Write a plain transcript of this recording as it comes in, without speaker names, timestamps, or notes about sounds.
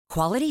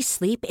Quality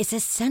sleep is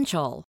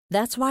essential.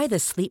 That's why the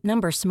Sleep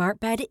Number Smart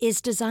Bed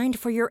is designed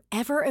for your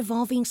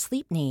ever-evolving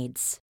sleep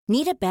needs.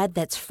 Need a bed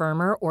that's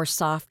firmer or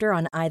softer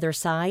on either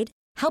side?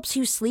 Helps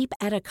you sleep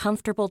at a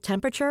comfortable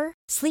temperature?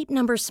 Sleep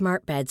Number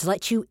Smart Beds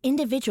let you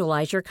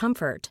individualize your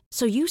comfort,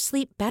 so you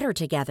sleep better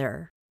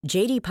together.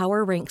 J.D.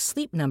 Power ranks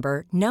Sleep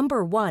Number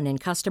number 1 in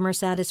customer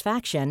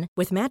satisfaction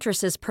with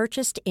mattresses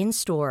purchased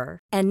in-store.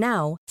 And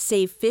now,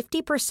 save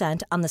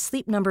 50% on the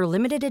Sleep Number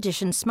Limited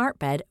Edition Smart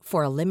Bed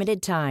for a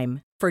limited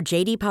time. For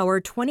J.D. Power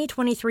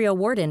 2023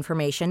 award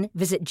information,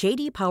 visit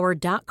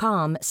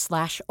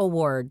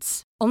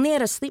jdpower.com/awards. Only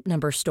at a Sleep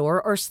Number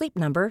store or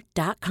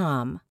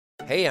sleepnumber.com.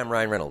 Hey, I'm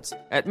Ryan Reynolds.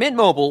 At Mint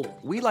Mobile,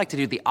 we like to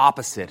do the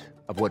opposite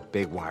of what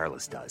Big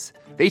Wireless does.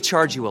 They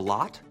charge you a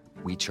lot.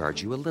 We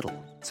charge you a little.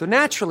 So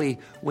naturally,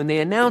 when they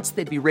announced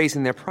they'd be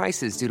raising their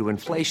prices due to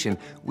inflation,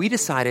 we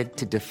decided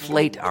to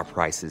deflate our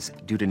prices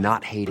due to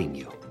not hating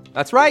you.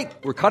 That's right.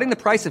 We're cutting the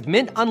price of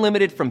Mint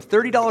Unlimited from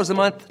 $30 a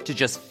month to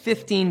just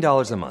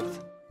 $15 a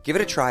month. Give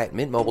it a try at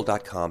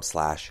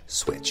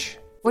mintmobile.com/switch.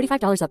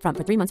 $45 up front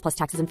for 3 months plus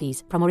taxes and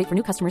fees. Promo rate for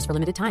new customers for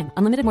limited time.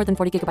 Unlimited more than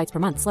 40 gigabytes per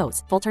month.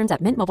 Slows full terms at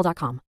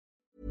mintmobile.com.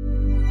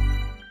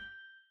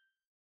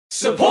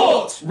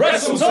 Support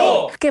Wrestle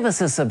Talk. Give us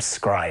a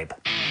subscribe.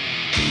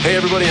 Hey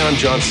everybody, I'm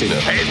John Cena.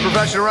 Hey, it's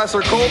professional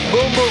wrestler Colt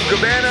Boom Boom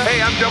Cabana.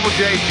 Hey, I'm Double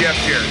J Jeff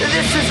here.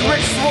 This is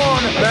Rich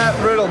Swann. Matt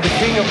Riddle, the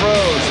King of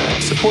Rose.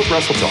 Support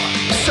Wrestle Talk.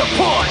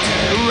 Support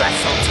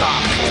Wrestle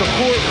Talk.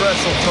 Support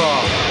Wrestle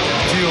Talk.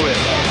 Do it,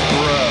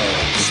 bro.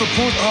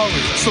 Support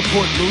Ollie.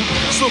 Support Luke.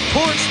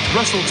 Support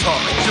Wrestle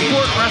Talk.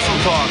 Support Wrestle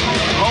Talk.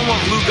 Home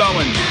of Luke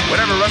Owen.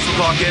 Whatever Wrestle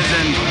Talk is,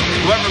 and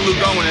whoever Luke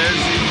Owen is,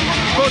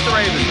 support the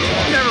Ravens.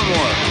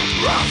 Nevermore.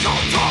 Wrestle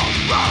Talk.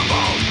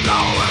 Rambo.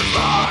 Now it's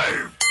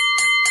live.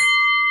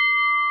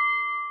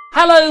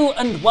 Hello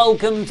and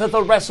welcome to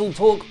the Wrestle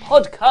Talk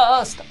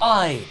podcast.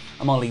 I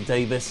am Ollie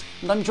Davis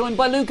and I'm joined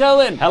by Luke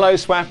Owen. Hello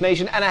SWAF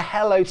Nation, and a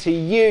hello to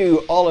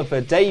you,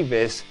 Oliver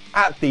Davis,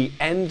 at the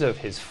end of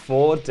his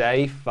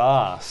 4-day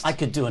fast. I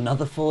could do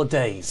another 4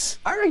 days.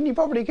 I reckon you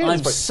probably could.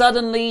 It's just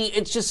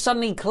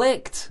suddenly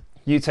clicked.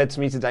 You said to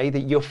me today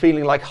that you're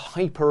feeling like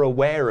hyper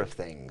aware of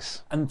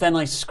things. And then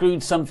I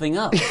screwed something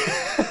up.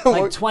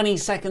 Like 20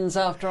 seconds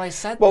after I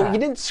said that. Well, you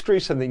didn't screw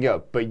something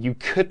up, but you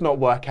could not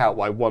work out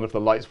why one of the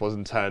lights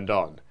wasn't turned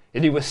on.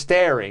 And you were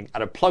staring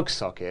at a plug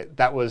socket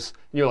that was,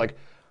 you're like,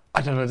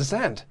 I don't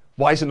understand.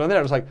 Why is it not there?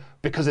 I was like,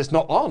 because it's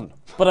not on.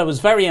 But I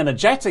was very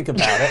energetic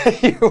about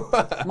it. You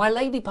were. My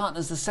lady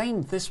partner's the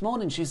same this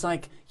morning. She's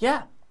like,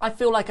 yeah, I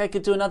feel like I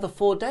could do another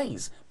 4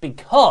 days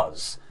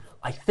because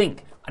I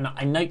think, and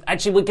I know,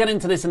 actually we'll get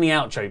into this in the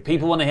outro.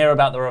 People want to hear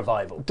about the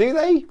revival. Do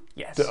they?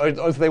 Yes. Or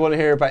do they want to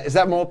hear about, is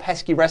that more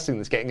pesky wrestling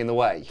that's getting in the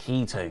way?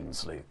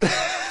 Ketones, Luke.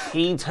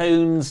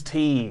 Ketones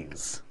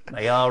teas.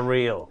 They are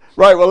real.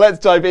 Right, well, let's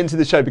dive into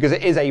the show because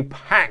it is a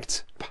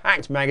packed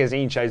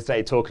magazine show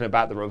today, talking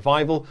about the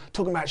revival,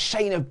 talking about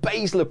Shayna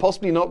Baszler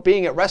possibly not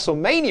being at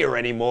WrestleMania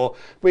anymore.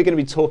 We're going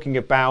to be talking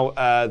about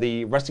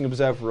the Wrestling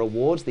Observer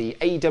Awards, the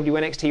AEW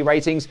NXT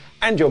ratings,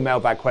 and your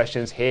mailbag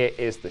questions. Here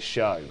is the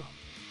show.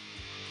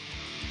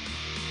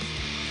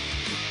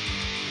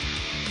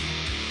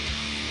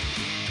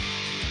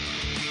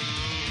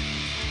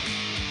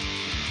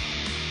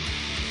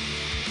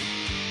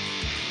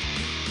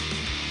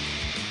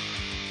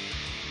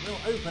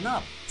 Open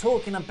up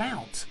talking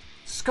about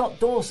Scott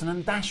Dawson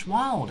and Dash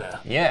Wilder.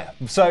 Yeah,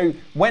 so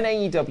when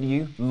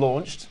AEW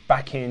launched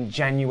back in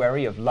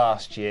January of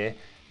last year,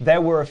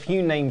 there were a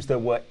few names that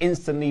were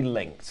instantly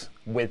linked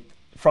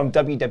from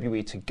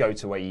WWE to go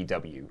to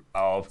AEW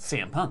of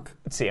CM Punk,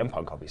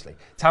 obviously.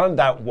 Talent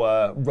that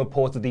were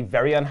reportedly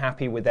very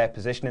unhappy with their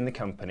position in the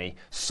company,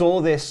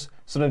 saw this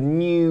sort of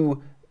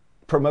new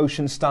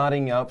promotion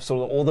starting up,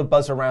 saw all the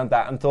buzz around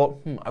that, and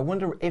thought, I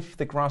wonder if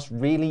the grass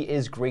really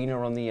is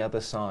greener on the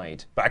other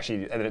side. But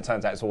actually, and then it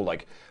turns out it's all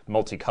like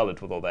multicolored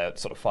with all their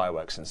sort of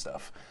fireworks and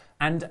stuff.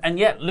 And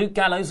yet, Luke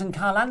Gallows and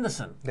Carl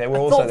Anderson. They were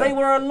I also thought they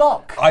were a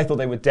lock. I thought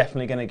they were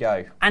definitely going to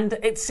go. And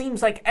it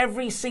seems like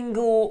every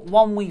single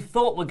one we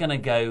thought were going to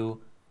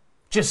go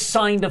just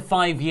signed a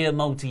 5-year,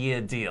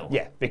 multi-year deal.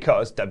 Yeah,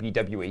 because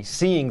WWE,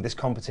 seeing this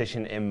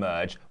competition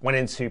emerge, went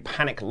into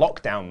panic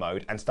lockdown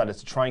mode and started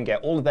to try and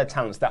get all of their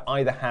talents that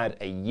either had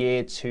a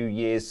year, 2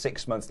 years,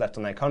 6 months left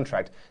on their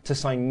contract to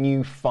sign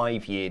new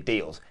 5-year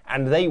deals.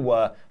 And they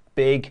were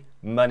big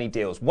money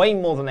deals, way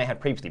more than they had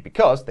previously,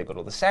 because they've got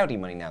all the Saudi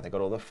money now, they've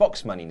got all the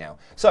Fox money now.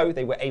 So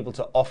they were able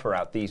to offer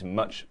out these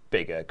much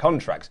bigger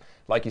contracts.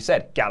 Like you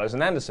said, Gallows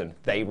and Anderson,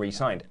 they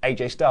re-signed.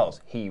 AJ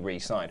Styles, he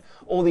re-signed.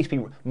 All these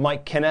people,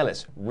 Mike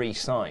Kanellis,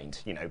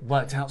 re-signed.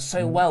 Worked out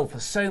so well for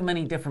so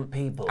many different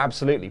people.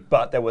 Absolutely,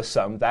 but there were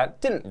some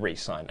that didn't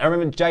re-sign. I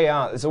remember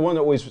JR, there's the one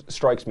that always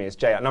strikes me as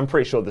JR, and I'm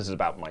pretty sure this is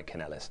about Mike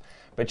Kanellis,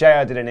 but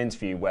JR did an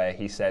interview where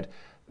he said,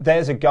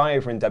 there's a guy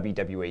over in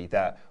WWE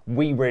that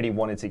we really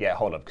wanted to get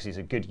hold of because he's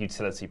a good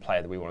utility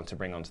player that we wanted to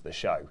bring onto the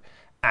show.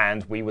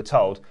 And we were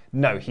told,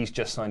 no, he's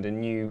just signed a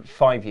new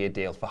 5-year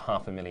deal for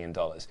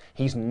 $500,000.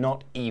 He's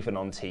not even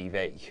on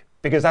TV.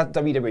 because that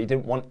WWE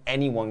didn't want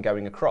anyone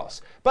going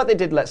across. But they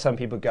did let some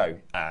people go.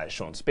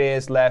 Shawn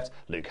Spears left,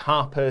 Luke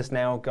Harper's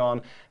now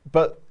gone.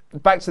 But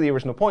back to the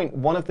original point,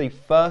 one of the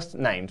first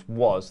names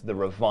was The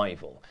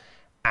Revival.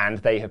 And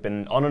they have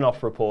been on and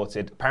off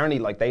reported, apparently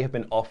like they have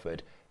been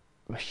offered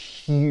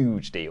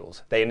huge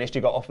deals. They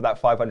initially got offered that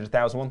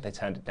 500,000 one, they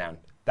turned it down.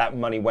 That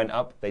money went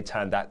up, they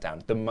turned that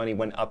down. The money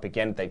went up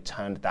again, they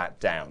turned that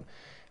down.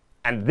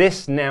 And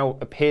this now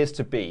appears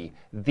to be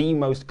the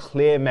most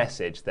clear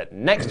message that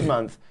next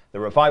month the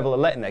Revival are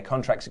letting their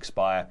contracts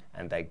expire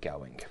and they're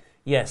going.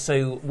 Yeah,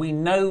 so we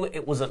know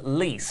it was at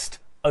least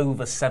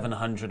over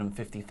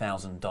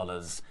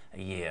 $750,000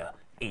 a year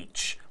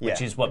each,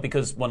 which is what,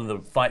 because one of the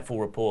Fightful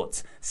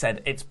reports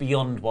said it's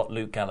beyond what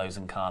Luke Gallows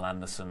and Carl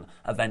Anderson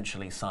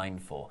eventually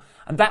signed for.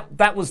 And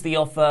that was the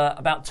offer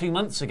about 2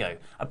 months ago.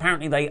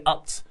 Apparently they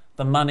upped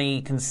the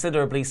money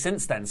considerably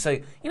since then. So,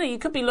 you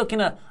could be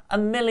looking at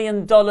 $1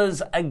 million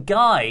a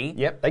guy.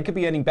 Yep, they could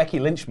be earning Becky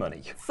Lynch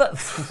money.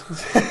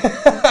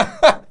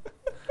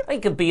 They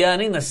could be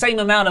earning the same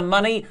amount of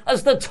money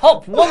as the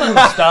top woman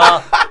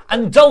star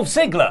and Dolph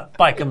Ziggler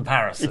by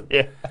comparison.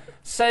 Yeah.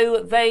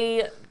 So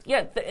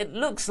it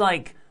looks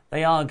like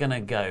they are going to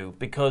go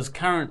because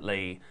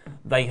currently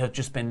they have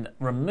just been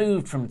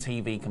removed from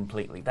TV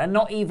completely. They're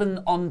not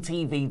even on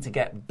TV to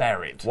get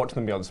buried. Watch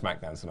them be on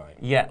SmackDown tonight.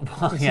 Yeah,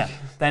 well, yeah.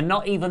 They're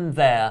not even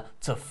there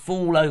to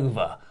fall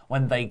over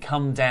when they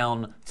come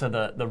down to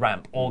the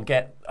ramp or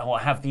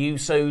have the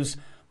Usos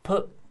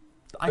put,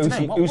 I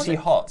don't know, Usi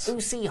hot.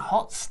 Usi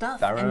hot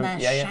stuff in their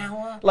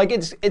shower. Like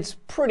it's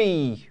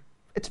pretty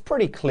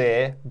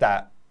clear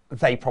that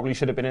they probably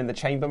should have been in the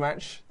Chamber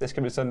match this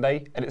coming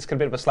Sunday, and it's a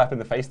bit of a slap in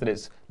the face that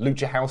it's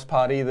Lucha House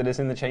Party that is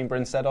in the Chamber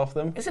instead of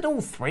them. Is it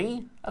all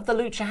three of the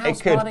Lucha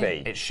House Party? It could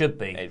be. It should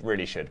be. It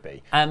really should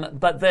be.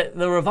 But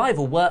the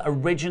Revival were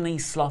originally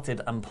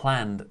slotted and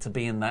planned to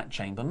be in that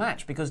Chamber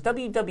match because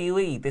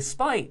WWE,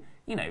 despite,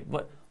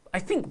 I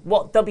think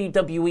what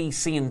WWE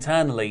see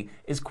internally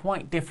is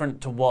quite different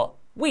to what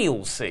we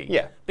all see.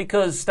 Yeah.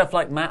 Because stuff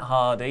like Matt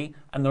Hardy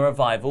and the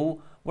Revival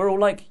were all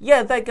like,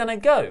 yeah, they're going to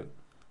go.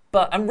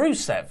 And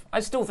Rusev,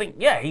 I still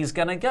think, he's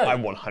going to go. I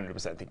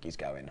 100% think he's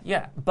going.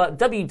 Yeah, but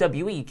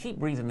WWE, you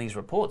keep reading these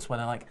reports where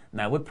they're like,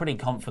 no, we're pretty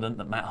confident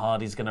that Matt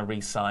Hardy's going to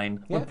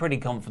re-sign. Yeah. We're pretty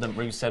confident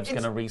Rusev's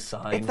going to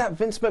re-sign. It's that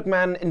Vince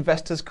McMahon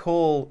investors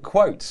call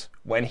quote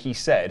when he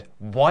said,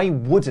 why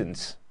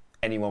wouldn't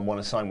anyone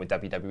want to sign with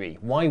WWE?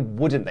 Why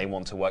wouldn't they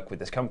want to work with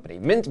this company?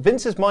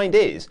 Vince's mind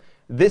is,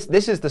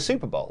 this is the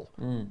Super Bowl.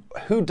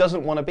 Who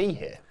doesn't want to be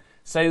here?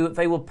 So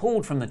they were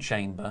pulled from the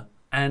Chamber.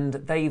 And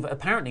they've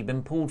apparently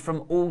been pulled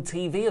from all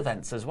TV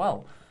events as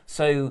well.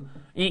 So,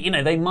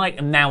 they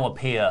might now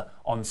appear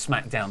on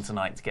SmackDown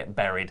tonight to get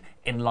buried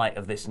in light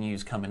of this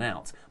news coming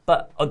out.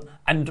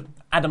 And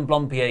Adam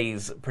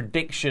Blompier's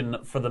prediction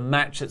for the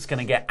match that's going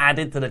to get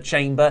added to the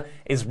Chamber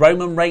is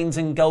Roman Reigns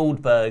and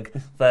Goldberg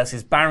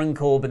versus Baron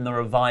Corbin, the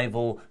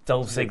Revival,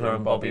 Dolph Ziggler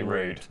and Bobby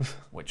Roode.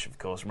 Which, of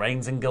course,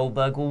 Reigns and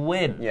Goldberg will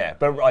win. Yeah,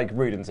 but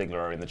Roode and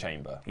Ziggler are in the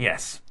Chamber.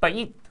 Yes, but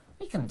you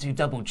can do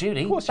double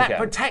duty. Of course that you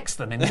can. Protects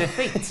them in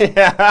defeat.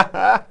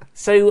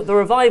 So the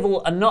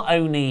Revival are not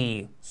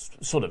only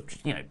sort of,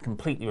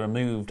 completely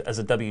removed as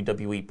a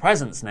WWE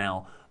presence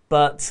now,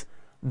 but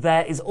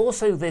there is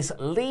also this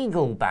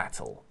legal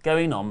battle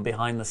going on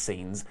behind the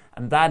scenes,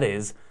 and that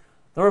is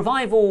the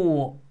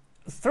Revival,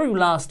 through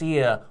last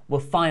year,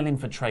 were filing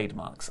for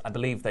trademarks. I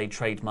believe they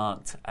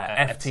trademarked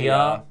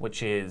FTR,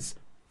 which is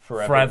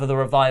Forever the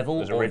Revival.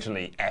 It was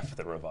originally F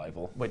the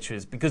Revival. Which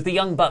is because the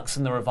Young Bucks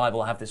and the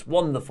Revival have this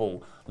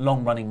wonderful,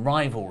 long-running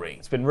rivalry.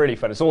 It's been really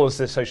fun. It's all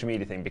this social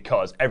media thing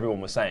because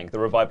everyone was saying the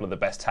Revival are the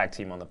best tag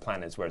team on the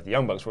planet, whereas the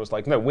Young Bucks were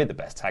like, no, we're the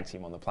best tag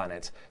team on the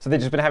planet. So they've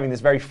just been having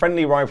this very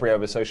friendly rivalry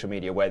over social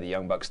media where the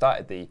Young Bucks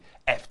started the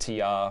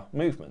FTR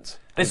movement.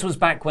 This was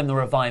back when the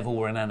Revival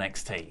were in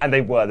NXT. And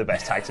they were the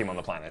best tag team on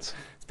the planet.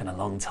 It's been a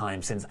long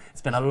time since.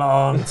 It's been a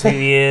long 2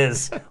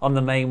 years on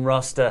the main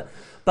roster.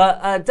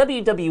 But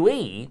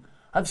WWE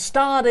have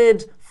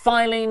started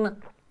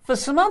filing for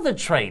some other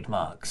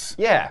trademarks.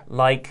 Yeah.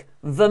 Like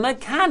The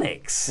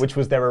Mechanics. Which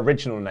was their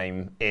original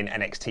name in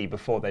NXT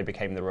before they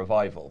became the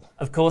Revival.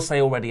 Of course,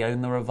 they already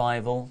own the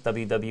Revival,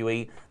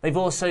 WWE. They've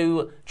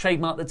also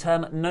trademarked the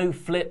term No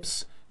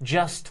Flips,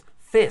 Just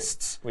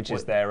Fists. Which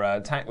is their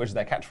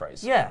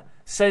catchphrase. Yeah.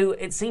 So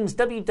it seems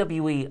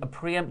WWE are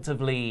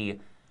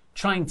preemptively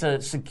trying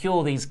to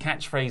secure these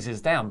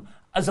catchphrases down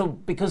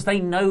because they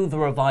know the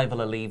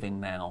Revival are leaving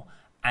now,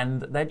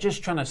 and they're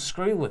just trying to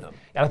screw with them.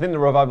 And I think the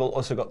Revival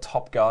also got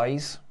Top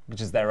Guys, which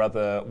is their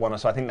other one.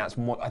 So I think that's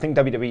more. I think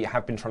WWE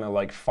have been trying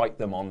to fight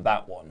them on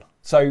that one.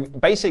 So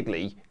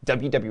basically,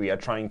 WWE are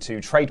trying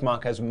to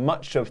trademark as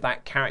much of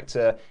that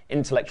character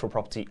intellectual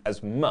property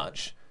as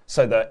much,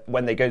 so that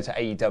when they go to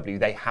AEW,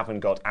 they haven't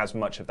got as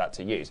much of that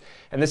to use.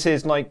 And this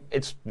is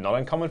it's not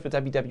uncommon for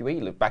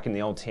WWE. Look back in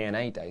the old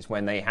TNA days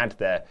when they had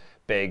their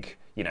big,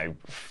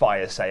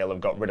 fire sale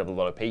and got rid of a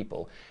lot of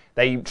people.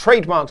 They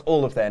trademarked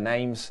all of their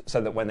names so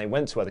that when they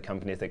went to other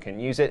companies, they couldn't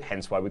use it.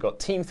 Hence why we got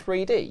Team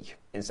 3D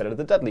instead of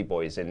the Dudley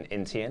Boys in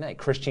TNA.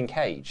 Christian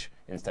Cage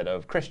instead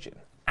of Christian.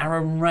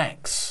 Aaron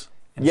Rex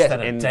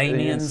instead of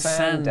Damien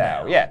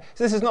Sandow. Yeah,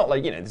 so this is not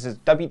like, this is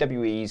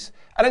WWE's,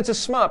 and it's a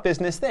smart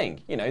business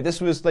thing.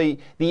 This was the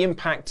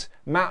Impact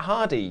Matt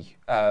Hardy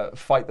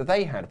fight that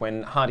they had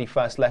when Hardy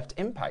first left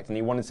Impact, and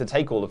he wanted to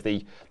take all of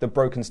the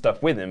broken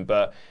stuff with him,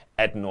 but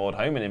Ed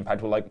Nordholm and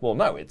Impact were like, well,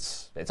 no,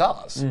 it's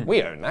ours.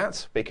 We own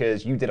that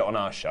because you did it on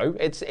our show.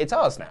 It's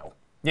ours now.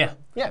 Yeah.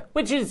 Yeah.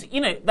 Which is,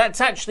 that's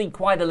actually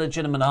quite a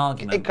legitimate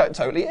argument. It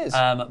totally is.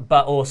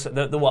 But also,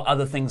 there were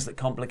other things that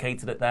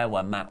complicated it there,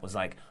 where Matt was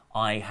like,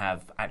 I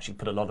have actually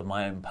put a lot of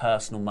my own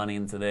personal money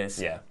into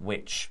this,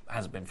 which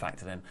hasn't been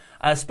factored in.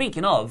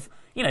 Speaking of,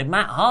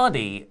 Matt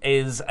Hardy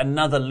is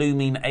another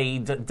looming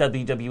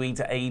WWE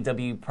to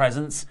AEW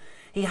presence.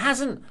 He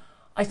hasn't...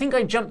 I think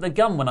I jumped the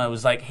gun when I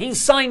was like, he's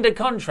signed a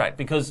contract,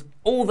 because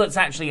all that's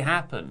actually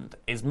happened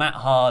is Matt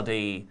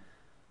Hardy,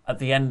 at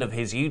the end of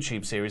his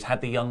YouTube series,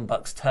 had the Young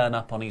Bucks turn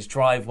up on his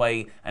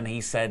driveway and he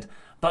said,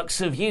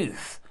 Bucks of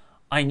Youth,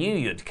 I knew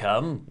you'd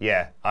come.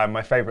 Yeah,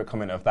 my favourite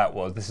comment of that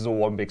was, this is all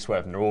one big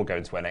swerve and they're all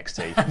going to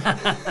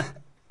NXT.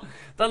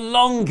 The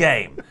long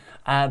game.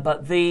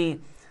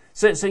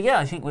 So yeah,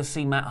 I think we'll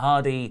see Matt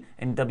Hardy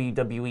in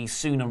WWE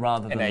sooner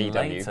rather than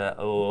later.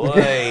 Or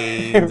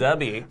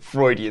AEW.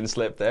 Freudian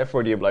slip there,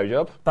 Freudian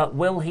blowjob. But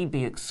will he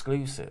be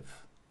exclusive?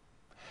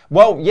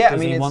 Well, yeah,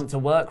 Does he want to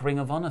work Ring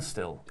of Honor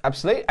still?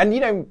 Absolutely.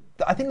 And,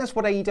 I think that's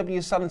what AEW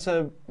is starting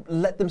to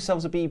let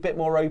themselves be a bit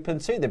more open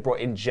to. They brought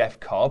in Jeff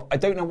Cobb. I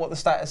don't know what the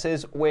status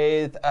is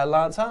with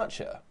Lance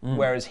Archer.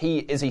 Whereas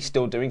is he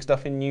still doing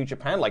stuff in New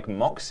Japan, like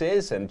Mox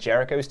is, and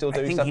Jericho is still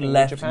doing stuff in New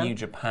Japan? I think he left New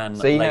Japan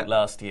late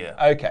last year.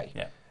 Okay.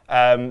 Yeah.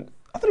 I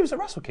thought it was at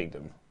Wrestle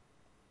Kingdom.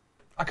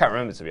 I can't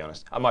remember, to be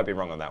honest. I might be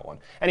wrong on that one.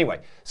 Anyway,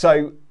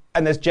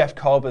 and there's Jeff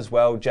Cobb as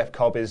well. Jeff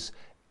Cobb is...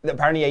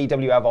 Apparently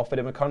AEW have offered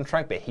him a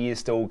contract, but he is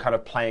still kind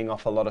of playing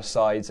off a lot of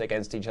sides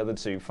against each other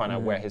to find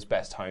out where his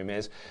best home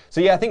is.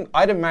 So yeah, I think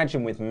I'd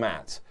imagine with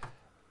Matt,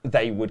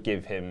 they would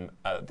give him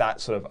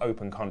that sort of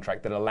open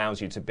contract that allows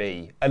you to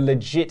be a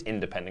legit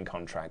independent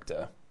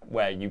contractor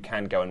where you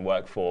can go and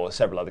work for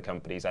several other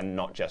companies and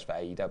not just for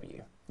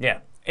AEW. Yeah,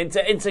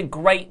 it's a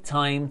great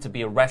time to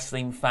be a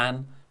wrestling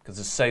fan because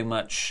there's so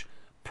much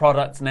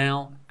product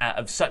now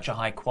of such a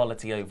high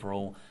quality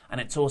overall,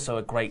 and it's also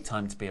a great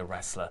time to be a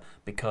wrestler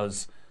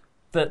because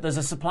there's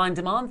a supply and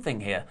demand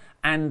thing here,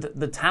 and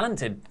the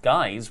talented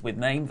guys with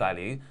name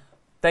value,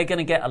 they're going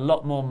to get a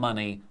lot more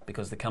money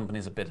because the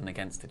companies are bidding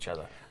against each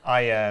other.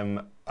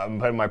 I'm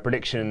putting my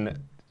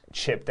prediction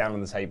chip down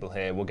on the table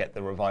here. We'll get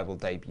the Revival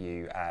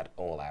debut at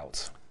All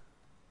Out.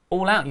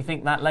 All Out, you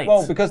think that late?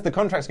 Well, because the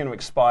contract's going to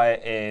expire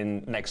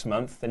in next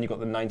month, then you've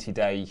got the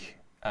 90-day...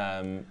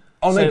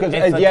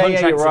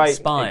 you're right.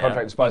 If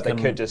contract expires, they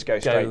could just go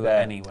straight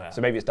there. Anywhere.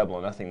 So maybe it's double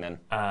or nothing then.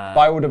 But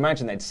I would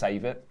imagine they'd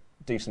save it,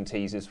 do some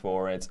teasers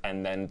for it,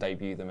 and then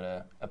debut them in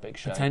a big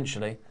show.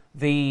 Potentially.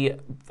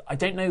 I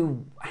don't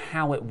know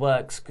how it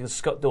works because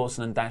Scott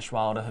Dawson and Dash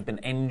Wilder have been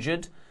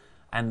injured,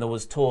 and there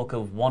was talk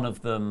of one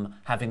of them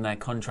having their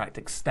contract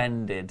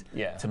extended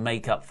to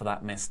make up for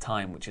that missed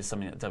time, which is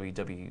something that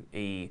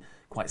WWE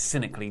quite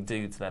cynically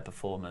do to their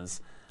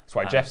performers. That's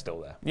why Jeff's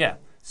still there. Yeah.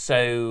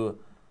 So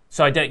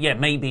I don't. Yeah,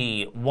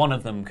 maybe one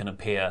of them can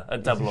appear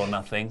at Double or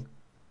Nothing.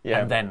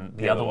 Yeah, and then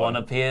the other one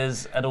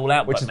appears at All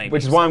Out. Which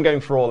is why I'm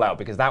going for All Out,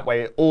 because that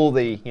way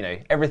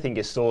everything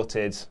is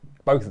sorted.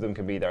 Both of them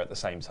can be there at the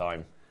same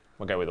time.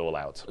 We'll go with All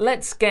Out.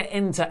 Let's get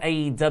into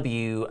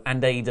AEW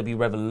and AEW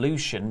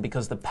Revolution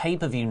because the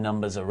pay-per-view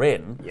numbers are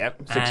in.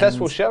 Yep,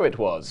 successful show it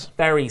was.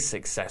 Very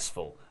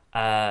successful.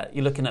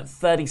 You're looking at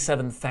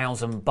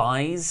 37,000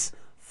 buys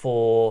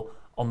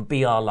on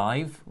BR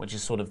Live, which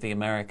is sort of the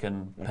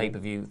American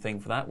pay-per-view thing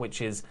for that,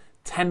 which is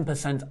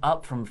 10%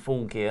 up from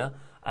Full Gear.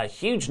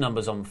 Huge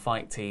numbers on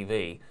Fight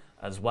TV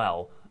as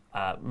well.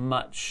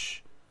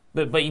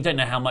 But you don't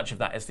know how much of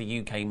that is the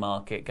UK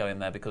market going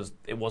there because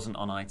it wasn't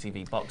on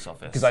ITV box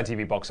office. Because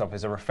ITV box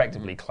office are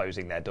effectively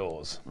closing their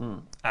doors. So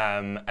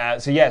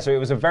it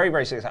was a very,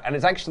 very successful, and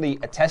it's actually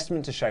a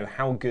testament to show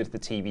how good the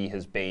TV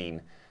has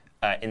been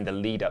in the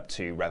lead up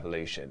to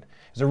Revolution.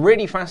 It was a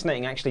really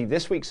fascinating, actually,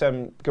 this week's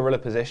Gorilla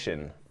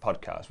Position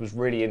podcast was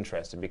really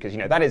interesting because,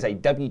 that is a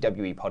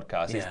WWE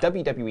podcast. It's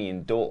WWE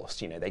endorsed.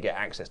 They get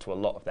access to a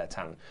lot of their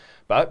talent.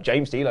 But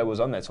James D'Lo was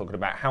on there talking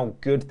about how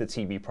good the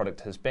TV product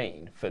has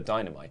been for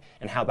Dynamite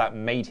and how that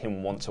made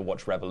him want to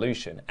watch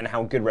Revolution and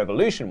how good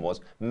Revolution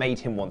made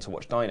him want to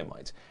watch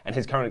Dynamite. And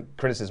his current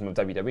criticism of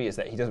WWE is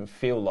that he doesn't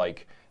feel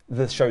like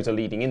the shows are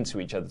leading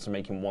into each other to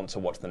make him want to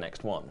watch the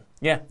next one.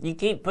 Yeah, you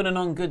keep putting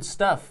on good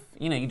stuff.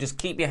 You just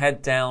keep your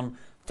head down,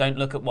 don't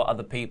look at what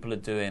other people are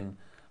doing,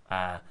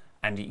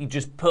 and you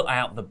just put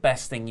out the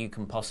best thing you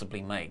can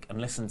possibly make and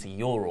listen to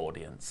your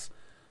audience.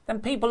 Then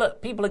people are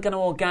going to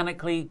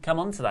organically come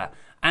onto that.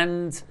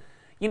 And,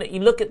 you know,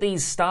 you look at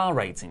these star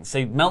ratings.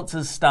 So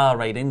Meltzer's star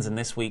ratings in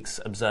this week's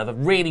Observer,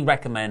 really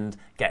recommend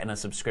getting a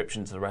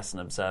subscription to the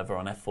Wrestling Observer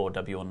on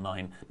F4W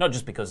Online, not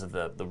just because of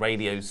the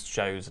radio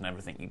shows and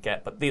everything you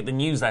get, but the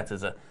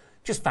newsletters are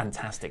just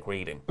fantastic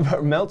reading.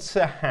 But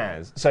Meltzer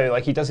has, so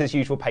like he does his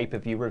usual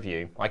pay-per-view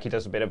review, like he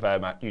does a bit of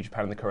New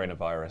Japan and the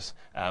coronavirus.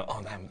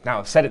 Now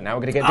I've said it now,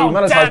 we're going to get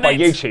demonetized by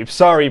YouTube.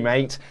 Sorry,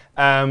 mate.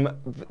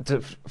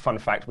 Fun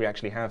fact, we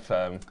actually have,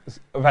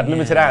 we've had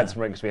limited ads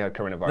because we had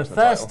coronavirus. The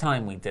first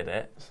time we did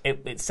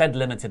it said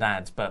limited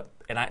ads, but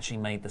it actually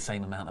made the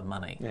same amount of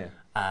money.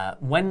 Yeah.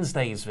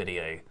 Wednesday's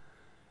video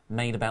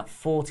made about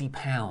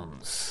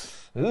 £40.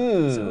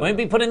 Ooh. So we won't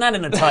be putting that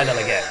in the title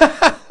again.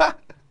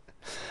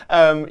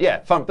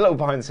 Fun, little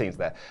behind the scenes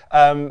there.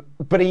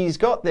 But he's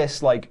got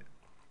this like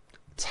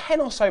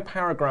 10 or so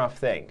paragraph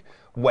thing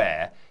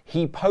where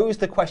he posed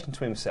the question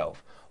to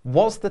himself,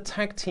 was the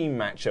tag team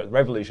match at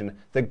Revolution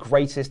the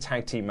greatest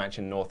tag team match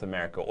in North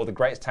America or the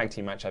greatest tag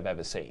team match I've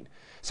ever seen?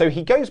 So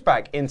he goes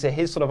back into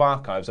his sort of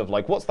archives of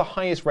like, what's the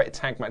highest rated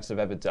tag matches I've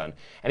ever done?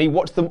 And he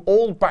watched them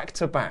all back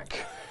to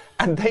back.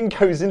 And then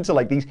goes into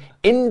like these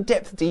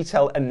in-depth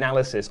detailed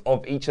analysis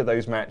of each of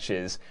those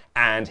matches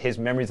and his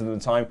memories of the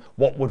time,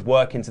 what would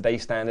work in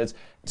today's standards,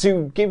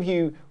 to give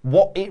you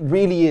what it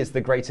really is the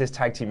greatest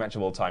tag team match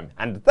of all time.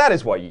 And that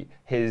is why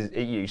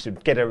you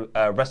should get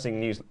a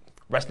Wrestling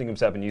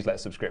Observer newsletter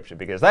subscription,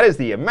 because that is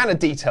the amount of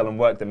detail and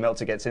work that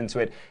Meltzer gets into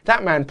it.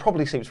 That man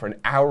probably sleeps for an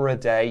hour a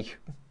day,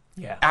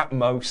 at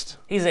most.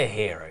 He's a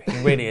hero. He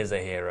really is a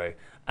hero.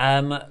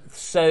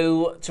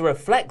 So to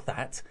reflect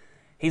that,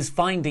 his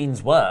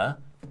findings were,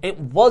 it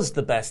was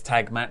the best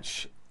tag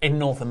match in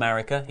North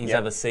America he's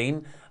ever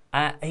seen.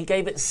 He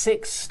gave it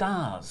 6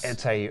 stars.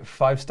 It's a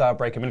 5-star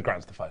break. I mean,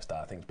 granted, the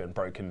 5-star thing's been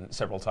broken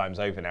several times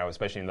over now,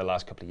 especially in the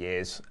last couple of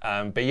years.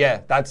 But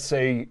yeah,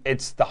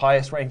 it's the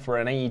highest rating for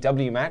an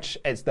AEW match.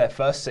 It's their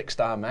first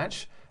 6-star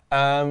match.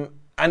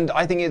 And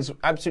I think it's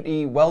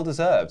absolutely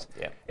well-deserved.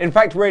 Yeah. In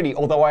fact, really,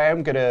 although I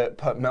am going to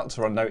put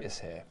Meltzer on notice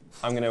here,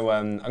 I'm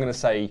going to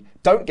say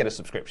don't get a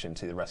subscription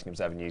to the Wrestling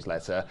Observer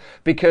newsletter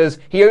because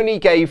he only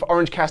gave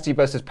Orange Cassidy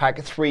versus Pac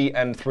 3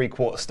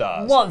 3/4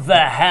 stars. What the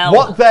hell?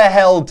 What the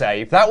hell,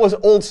 Dave? That was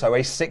also a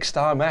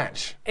 6-star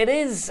match. It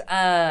is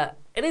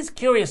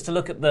curious to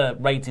look at the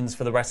ratings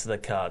for the rest of the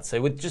card. So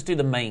we'll just do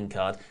the main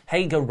card.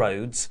 Hager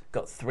Rhodes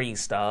got 3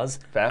 stars.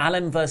 Fair.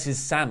 Allen versus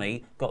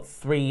Sammy got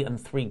 3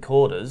 3/4.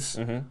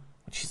 Mm-hmm.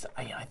 Which is,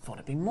 I thought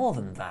it'd be more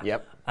than that.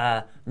 Yep.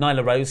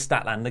 Nyla Rose,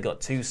 Statlander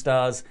got 2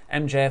 stars.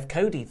 MJF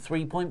Cody,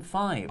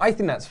 3.5. I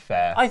think that's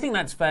fair. I think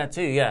that's fair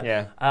too, yeah.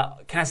 Yeah.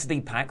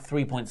 Cassidy Pac,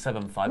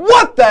 3.75.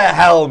 What the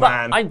hell,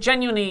 man? I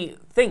genuinely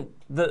think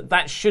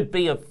that should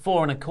be a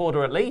 4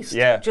 1/4 at least.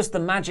 Yeah. Just the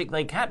magic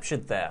they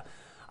captured there.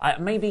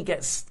 Maybe he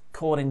gets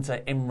caught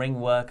into in-ring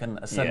work and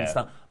a certain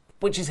stuff,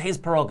 which is his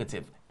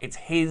prerogative. It's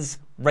his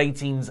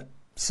ratings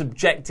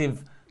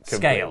subjective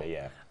scale.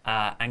 Yeah.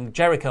 And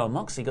Jericho and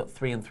Moxley got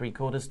 3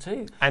 3/4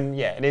 too. And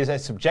yeah, it is a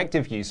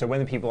subjective view. So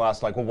when people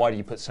ask, like, well, why do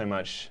you put so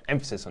much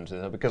emphasis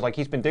onto this? Because, like,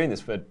 he's been doing this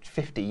for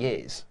 50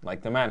 years.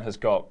 Like, the man has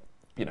got,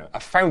 a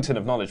fountain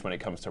of knowledge when it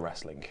comes to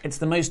wrestling. It's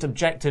the most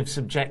objective,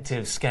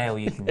 subjective scale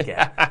you can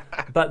get.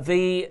 But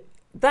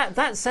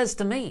that says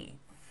to me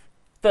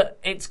that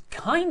it's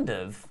kind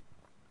of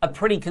a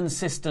pretty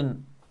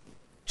consistent,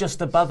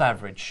 just above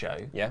average show.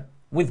 Yeah.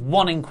 With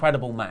one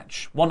incredible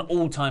match, one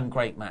all-time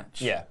great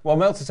match. Yeah. Well,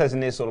 Meltzer says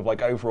in this sort of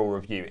like overall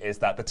review is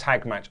that the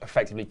tag match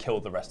effectively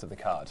killed the rest of the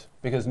card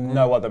because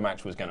no other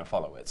match was going to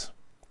follow it.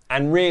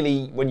 And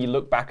really, when you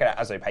look back at it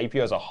as a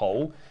pay-per-view as a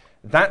whole,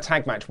 that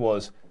tag match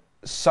was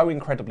so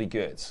incredibly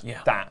good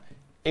that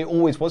it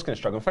always was going to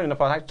struggle. And funny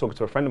enough, I was actually talking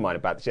to a friend of mine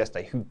about this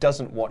yesterday who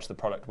doesn't watch the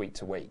product week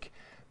to week,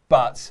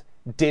 but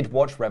did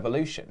watch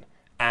Revolution.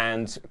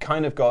 And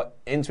kind of got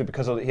into it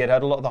because he had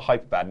heard a lot of the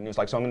hype about it, and he was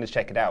like, so I'm going to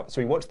check it out.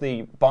 So he watched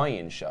the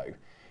buy-in show, and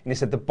he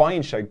said the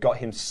buy-in show got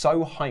him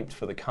so hyped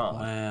for the card,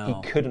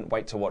 he couldn't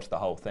wait to watch the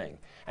whole thing.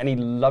 And he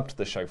loved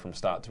the show from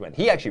start to end.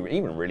 He actually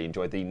even really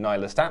enjoyed the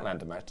Nyla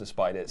Statlander match,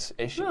 despite its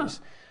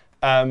issues.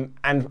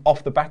 And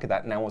off the back of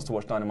that, now wants to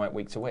watch Dynamite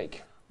week to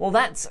week. Well,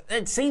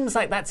 it seems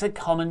like that's a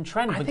common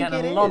trend. We're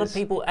getting a lot of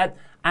people at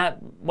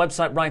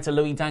website writer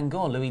Louis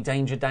Dangoor, Louis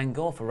Danger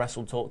Dangoor for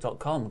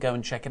WrestleTalk.com. Go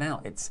and check it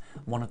out. It's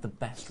one of the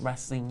best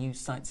wrestling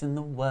news sites in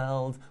the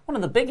world. One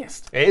of the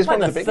biggest. It is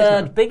one of the biggest.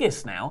 Third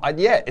biggest now.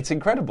 Yeah, it's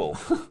incredible.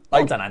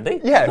 Well done,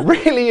 Andy. Yeah, it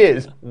really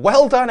is.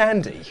 Well done,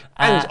 Andy.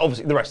 And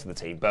obviously the rest of the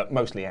team, but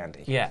mostly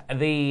Andy. Yeah,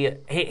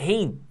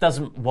 he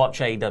doesn't watch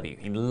AEW.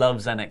 He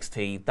loves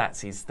NXT. That's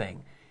his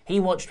thing.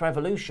 He watched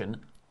Revolution,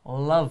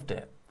 loved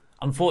it.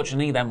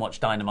 Unfortunately, he then watched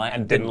Dynamite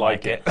and didn't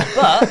like it.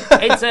 But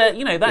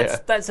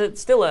it's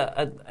still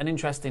an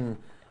interesting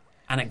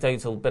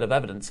anecdotal bit of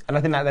evidence. And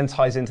I think that then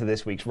ties into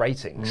this week's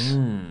ratings,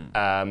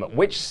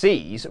 which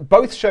sees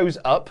both shows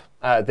up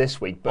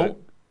this week. But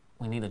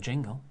we need a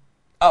jingle.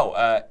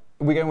 Are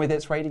we going with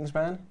It's Ratings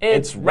Man?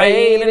 It's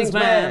Ratings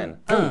Man.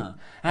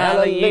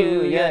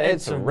 Hallelujah,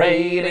 it's a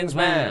Ratings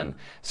Man.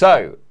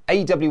 So,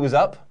 AEW was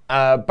up.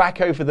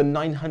 Back over the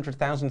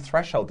 900,000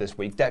 threshold this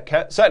week.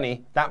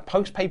 Certainly, that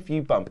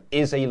post-pay-per-view bump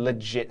is a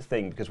legit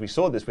thing because we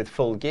saw this with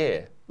Full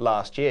Gear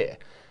last year.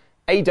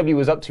 AEW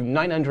was up to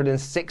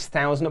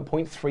 906,000 at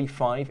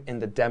 0.35 in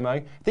the demo.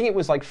 I think it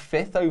was like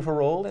 5th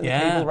overall in the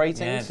cable ratings.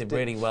 Yeah, did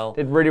really well.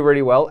 Did really,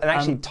 really well. And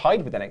actually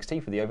tied with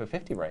NXT for the over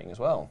 50 rating as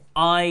well.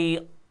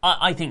 I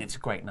think it's a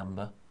great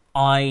number.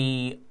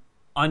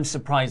 I'm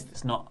surprised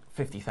it's not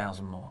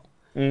 50,000 more.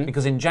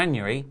 Because in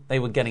January, they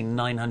were getting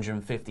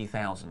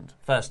 950,000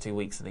 first 2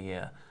 weeks of the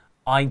year.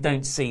 I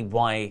don't see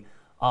why,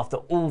 after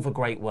all the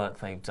great work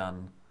they've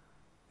done,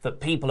 that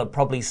people are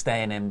probably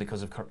staying in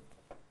because of...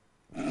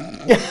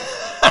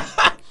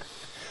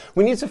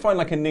 We need to find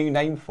like a new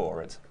name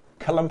for it.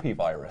 Columpy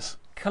virus.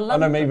 Oh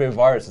no, maybe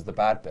virus is the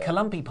bad bit.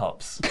 Columpy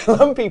Pops.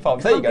 Columpy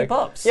Pops, there you go. Columpy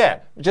Pops. Yeah,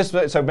 just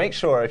so make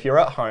sure if you're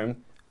at home,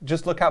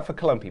 just look out for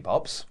Columpy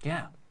Pops.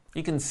 Yeah,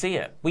 you can see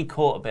it. We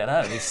caught a bit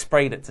early. We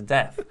sprayed it to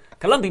death.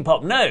 Columpy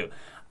Pop, no.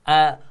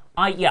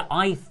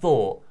 I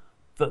thought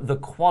that the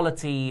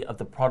quality of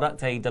the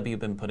product AEW have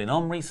been putting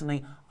on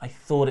recently, I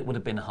thought it would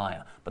have been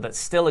higher. But that's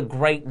still a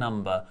great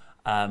number.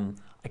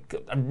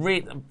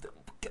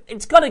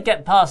 It's got to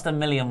get past 1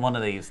 million one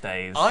of these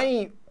days.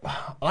 I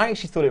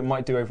actually thought it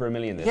might do over 1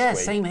 million this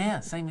week. Yeah,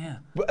 same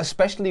here. But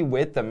especially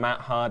with the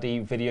Matt Hardy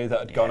video that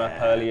had gone up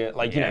earlier,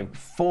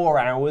 4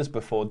 hours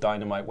before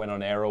Dynamite went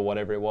on air or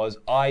whatever it was,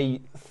 I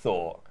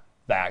thought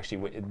that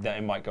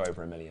it might go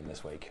over 1 million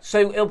this week.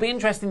 So it'll be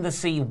interesting to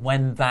see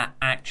when that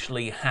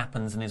actually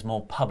happens and is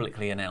more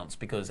publicly announced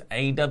because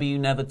AEW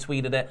never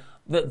tweeted it.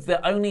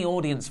 The only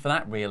audience for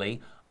that really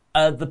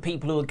the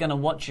people who are going to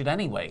watch it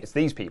anyway. It's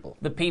these people.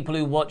 The people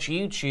who watch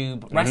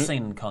YouTube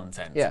wrestling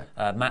content. Yeah.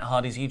 Matt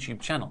Hardy's YouTube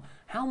channel.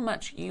 How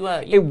much you...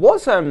 It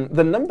was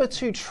the number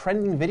 2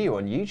 trending video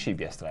on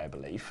YouTube yesterday, I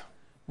believe.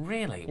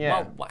 Really?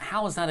 Yeah. Well,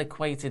 how has that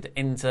equated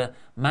into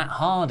Matt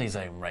Hardy's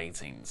own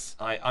ratings?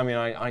 I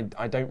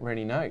don't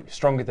really know.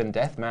 Stronger Than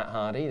Death, Matt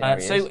Hardy.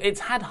 So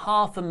it's had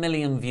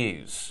 500,000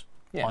 views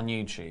on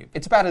YouTube.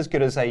 It's about as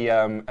good as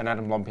an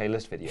Adam Long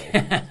playlist video.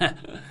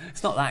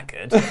 It's not that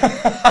good.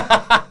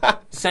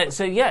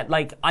 So yeah,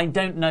 I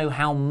don't know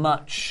how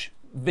much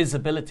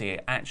visibility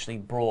it actually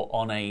brought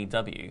on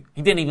AEW.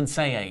 He didn't even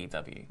say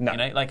AEW. No. You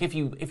know,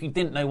 if you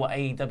didn't know what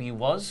AEW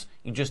was,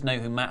 you just know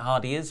who Matt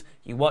Hardy is,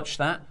 you watch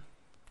that,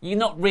 you're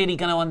not really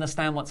going to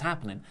understand what's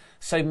happening.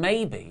 So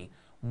maybe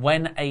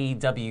when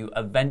AEW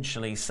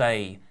eventually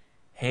say,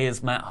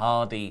 here's Matt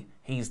Hardy,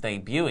 he's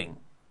debuting,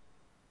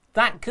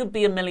 that could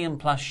be a 1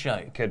 million+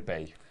 show. Could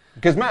be.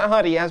 Because Matt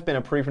Hardy has been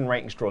a proven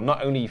ratings draw,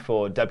 not only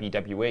for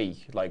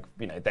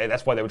WWE,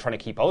 that's why they were trying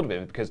to keep hold of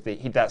him, because he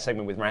did that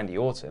segment with Randy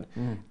Orton.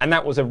 And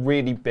that was a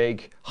really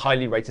big,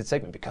 highly rated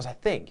segment, because I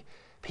think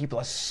people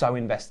are so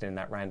invested in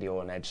that Randy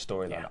Orton Edge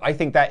storyline. Yeah. I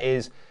think that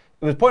is,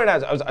 it was pointed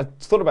out, I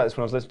thought about this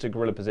when I was listening to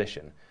Gorilla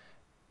Position,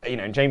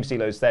 and James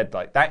D'Lo said,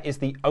 that is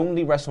the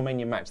only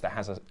WrestleMania match that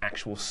has an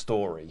actual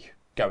story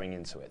going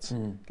into it.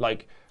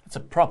 It's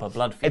a proper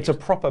blood feud. It's a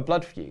proper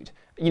blood feud.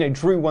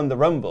 Drew won the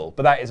Rumble,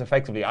 but that is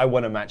effectively, I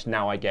won a match,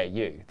 now I get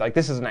you.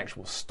 This is an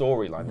actual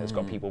storyline that's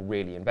got people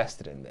really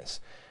invested in this.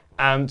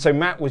 So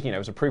Matt was,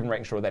 was a proven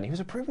ratings draw then. He was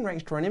a proven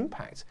ratings draw in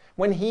Impact.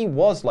 When he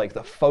was,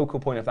 the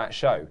focal point of that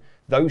show,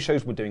 those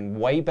shows were doing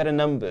way better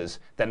numbers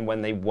than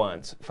when they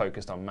weren't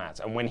focused on Matt.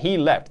 And when he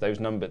left,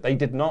 those numbers, they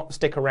did not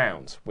stick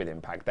around with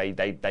Impact.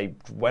 They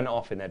went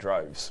off in their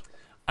droves.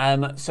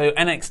 So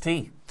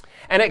NXT.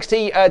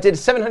 NXT did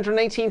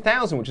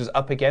 718,000, which was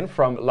up again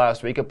from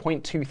last week, at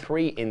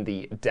 0.23 in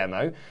the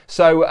demo.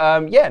 So,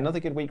 another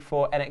good week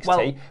for NXT.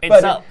 Well,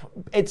 it's up.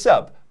 It's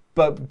up,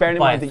 but bearing in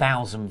mind... By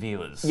 1,000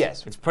 viewers.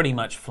 Yes. It's pretty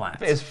much flat.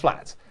 It's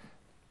flat.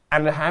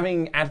 And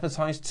having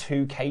advertised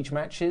 2 cage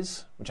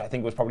matches, which I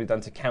think was probably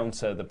done to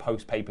counter the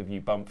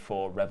post-pay-per-view bump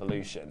for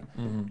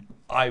Revolution,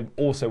 I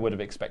also would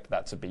have expected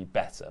that to be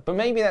better. But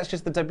maybe that's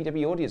just the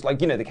WWE audience.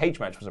 The cage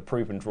match was a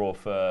proven draw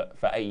for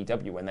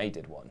AEW when they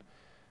did one.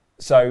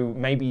 So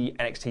maybe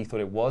NXT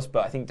thought it was,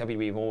 but I think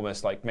WWE have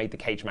almost made the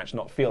cage match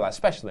not feel as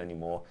special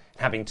anymore.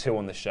 Having 2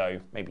 on the show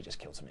maybe just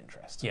killed some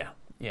interest. Yeah.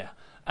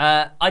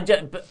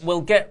 But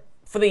we'll get,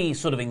 for the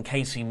sort of in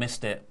case you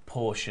missed it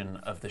portion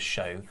of the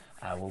show,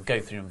 we'll go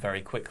through them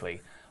very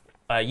quickly.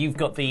 You've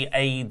got the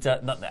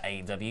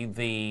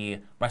the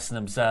Wrestling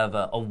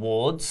Observer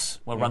Awards.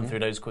 We'll run through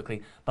those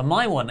quickly. But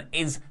my one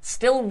is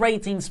still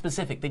rating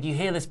specific. Did you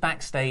hear this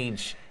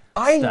backstage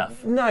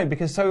stuff? No,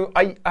 because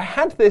I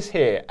had this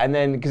here, and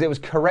then because it was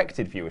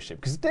corrected viewership,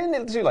 because didn't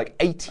it do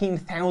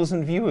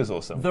 18,000 viewers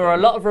or something? There are a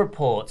lot of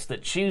reports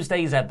that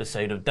Tuesday's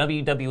episode of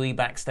WWE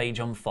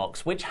Backstage on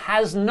Fox, which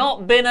has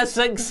not been a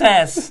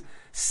success,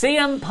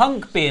 CM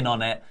Punk being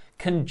on it,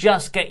 can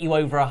just get you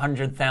over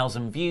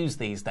 100,000 views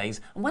these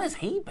days. And where has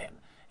he been?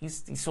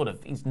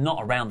 He's not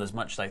around as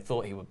much as I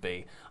thought he would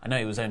be. I know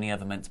he was only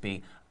ever meant to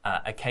be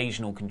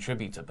occasional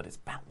contributor, but it's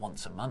about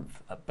once a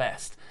month at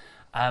best.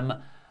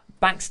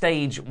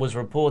 Backstage was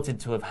reported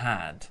to have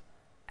had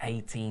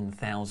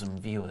 18,000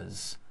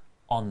 viewers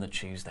on the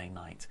Tuesday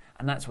night.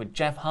 And that's with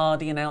Jeff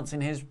Hardy announcing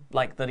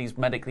that he's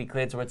medically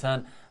cleared to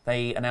return.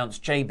 They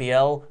announced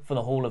JBL for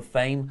the Hall of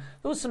Fame.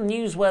 There was some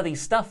newsworthy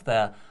stuff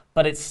there,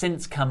 but it's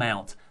since come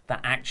out that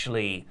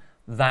actually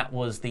that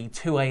was the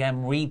 2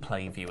 a.m.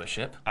 replay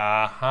viewership.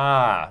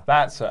 Aha,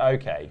 that's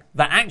okay.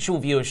 The actual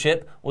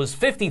viewership was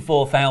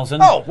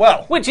 54,000. Oh,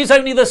 well. Which is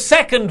only the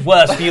second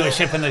worst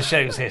viewership in the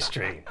show's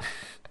history.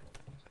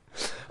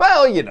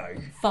 Well, you know.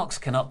 Fox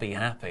cannot be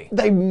happy.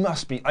 They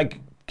must be.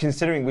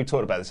 Considering we've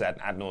talked about this ad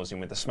nauseum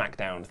with the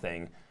SmackDown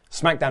thing,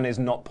 SmackDown is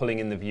not pulling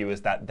in the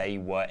viewers that they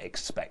were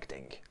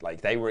expecting.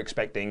 Like, they were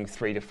expecting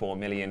 3 to 4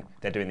 million.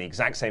 They're doing the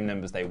exact same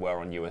numbers they were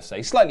on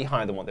USA, slightly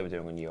higher than what they were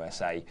doing on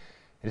USA.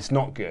 It's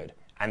not good.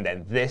 And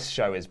then this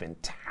show has been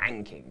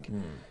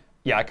tanking.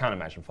 Yeah, I can't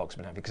imagine Fox have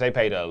been happy because they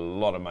paid a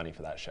lot of money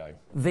for that show.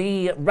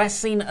 The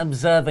Wrestling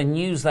Observer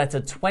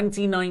Newsletter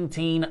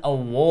 2019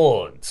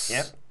 Awards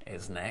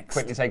is next.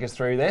 Quickly take us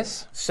through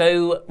this.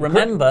 So,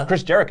 remember...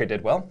 Chris Jericho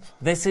did well.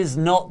 This is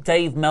not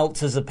Dave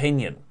Meltzer's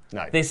opinion.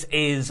 No. This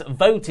is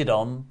voted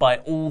on by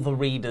all the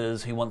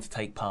readers who want to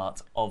take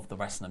part of the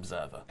Wrestling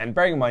Observer. And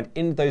bearing in mind,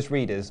 in those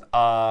readers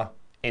are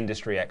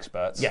industry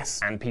experts. Yes.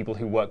 And people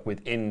who work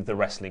within the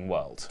wrestling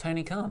world.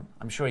 Tony Khan.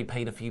 I'm sure he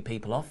paid a few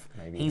people off.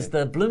 Maybe He's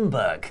the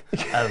Bloomberg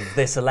of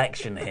this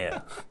election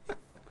here.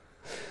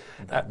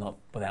 Not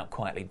without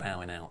quietly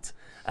bowing out.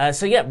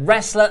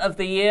 Wrestler of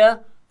the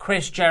Year,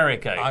 Chris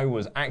Jericho. I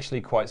was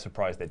actually quite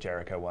surprised that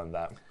Jericho won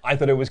that. I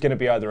thought it was going to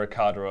be either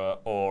Okada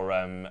or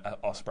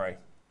Ospreay.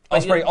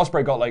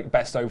 Ospreay got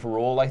best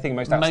overall, I think,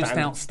 most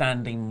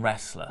outstanding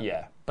wrestler.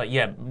 Yeah. But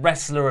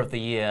Wrestler of the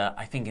Year,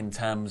 I think in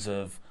terms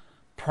of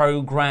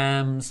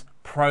programs,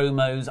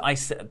 promos,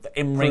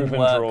 in-ring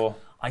work, draw.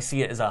 I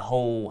see it as a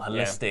whole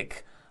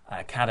holistic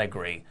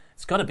category.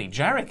 It's got to be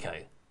Jericho.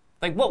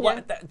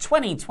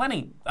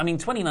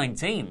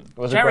 2019,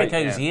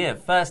 Jericho's year,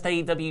 first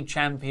AEW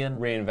champion.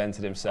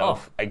 Reinvented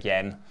himself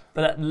again.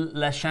 But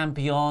Le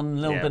Champion, a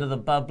little bit of the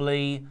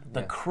bubbly,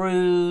 the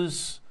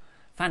cruise,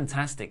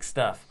 fantastic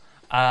stuff.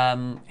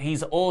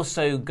 He's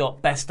also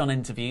got best on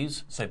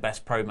interviews, so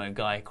best promo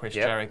guy, Chris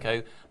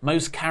Jericho.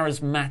 Most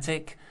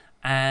charismatic,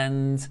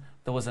 and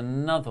there was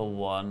another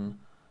one,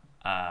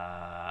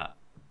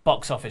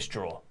 box office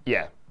draw.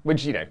 Yeah,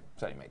 which,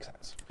 certainly makes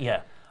sense.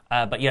 Yeah.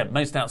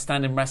 Most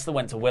outstanding wrestler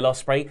went to Will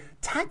Ospreay.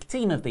 Tag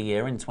Team of the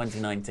Year in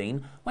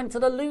 2019 went to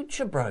the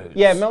Lucha Bros.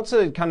 Yeah,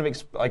 Meltzer kind of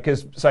as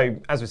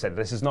we said,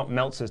 this is not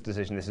Meltzer's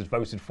decision. This is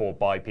voted for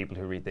by people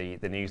who read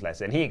the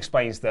newsletter, and he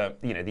explains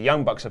that the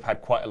Young Bucks have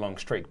had quite a long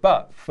streak,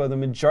 but for the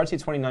majority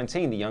of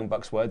 2019, the Young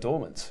Bucks were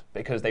dormant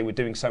because they were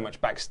doing so much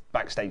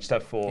backstage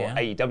stuff for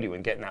AEW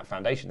and getting that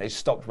foundation. They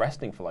stopped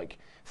wrestling for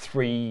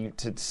 3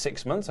 to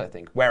 6 months, I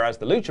think. Whereas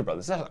the Lucha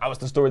Brothers, that was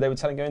the story they were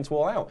telling going to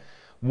All Out,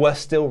 were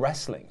still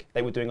wrestling.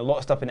 They were doing a lot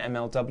of stuff in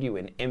MLW,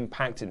 in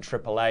Impact, in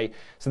AAA.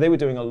 So they were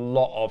doing a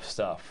lot of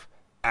stuff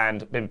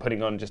and been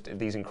putting on just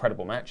these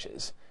incredible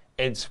matches.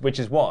 Which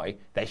is why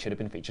they should have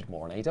been featured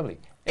more on AEW.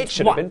 It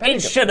should have been Pentagon.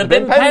 It should have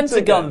been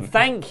Pentagon.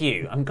 Thank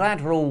you. I'm glad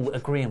we're all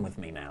agreeing with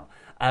me now.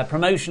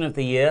 Promotion of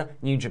the Year,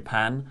 New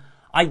Japan.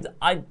 I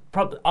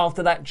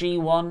after that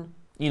G1,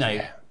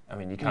 Yeah. I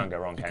mean, you can't go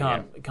wrong, you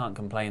can't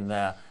complain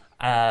there.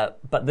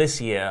 But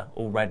this year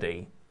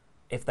already,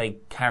 if they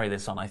carry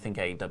this on, I think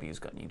AEW's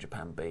got New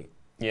Japan beat.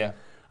 Yeah.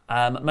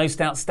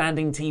 Most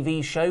outstanding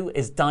TV show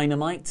is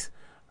Dynamite.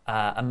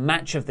 A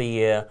match of the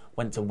year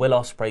went to Will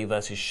Ospreay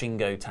versus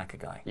Shingo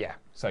Takagi. Yeah,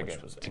 so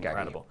good. Was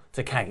incredible.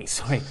 Takagi,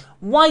 sorry.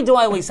 Why do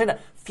I always say that?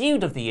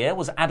 Feud of the year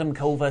was Adam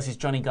Cole versus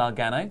Johnny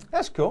Gargano.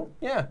 That's cool,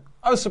 yeah.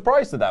 I was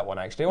surprised at that one,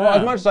 actually. Well,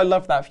 as much as I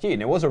loved that feud,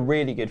 and it was a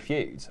really good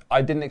feud,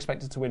 I didn't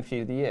expect it to win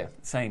Feud of the Year.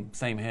 Same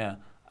here.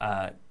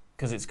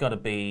 Because it's got to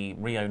be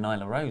Rio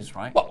Nyla Rose,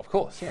 right? Well, of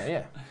course,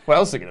 yeah. What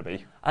else is it going to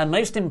be?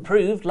 Most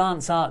improved,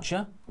 Lance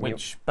Archer,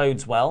 which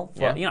bodes well.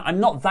 I'm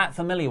not that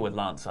familiar with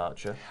Lance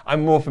Archer.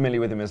 I'm more familiar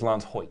with him as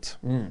Lance Hoyt.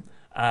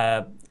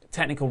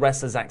 Technical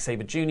wrestler Zack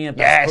Sabre Jr.,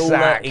 best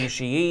brawler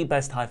Ishii,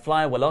 best high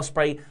flyer Will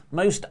Ospreay,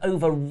 most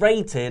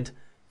overrated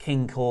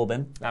King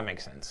Corbin. That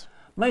makes sense.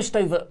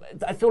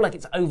 I feel like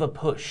it's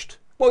over-pushed.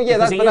 Well, yeah,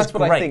 that's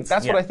what I think.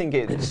 That's what I think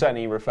it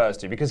certainly refers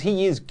to, because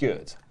he is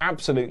good.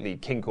 Absolutely,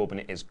 King Corbin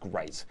is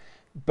great.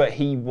 But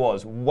he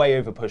was way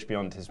over-pushed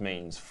beyond his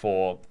means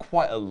for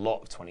quite a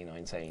lot of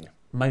 2019.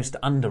 Most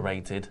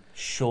underrated,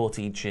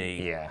 Shorty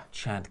G. Yeah.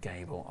 Chad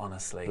Gable,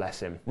 honestly. Bless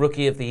him.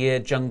 Rookie of the Year,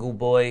 Jungle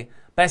Boy.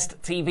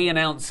 Best TV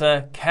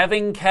announcer,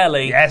 Kevin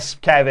Kelly. Yes,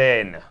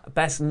 Kevin.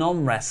 Best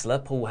non-wrestler,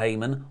 Paul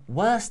Heyman.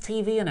 Worst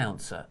TV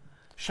announcer.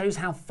 Shows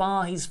how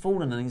far he's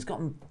fallen, and he's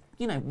gotten,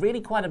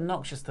 really quite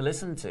obnoxious to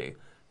listen to.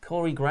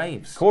 Corey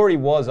Graves. Corey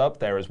was up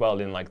there as well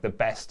in the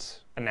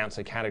best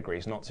announcer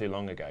categories not too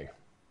long ago.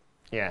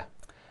 Yeah.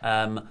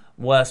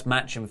 Worst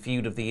match and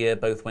feud of the year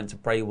both went to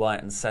Bray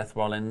Wyatt and Seth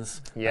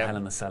Rollins. Yeah. Hell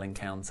in a Cell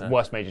encounter.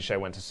 Worst major show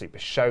went to Super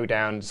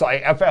Showdown. So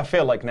I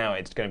feel like now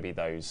it's going to be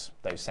those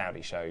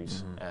Saudi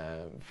shows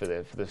for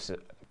the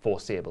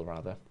foreseeable,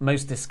 rather.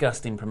 Most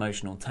disgusting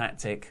promotional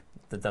tactic,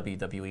 the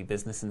WWE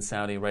business in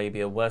Saudi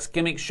Arabia. Worst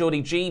gimmick,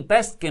 Shorty G.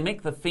 Best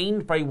gimmick, The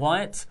Fiend, Bray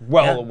Wyatt.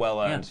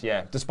 Well earned,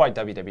 despite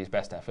WWE's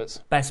best efforts.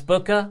 Best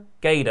booker,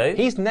 Gato.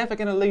 He's never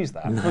going to lose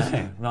that.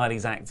 No,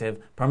 Riley's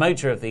active.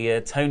 Promoter of the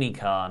year, Tony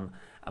Khan.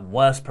 And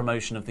worst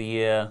promotion of the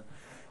year,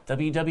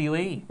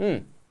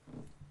 WWE.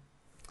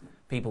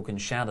 People can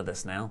shout at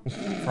us now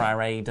for our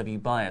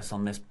AEW bias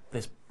on this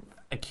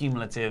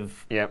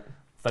accumulative... Yep.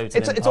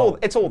 It's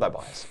all their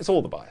bias. It's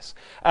all the bias.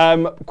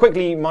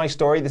 Quickly, my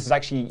story. This is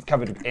actually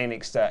covered in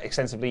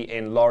extensively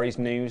in Laurie's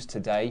news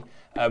today,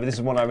 but this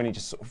is one I've only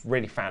just sort of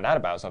really found out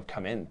about as I've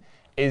come in.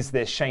 Is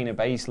this Shayna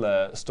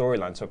Baszler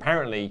storyline? So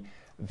apparently,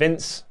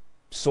 Vince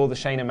saw the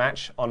Shayna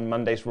match on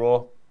Monday's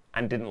Raw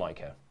and didn't like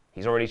her.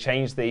 He's already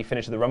changed the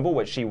finish of the Rumble,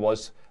 which she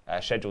was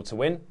scheduled to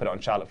win, put it on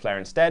Charlotte Flair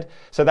instead.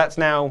 So that's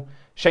now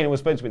Shayna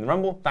was supposed to win the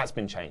Rumble. That's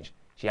been changed.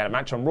 She had a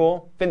match on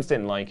Raw. Vince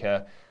didn't like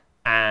her,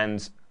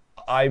 and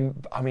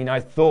I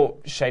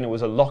thought Shayna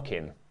was a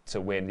lock-in to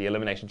win the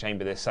Elimination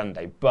Chamber this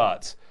Sunday,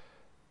 but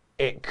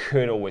it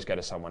could always go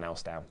to someone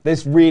else now.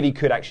 This really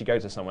could actually go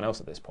to someone else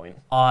at this point.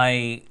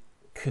 I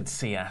could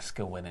see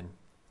Asuka winning,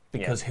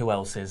 because who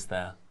else is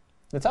there?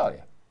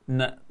 Natalya.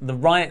 The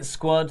Riot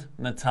Squad,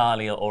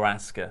 Natalya or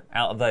Asuka.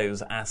 Out of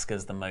those,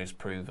 Asuka's the most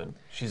proven.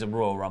 She's a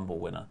Royal Rumble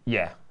winner.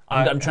 Yeah.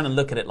 I'm trying to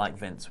look at it like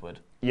Vince would.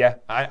 Yeah,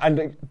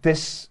 and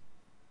this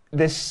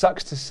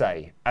sucks to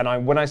say,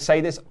 and when I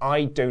say this,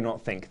 I do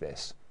not think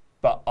this,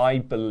 but I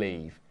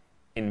believe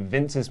in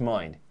Vince's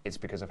mind, it's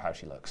because of how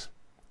she looks.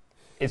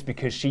 It's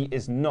because she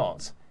is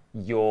not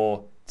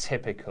your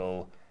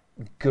typical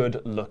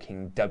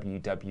good-looking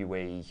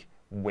WWE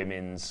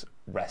women's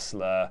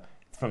wrestler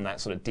from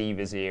that sort of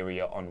Divas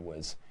area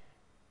onwards.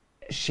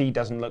 She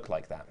doesn't look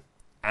like that.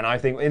 And I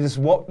think it is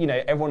what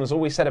everyone has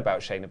always said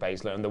about Shayna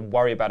Baszler, and the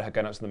worry about her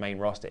going up to the main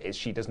roster is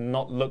she does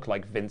not look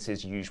like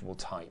Vince's usual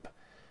type.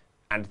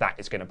 And that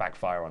is going to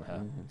backfire on her.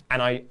 Mm-hmm.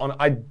 And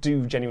I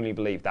do genuinely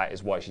believe that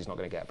is why she's not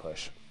going to get a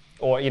push.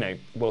 Or,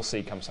 we'll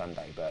see come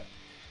Sunday, but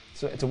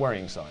it's a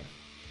worrying sign.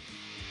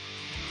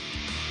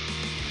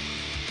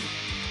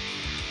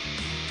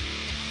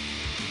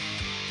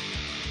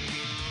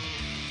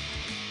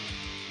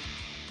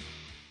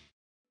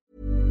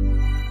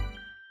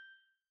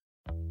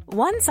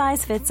 One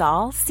size fits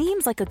all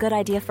seems like a good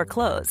idea for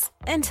clothes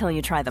until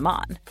you try them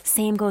on.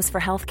 Same goes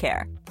for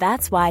healthcare.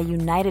 That's why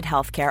United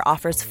Healthcare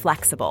offers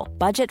flexible,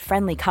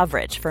 budget-friendly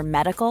coverage for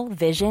medical,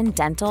 vision,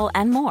 dental,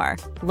 and more.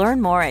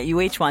 Learn more at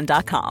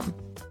uh1.com.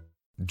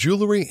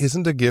 Jewelry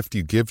isn't a gift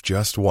you give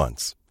just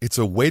once. It's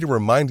a way to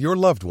remind your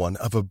loved one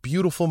of a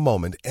beautiful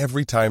moment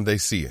every time they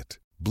see it.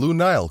 Blue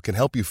Nile can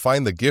help you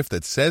find the gift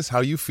that says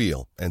how you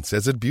feel and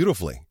says it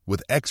beautifully,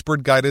 with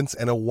expert guidance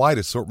and a wide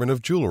assortment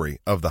of jewelry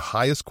of the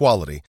highest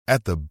quality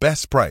at the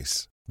best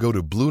price. Go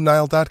to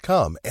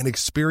BlueNile.com and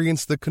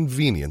experience the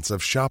convenience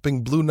of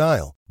shopping Blue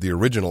Nile, the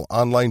original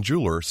online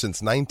jeweler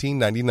since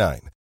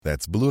 1999.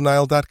 That's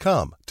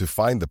BlueNile.com to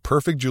find the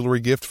perfect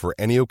jewelry gift for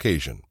any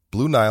occasion.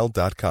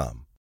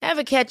 BlueNile.com.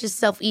 Ever catch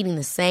yourself eating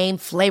the same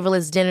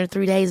flavorless dinner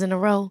 3 days in a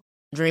row?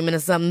 Dreaming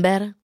of something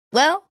better?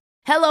 Well,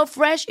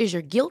 HelloFresh is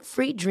your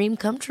guilt-free dream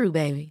come true,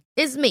 baby.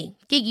 It's me,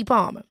 Keke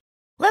Palmer.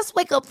 Let's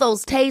wake up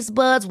those taste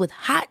buds with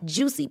hot,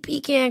 juicy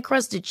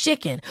pecan-crusted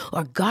chicken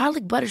or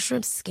garlic butter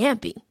shrimp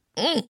scampi.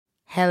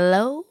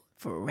 Hello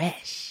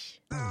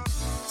Fresh.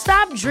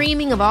 Stop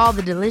dreaming of all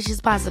the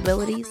delicious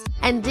possibilities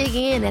and dig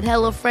in at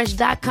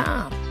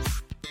HelloFresh.com.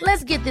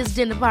 Let's get this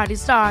dinner party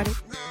started.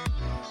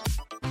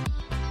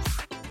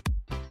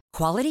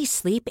 Quality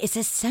sleep is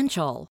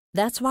essential.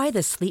 That's why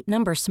the Sleep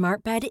Number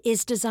Smart Bed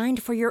is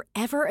designed for your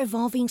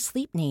ever-evolving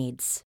sleep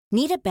needs.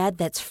 Need a bed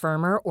that's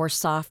firmer or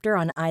softer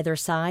on either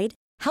side?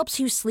 Helps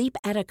you sleep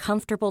at a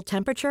comfortable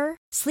temperature?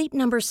 Sleep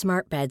Number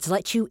Smart Beds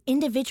let you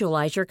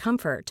individualize your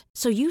comfort,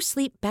 so you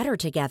sleep better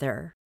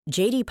together.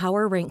 J.D.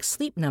 Power ranks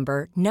Sleep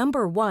Number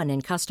number 1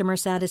 in customer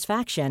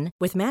satisfaction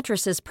with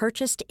mattresses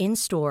purchased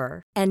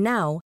in-store. And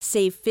now,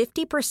 save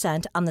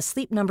 50% on the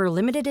Sleep Number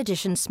Limited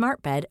Edition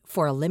Smart Bed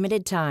for a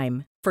limited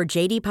time. For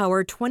J.D.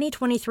 Power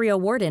 2023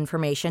 award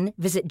information,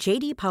 visit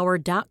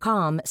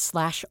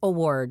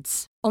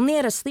jdpower.com/awards. Only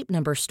at a Sleep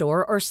Number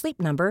store or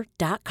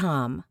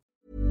sleepnumber.com.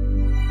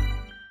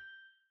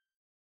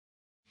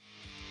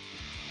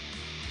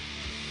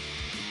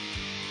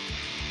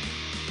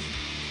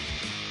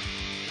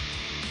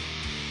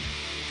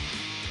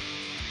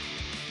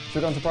 Should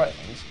we go on to brighter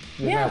things?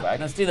 Mailbag?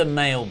 Let's do the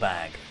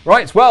mailbag.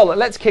 Right, well,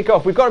 let's kick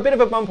off. We've got a bit of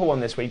a bumper one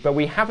this week, but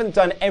we haven't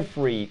done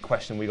every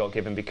question we got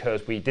given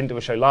because we didn't do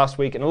a show last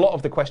week, and a lot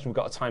of the questions we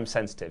got are time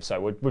sensitive, so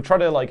we'll try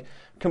to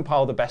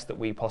compile the best that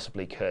we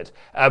possibly could.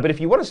 But if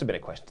you want to submit a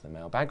question to the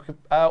mailbag,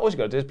 all you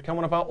got to do is become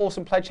one of our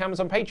awesome pledge hammers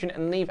on Patreon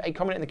and leave a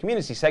comment in the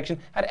community section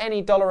at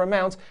any dollar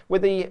amount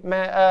with the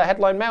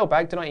headline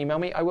mailbag. Do not email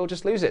me, I will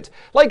just lose it.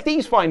 Like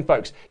these fine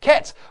folks.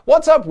 Ket,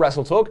 what's up,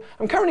 Wrestle Talk?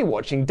 I'm currently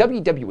watching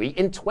WWE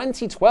in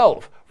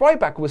 2012.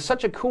 Ryback was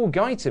such a cool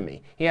guy to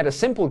me. He had a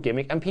simple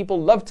gimmick and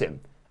people loved him.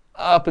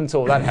 Up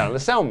until that Hell in a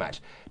Cell match.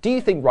 Do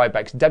you think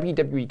Ryback's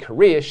WWE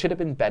career should have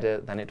been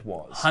better than it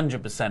was?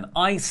 100%.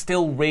 I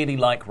still really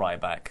like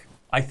Ryback.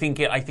 I think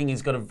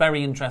he's got a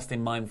very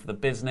interesting mind for the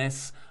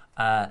business.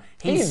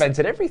 He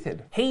invented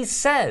everything. He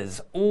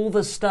says all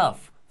the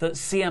stuff that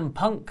CM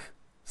Punk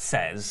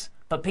says,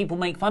 but people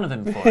make fun of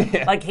him for it.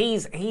 Yeah. Like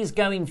he's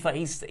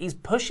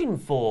pushing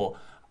for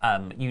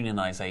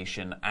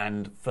unionization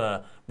and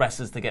for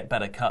wrestlers to get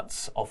better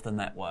cuts off the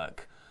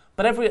network.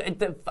 But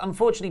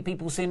unfortunately,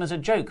 people see him as a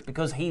joke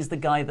because he's the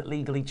guy that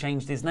legally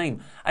changed his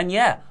name. And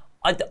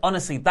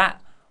honestly,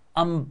 that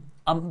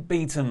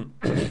unbeaten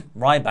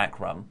Ryback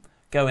run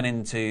going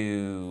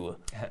into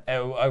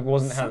it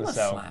wasn't Hell in a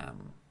Cell.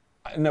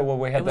 No, well,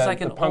 we had it was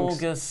like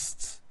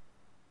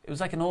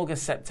an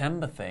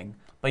August-September thing.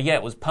 But yeah,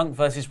 it was Punk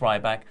versus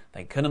Ryback.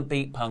 They couldn't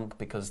beat Punk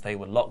because they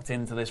were locked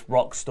into this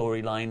Rock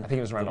storyline. I think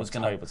it was around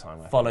October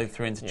time. Follow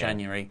through into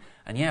January.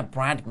 And yeah,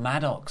 Brad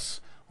Maddox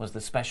was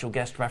the special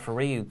guest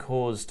referee who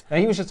caused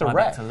he was just a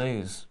ref to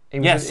lose. He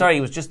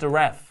was just a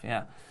ref.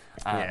 Yeah.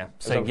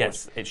 So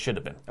yes, it should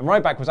have been. And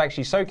Ryback was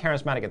actually so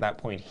charismatic at that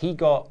point. He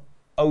got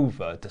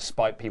over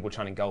despite people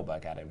chanting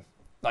Goldberg at him.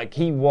 Like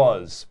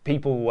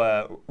people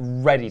were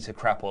ready to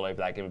crap all over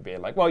that gimmick,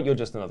 being like, "Well, you're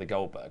just another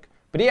Goldberg."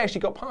 But he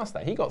actually got past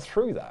that. He got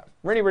through that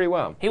really, really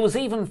well. He was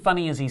even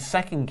funny as his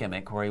second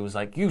gimmick, where he was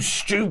like, "You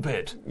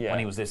stupid," when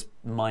he was this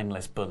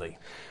mindless bully.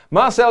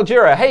 Marcel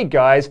Dura, hey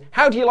guys,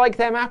 how do you like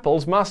them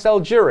apples?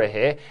 Marcel Dura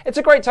here. It's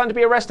a great time to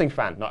be a wrestling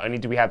fan. Not only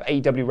do we have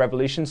AEW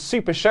Revolution,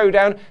 Super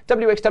Showdown,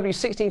 WXW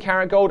 16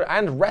 Karat Gold,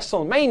 and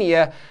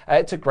WrestleMania,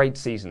 it's a great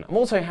season. I'm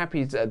also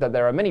happy that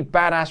there are many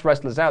badass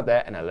wrestlers out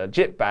there, and a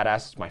legit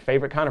badass is my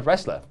favorite kind of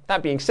wrestler.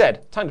 That being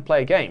said, time to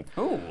play a game.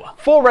 Ooh.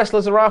 4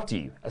 wrestlers are after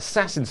you,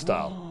 assassin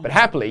style. But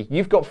happily,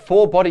 you've got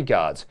 4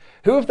 bodyguards.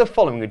 Who of the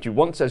following would you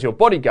want as your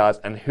bodyguards,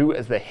 and who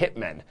as the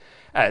hitmen?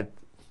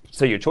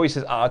 So your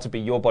choices are to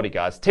be your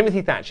bodyguards: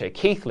 Timothy Thatcher,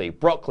 Keith Lee,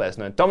 Brock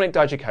Lesnar, Dominic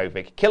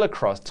Dijakovic, Killer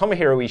Kross,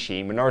 Tomohiro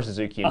Ishii, Minoru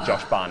Suzuki, and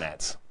Josh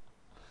Barnett.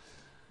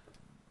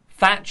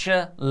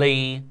 Thatcher,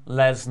 Lee,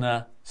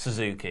 Lesnar,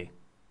 Suzuki.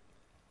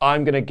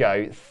 I'm going to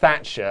go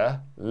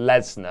Thatcher,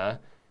 Lesnar,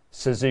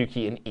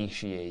 Suzuki, and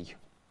Ishii.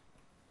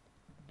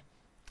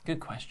 Good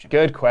question.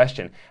 Good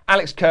question.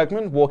 Alex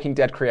Kirkman, Walking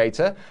Dead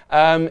creator.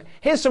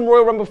 Here's some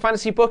Royal Rumble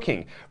fantasy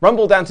booking.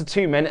 Rumble down to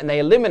 2 men and they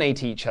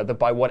eliminate each other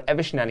by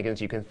whatever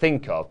shenanigans you can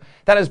think of.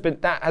 That has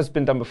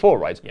been done before,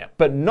 right? Yeah.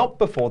 But not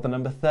before the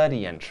number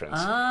 30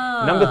 entrance.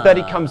 Number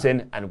 30 comes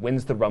in and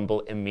wins the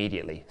Rumble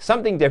immediately.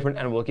 Something different,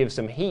 and will give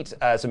some heat,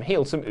 some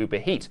uber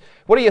heat.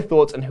 What are your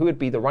thoughts, and who would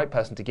be the right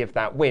person to give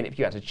that win if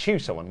you had to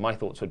choose someone? My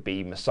thoughts would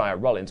be Messiah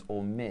Rollins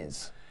or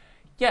Miz.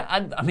 Yeah,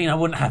 I mean, I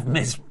wouldn't have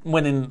Miz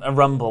winning a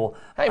Rumble.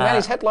 Hey, man,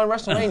 he's headline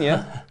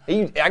WrestleMania.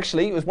 He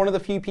actually was one of the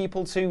few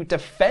people to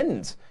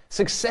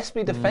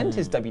successfully defend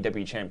his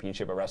WWE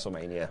Championship at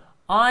WrestleMania.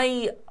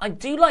 I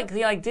do like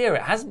the idea.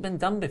 It hasn't been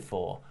done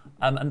before.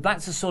 And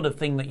that's the sort of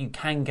thing that you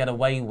can get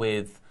away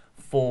with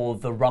for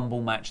the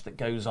Rumble match that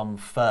goes on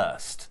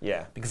first.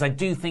 Yeah. Because I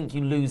do think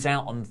you lose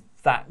out on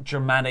that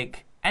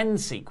dramatic end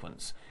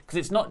sequence. Because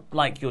it's not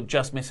like you're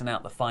just missing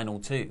out the final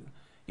 2.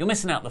 You're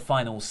missing out the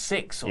final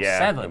 6 or 7.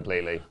 Yeah,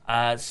 completely.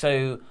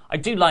 So I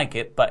do like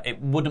it, but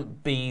it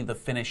wouldn't be the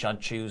finish I'd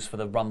choose for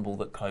the Rumble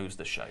that closed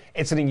the show.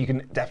 It's something you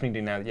can definitely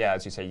do now. Yeah,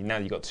 as you say, now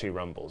you've got 2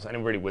 Rumbles, and it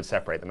really would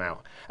separate them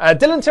out.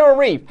 Dylan Tyrrell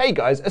Reeve. Hey,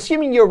 guys.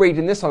 Assuming you're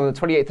reading this on the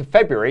 28th of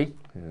February,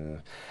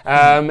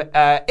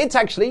 it's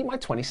actually my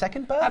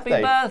 22nd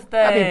birthday. Happy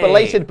birthday. Happy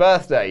belated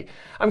birthday.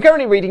 I'm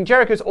currently reading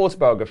Jericho's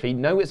autobiography,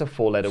 No is a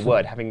 4-letter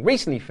word, having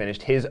recently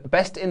finished his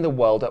Best in the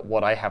World at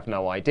What I Have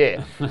No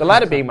Idea. The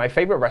latter being my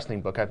favorite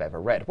wrestling book I've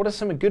ever read. What are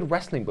some good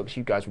wrestling books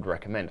you guys would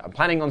recommend? I'm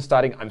planning on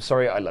starting I'm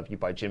Sorry I Love You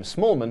by Jim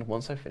Smallman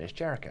once I finish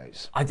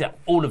Jericho's.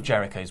 All of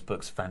Jericho's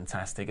books are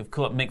fantastic. Of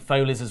course, Mick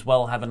Foley's as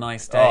well, Have a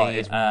Nice Day. Oh,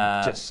 it's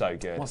just so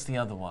good. What's the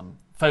other one?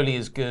 Foley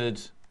is good.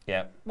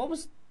 Yeah.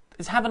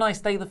 Is Have a Nice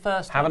Day the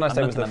first one? Have a Nice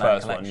Day was the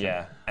first one,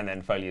 yeah. And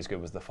then Foley is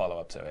Good was the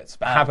follow-up to it.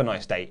 But Have a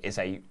Nice Day is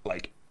a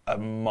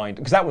mind...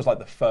 Because that was like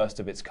the first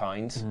of its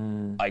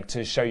kind. Like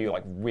to show you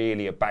like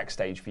really a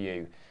backstage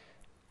view.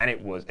 And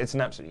it's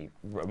an absolutely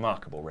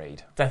remarkable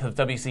read. Death of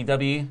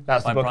WCW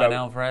That's by the book Brian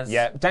Alvarez.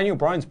 Yeah, Daniel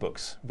Bryan's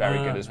book's very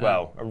good as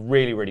well. A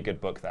really, really good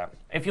book, that.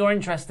 If you're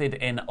interested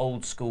in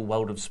old school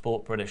World of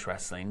Sport British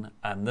wrestling,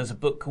 there's a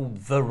book called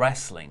The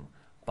Wrestling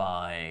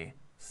by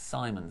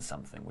Simon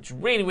something, which is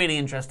really, really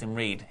interesting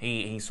read.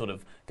 He sort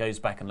of goes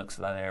back and looks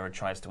at that era,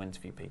 tries to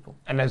interview people.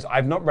 And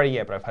I've not read it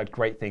yet, but I've heard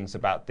great things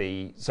about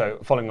so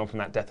following on from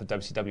that Death of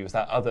WCW was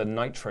that other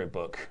Nitro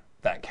book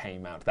that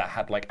came out that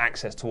had like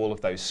access to all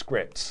of those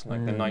scripts,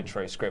 like the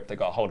Nitro script. They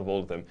got hold of all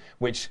of them,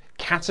 which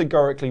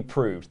categorically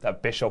proved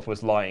that Bischoff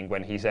was lying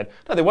when he said,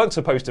 no, they weren't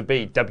supposed to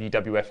be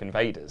WWF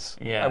invaders.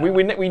 Yeah.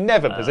 We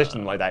never positioned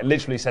them like that. It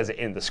literally says it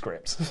in the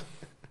script.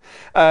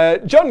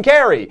 John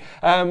Carey,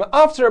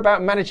 after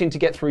about managing to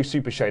get through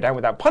Super Showdown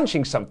without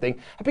punching something,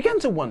 I began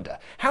to wonder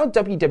how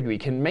WWE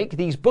can make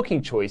these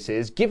booking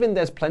choices given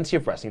there's plenty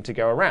of wrestling to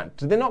go around.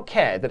 Do they not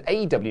care that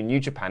AEW and New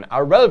Japan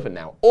are relevant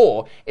now?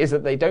 Or is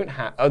it they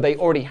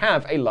already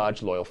have a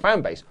large loyal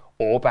fan base?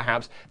 Or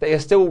perhaps they are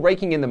still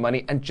raking in the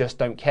money and just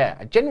don't care.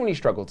 I genuinely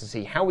struggle to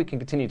see how we can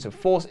continue to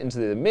force into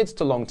the mid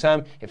to long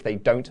term if they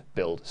don't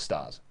build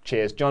stars.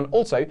 Cheers, John.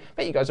 Also,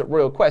 met you guys at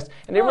Royal Quest,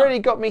 and it really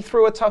got me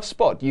through a tough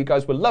spot. You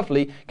guys were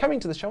lovely coming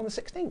to the show on the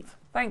 16th.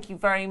 Thank you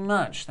very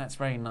much. That's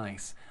very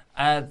nice.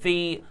 I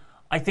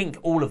think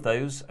all of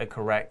those are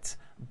correct,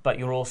 but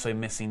you're also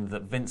missing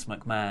that Vince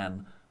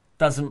McMahon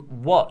doesn't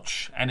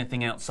watch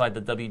anything outside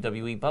the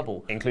WWE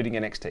bubble. Including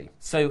NXT.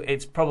 So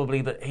it's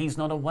probably that he's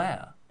not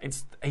aware.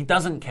 He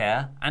doesn't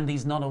care, and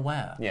he's not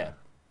aware. Yeah.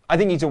 I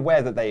think he's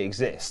aware that they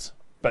exist,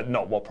 but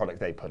not what product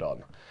they put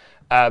on.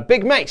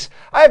 Big Mace,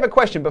 I have a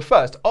question, but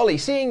first, Ollie,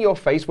 seeing your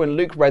face when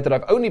Luke read that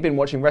I've only been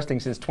watching wrestling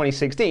since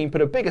 2016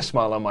 put a bigger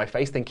smile on my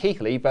face than Keith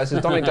Lee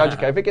versus Dominik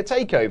Dijakovic at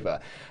TakeOver.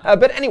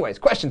 But anyways,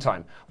 question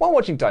time. While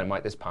watching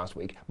Dynamite this past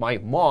week, my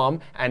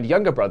mom and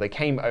younger brother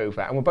came over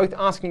and were both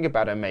asking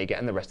about Omega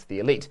and the rest of the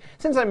Elite.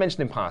 Since I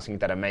mentioned in passing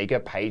that Omega,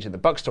 Paige, and the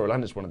Bucks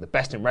storyline is one of the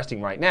best in wrestling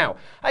right now,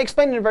 I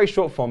explained in a very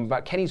short form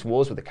about Kenny's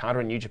wars with Okada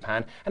and New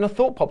Japan, and a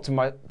thought popped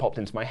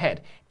into my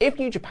head. If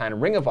New Japan,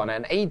 Ring of Honor,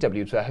 and AEW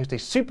were to host a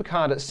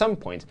supercard at some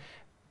point,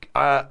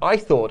 I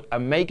thought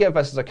Omega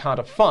versus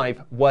Okada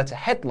 5 were to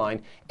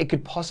headline, it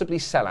could possibly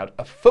sell out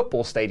a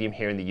football stadium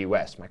here in the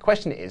US. My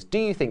question is, do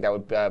you think that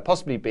would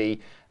possibly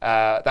be,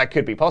 that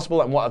could be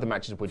possible, and what other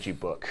matches would you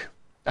book?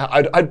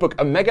 I'd book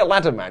a mega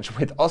ladder match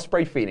with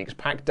Ospreay Phoenix,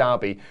 Pac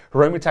Darby,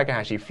 Hiromu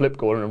Takahashi, Flip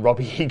Gordon, and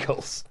Robbie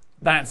Eagles.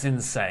 That's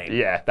insane.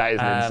 Yeah, that is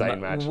an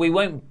insane match. We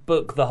won't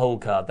book the whole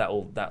card.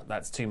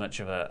 That's too much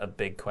of a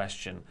big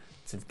question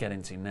to get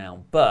into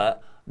now.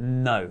 But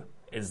no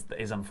is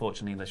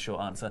unfortunately the short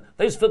answer.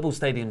 Those football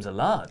stadiums are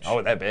large.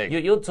 Oh, they're big.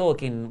 You're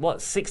talking,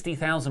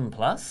 60,000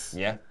 plus?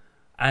 Yeah.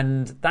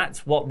 And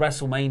that's what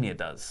WrestleMania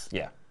does.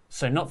 Yeah.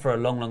 So not for a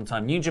long, long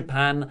time. New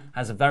Japan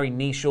has a very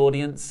niche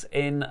audience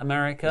in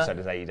America. So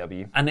does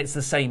AEW. And it's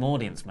the same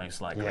audience,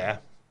 most likely. Yeah.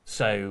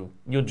 So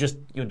you're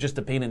just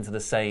appealing to the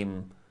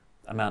same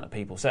amount of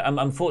people. So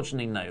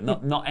unfortunately, no,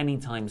 not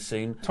anytime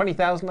soon.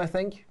 20,000, I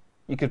think.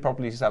 You could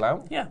probably sell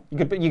out. Yeah.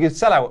 You could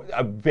sell out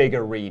a big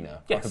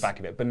arena off the back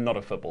of it, but not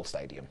a football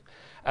stadium.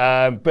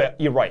 But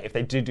you're right, if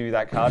they do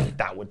that card,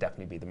 that would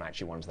definitely be the match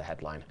you want as the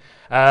headline.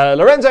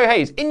 Lorenzo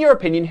Hayes, in your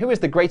opinion, who is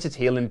the greatest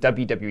heel in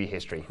WWE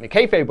history? In the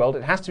kayfabe world,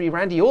 it has to be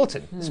Randy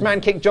Orton. This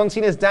man kicked John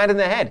Cena's dad in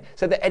the head,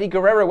 said that Eddie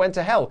Guerrero went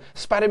to hell,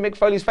 spat in Mick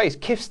Foley's face,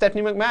 kissed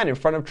Stephanie McMahon in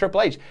front of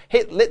Triple H,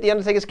 lit The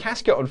Undertaker's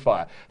casket on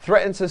fire,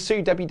 threatened to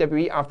sue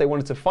WWE after they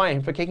wanted to fire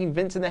him for kicking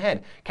Vince in the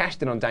head,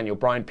 cashed in on Daniel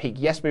Bryan, peak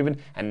yes movement,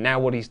 and now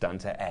what he's done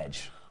to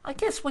Edge. I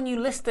guess when you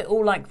list it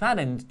all like that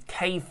in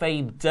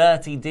kayfabe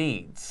dirty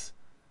deeds...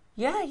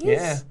 Yeah,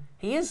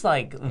 he is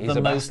like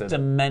the most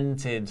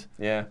demented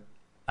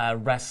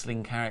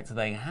wrestling character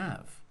they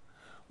have.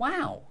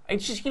 Wow.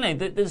 It's just,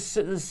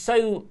 there's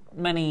so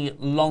many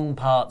long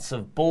parts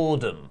of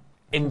boredom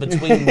in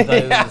between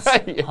those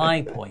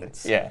high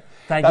points. Yeah.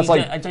 That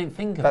I don't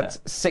think of That's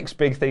 6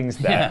 big things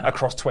there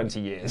across 20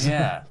 years.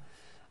 Yeah.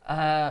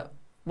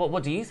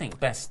 What do you think?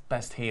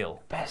 Best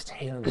heel? Best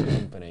heel in the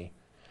company.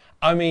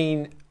 I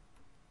mean...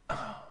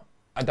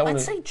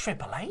 I'd say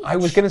Triple H. I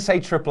was going to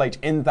say Triple H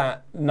in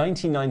that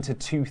 99 to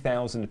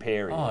 2000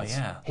 period. Oh,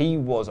 yeah. He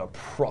was a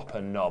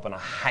proper knob, and I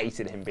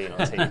hated him being on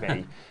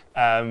TV.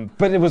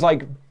 But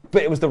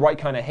it was the right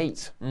kind of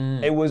hate.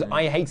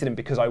 I hated him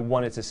because I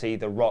wanted to see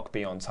The Rock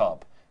be on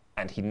top,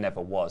 and he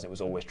never was. It was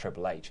always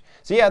Triple H.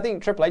 So yeah, I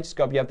think Triple H has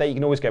got to be up there. You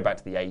can always go back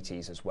to the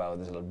 80s as well.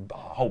 There's a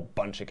whole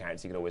bunch of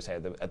characters you can always say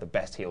are the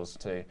best heels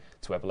to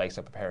ever lace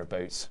up a pair of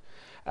boots.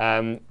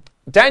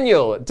 Dan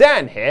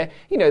here,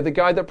 the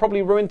guy that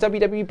probably ruined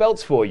WWE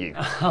belts for you.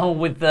 Oh,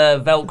 with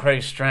the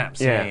Velcro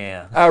straps.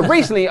 Yeah.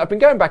 Recently, I've been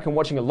going back and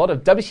watching a lot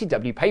of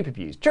WCW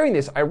pay-per-views. During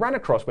this, I ran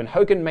across when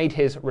Hogan made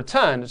his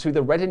return to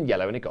the red and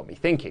yellow, and it got me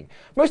thinking.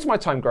 Most of my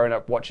time growing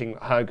up watching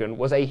Hogan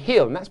was a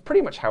heel, and that's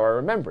pretty much how I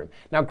remember him.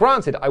 Now,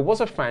 granted, I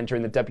was a fan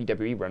during the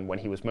WWE run when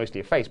he was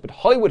mostly a face, but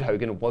Hollywood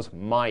Hogan was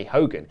my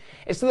Hogan.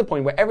 It's to the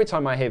point where every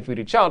time I hear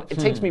Voodoo Child, it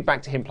takes me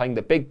back to him playing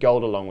the big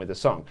gold along with the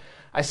song.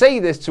 I say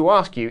this to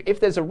ask you if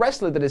there's a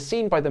wrestler that is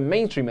seen by the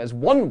mainstream as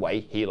one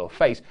way, heel or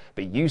face,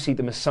 but you see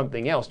them as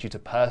something else due to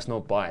personal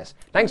bias.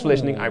 Thanks for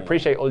listening. I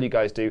appreciate all you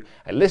guys do.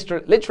 I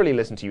literally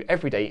listen to you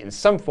every day in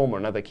some form or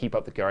another. Keep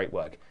up the great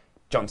work.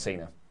 John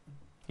Cena.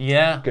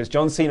 Yeah. Because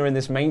John Cena in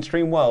this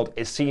mainstream world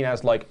is seen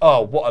as like,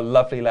 oh, what a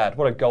lovely lad,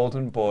 what a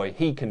golden boy.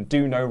 He can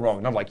do no wrong.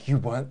 And I'm like, you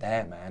weren't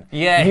there, man.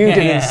 Yeah. You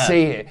didn't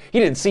see it.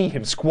 You didn't see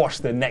him squash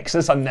the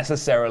Nexus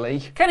unnecessarily.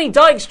 Kenny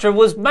Dykstra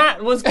was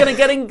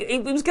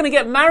going to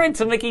get married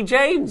to Mickie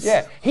James.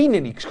 Yeah. He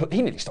nearly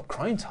stopped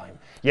Crime Time.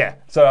 Yeah.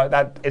 So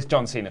that is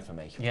John Cena for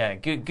me. Yeah.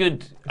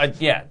 Good.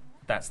 Yeah.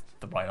 That's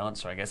the right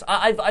answer, I guess.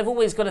 I've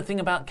always got a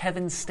thing about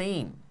Kevin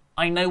Steen.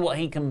 I know what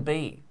he can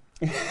be.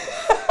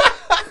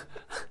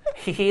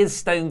 He is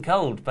stone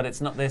cold, but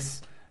it's not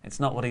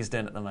what he's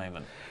doing at the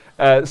moment.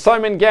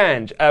 Simon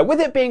Gange, with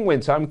it being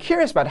winter, I'm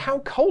curious about how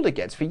cold it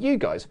gets for you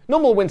guys.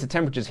 Normal winter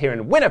temperatures here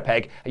in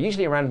Winnipeg are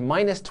usually around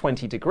minus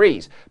 20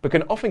 degrees, but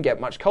can often get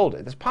much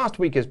colder. This past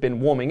week has been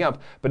warming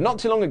up, but not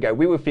too long ago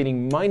we were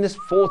feeling minus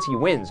 40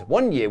 winds.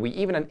 One year we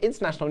even had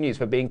international news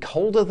for being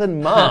colder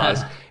than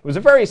Mars. It was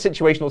a very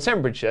situational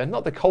temperature,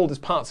 not the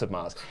coldest parts of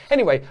Mars.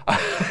 Anyway, I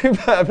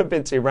haven't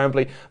been too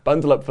rambly.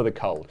 Bundle up for the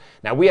cold.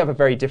 Now we have a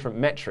very different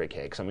metric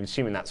here, because I'm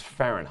assuming that's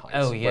Fahrenheit.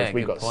 Oh yeah, whereas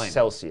we've got point.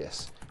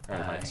 Celsius.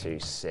 To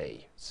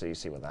C. So you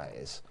see what that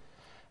is.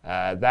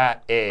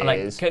 That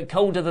is... Like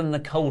colder than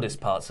the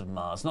coldest parts of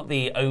Mars, not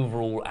the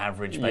overall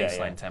average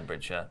baseline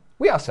temperature.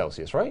 We are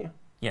Celsius, right?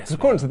 Yes.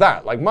 According to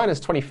that, like minus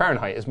 20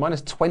 Fahrenheit is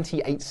minus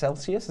 28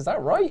 Celsius. Is that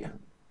right?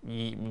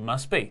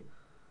 Must be.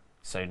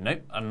 So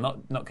nope, I'm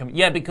not coming.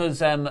 Yeah, because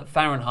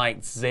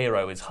Fahrenheit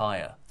 0 is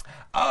higher.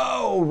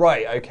 Oh,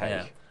 right.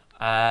 Okay.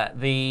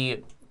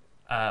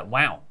 Yeah.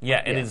 Wow.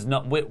 Yeah, it is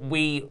not.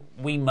 We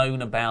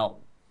moan about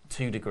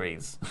 2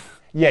 degrees.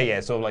 Yeah,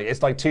 so like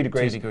it's like 2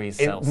 degrees. 2 degrees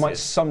it Celsius. Might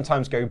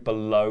sometimes go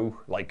below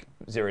like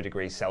 0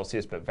 degrees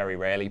Celsius, but very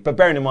rarely. But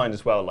bearing in mind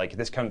as well, like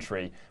this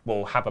country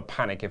will have a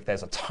panic if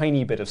there's a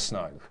tiny bit of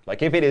snow.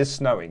 Like if it is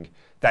snowing,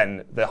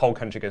 then the whole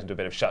country goes into a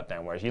bit of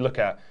shutdown. Whereas you look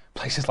at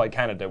places like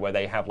Canada where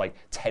they have like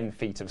 10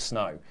 feet of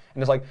snow,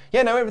 and it's like,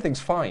 yeah, no, everything's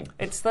fine.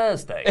 It's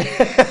Thursday.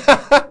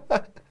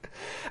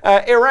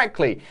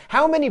 Irakli,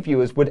 how many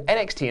viewers would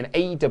NXT and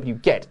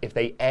AEW get if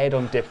they aired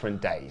on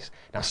different days?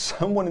 Now,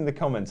 someone in the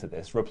comments of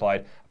this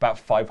replied about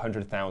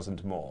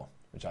 500,000 more,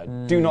 which I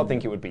do not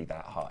think it would be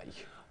that high.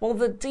 Well,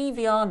 the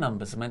DVR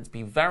numbers are meant to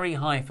be very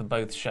high for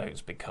both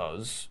shows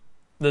because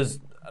there's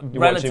a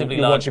relatively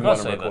large crossover. You're watching one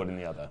and recording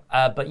the other.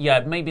 But yeah,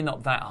 maybe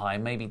not that high,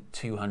 maybe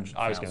 200,000.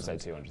 I was going to say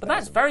 200,000. But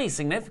that's very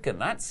significant.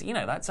 That's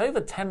over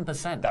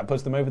 10%. That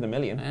puts them over the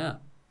million. Yeah.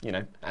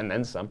 And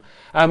then some.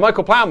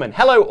 Michael Plowman,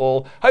 hello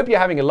all. Hope you're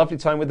having a lovely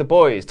time with the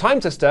boys.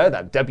 Time to stir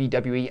that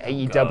WWE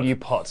AEW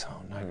pot.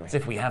 Oh, no. As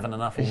if we haven't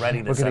enough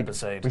already this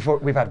episode.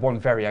 We've had one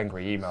very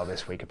angry email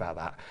this week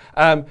about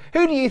that.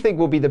 Who do you think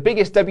will be the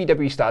biggest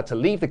WWE star to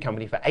leave the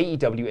company for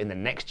AEW in the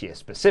next year,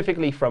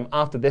 specifically from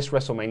after this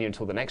WrestleMania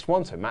until the next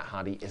one, so Matt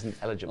Hardy isn't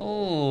eligible?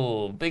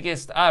 Oh,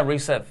 biggest...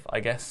 Rusev,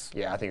 I guess.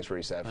 Yeah, I think it's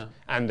Rusev. Yeah.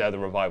 And the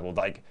Revival,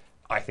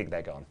 I think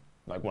they're gone.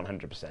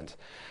 100%.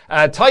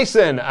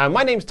 Tyson,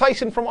 my name's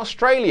Tyson from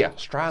Australia.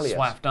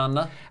 Swaft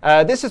under.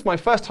 This is my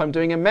first time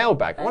doing a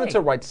mailbag. I wanted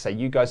to write to say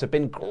you guys have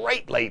been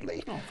great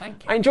lately. Oh,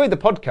 thank you. I enjoyed the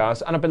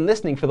podcast and I've been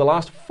listening for the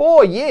last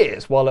 4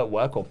 years while at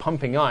work or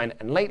pumping iron,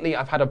 and lately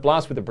I've had a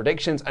blast with the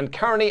predictions and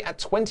currently at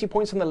 20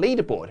 points on the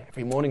leaderboard.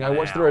 Every morning I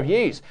watch the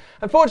reviews.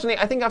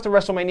 Unfortunately, I think after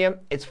WrestleMania,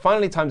 it's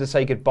finally time to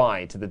say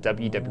goodbye to the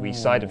WWE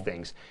side of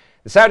things.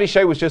 The Saudi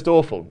show was just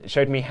awful. It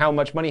showed me how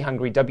much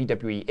money-hungry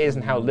WWE is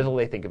and how little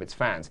they think of its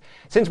fans.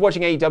 Since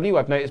watching AEW,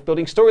 I've noticed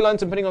building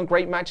storylines and putting on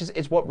great matches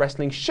is what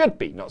wrestling should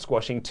be, not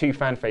squashing 2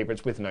 fan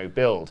favourites with no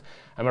build.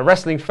 I'm a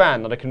wrestling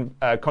fan, not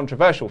a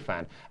controversial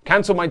fan.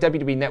 Cancelled my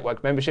WWE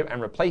Network membership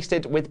and replaced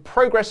it with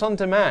Progress on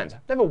Demand.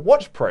 I've never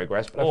watched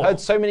Progress, but I've heard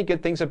so many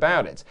good things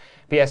about it.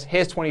 P.S.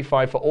 Here's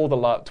 25 for all the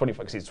laughs. 25,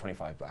 because he's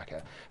 25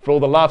 backer. For all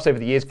the laughs over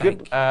the years.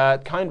 Good,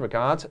 kind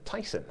regards,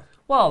 Tyson.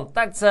 Well,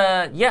 that's,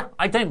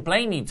 I don't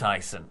blame you,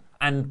 Tyson.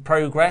 And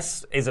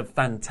Progress is a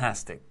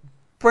fantastic,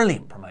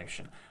 brilliant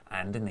promotion.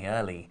 And in the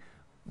early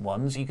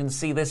ones, you can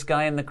see this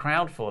guy in the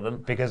crowd for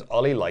them. Because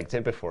Ollie liked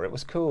it before it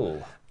was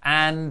cool.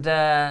 And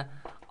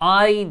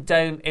I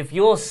don't, if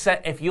you're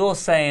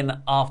saying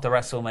after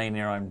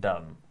WrestleMania I'm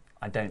done,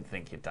 I don't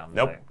think you're done.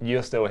 Nope,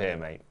 you're still here,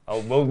 mate.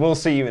 We'll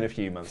see you in a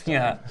few months'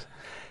 time.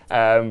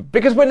 Yeah.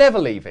 Because we're never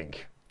leaving.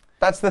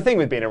 That's the thing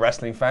with being a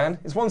wrestling fan,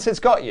 is once it's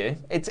got you,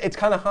 it's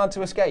kind of hard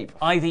to escape.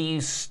 Either you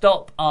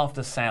stop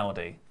after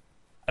Saudi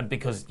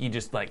because you're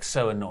just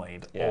so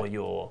annoyed, or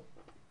you're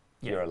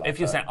a if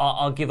you're saying,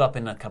 I'll give up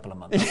in a couple of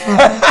months.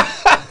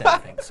 I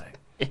don't think so.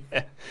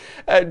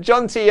 Yeah.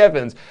 John T.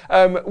 Evans,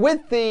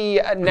 with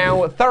the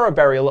now thorough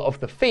burial of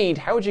The Fiend,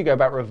 how would you go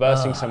about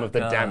reversing some of the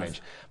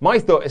damage? My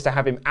thought is to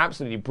have him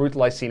absolutely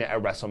brutalize Cena at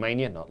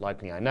WrestleMania, not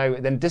likely I know,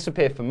 then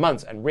disappear for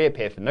months and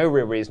reappear for no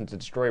real reason to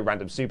destroy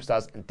random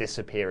superstars and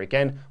disappear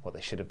again, what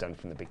they should have done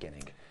from the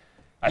beginning.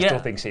 I still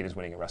think Cena's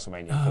winning at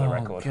WrestleMania for the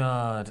record. Oh,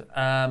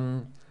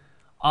 God.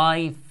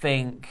 I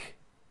think,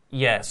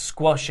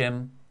 squash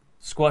him,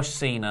 squash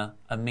Cena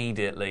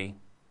immediately,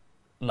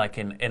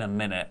 in a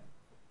minute.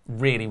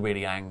 Really,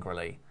 really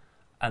angrily,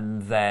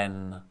 and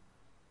then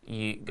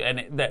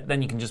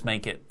then you can just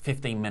make it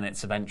 15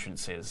 minutes of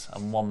entrances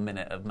and 1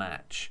 minute of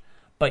match.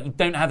 But you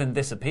don't have him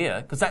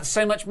disappear because that's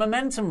so much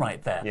momentum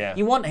right there. Yeah.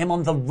 You want him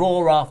on the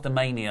Raw after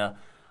Mania,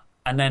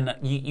 and then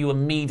you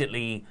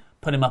immediately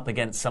put him up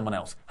against someone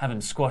else. Have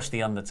him squash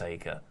The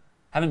Undertaker.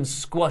 Have him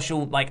squash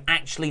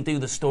actually do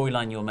the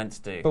storyline you're meant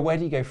to do. But where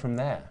do you go from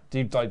there? Do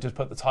you just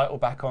put the title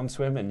back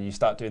onto him and you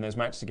start doing those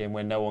matches again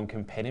where no one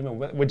can pin him, and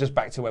we're just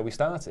back to where we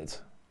started?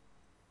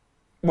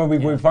 When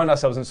we find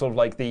ourselves in sort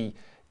of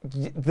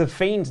the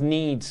Fiend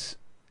needs...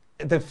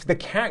 The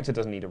character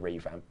doesn't need a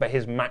revamp, but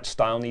his match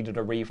style needed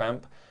a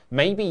revamp.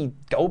 Maybe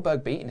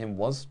Goldberg beating him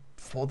was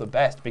for the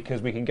best,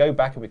 because we can go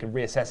back and we can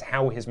reassess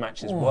how his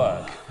matches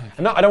work.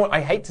 And I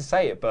hate to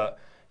say it, but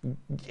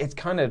it's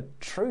kind of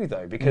true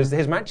though, because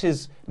his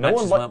matches, no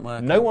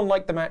one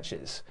liked the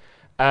matches.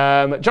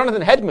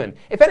 Jonathan Hedman,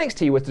 if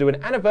NXT were to do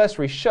an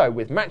anniversary show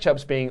with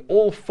matchups being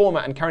all former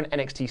and current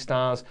NXT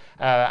stars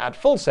at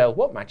Full Sail,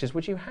 what matches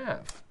would you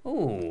have?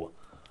 Ooh.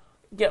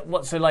 Yeah,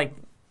 so like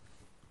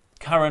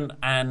current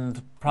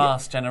and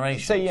past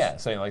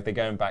generations? So like they're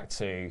going back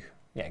to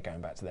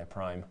their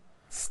prime.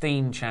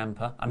 Steen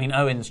Ciampa. I mean,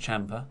 Owens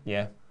Ciampa.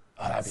 Yeah.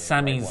 Oh, that'd be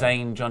Sami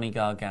Zayn, Johnny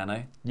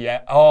Gargano.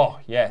 Yeah.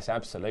 Oh, yes,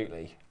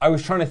 absolutely. I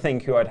was trying to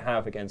think who I'd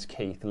have against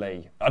Keith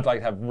Lee. I'd like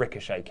to have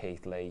Ricochet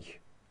Keith Lee.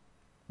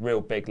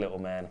 Real big little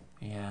man.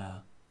 Yeah.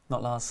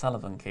 Not Lars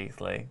Sullivan Keith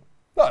Lee.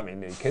 Well, I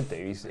mean, he could do.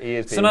 He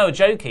is Samoa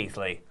Joe Keith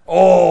Lee.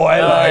 Oh,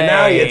 hello.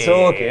 Now you're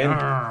talking.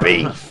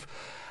 Beef.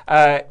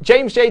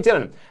 James J.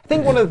 Dillon. I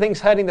think one of the things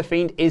hurting The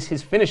Fiend is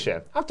his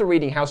finisher. After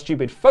reading how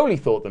stupid Foley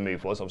thought the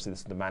move was, obviously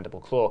this is the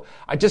mandible claw,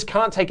 I just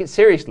can't take it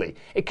seriously.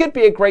 It could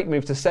be a great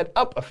move to set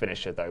up a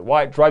finisher though.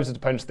 Wyatt drives his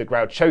opponent to the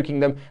ground,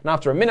 choking them, and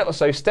after a minute or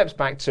so steps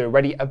back to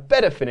ready a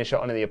better finisher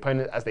on the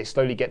opponent as they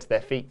slowly get to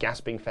their feet,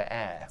 gasping for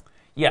air.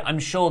 Yeah, I'm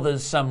sure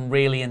there's some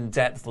really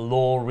in-depth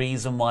law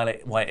reason why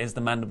it is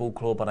the mandible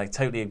claw, but I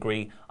totally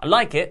agree. I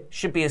like it.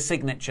 Should be a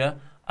signature.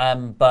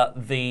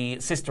 But the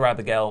Sister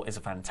Abigail is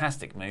a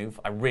fantastic move.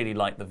 I really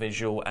like the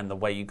visual and the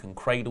way you can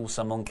cradle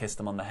someone, kiss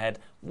them on the head.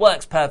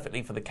 Works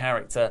perfectly for the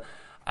character.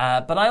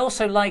 But I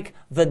also like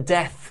the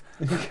death,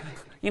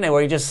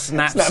 where he just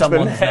snaps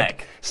someone's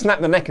neck.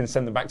 Snap the neck and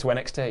send them back to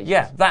NXT.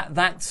 Yeah,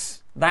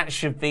 that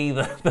should be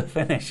the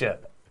finisher.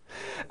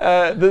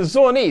 The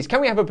Zornese,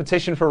 can we have a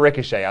petition for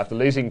Ricochet after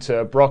losing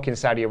to Brock in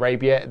Saudi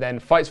Arabia, then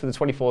fights for the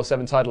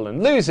 24/7 title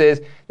and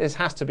loses? This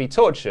has to be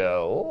torture.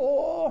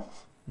 Oh.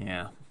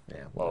 Yeah.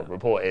 Yeah, well, the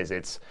report is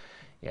it's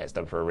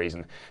done for a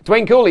reason.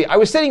 Dwayne Cooley, I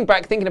was sitting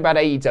back thinking about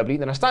AEW,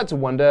 then I started to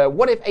wonder,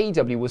 what if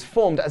AEW was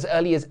formed as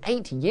early as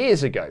 8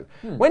 years ago?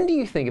 When do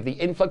you think of the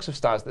influx of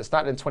stars that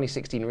started in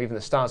 2016, or even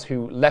the stars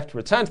who left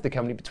returned to the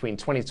company between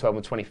 2012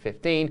 and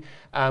 2015,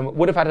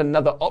 would have had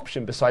another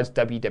option besides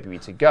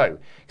WWE to go?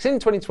 Because in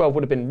 2012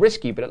 would have been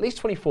risky, but at least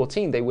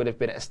 2014 they would have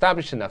been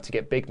established enough to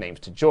get big names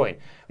to join.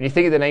 When you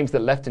think of the names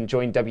that left and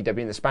joined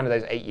WWE in the span of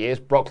those 8 years,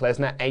 Brock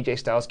Lesnar, AJ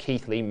Styles,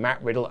 Keith Lee,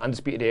 Matt Riddle,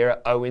 Undisputed Era,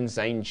 Owens,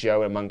 Zayn,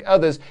 Joe, among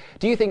others,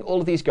 do you think all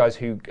of these guys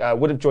who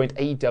would have joined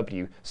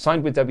AEW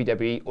signed with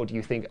WWE, or do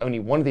you think only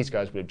one of these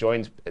guys would have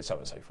joined, so on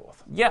and so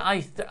forth? Yeah, I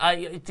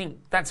think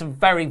that's a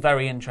very,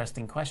 very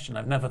interesting question.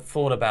 I've never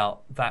thought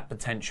about that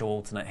potential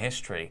alternate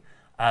history.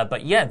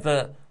 But yeah,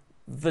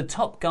 the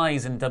top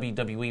guys in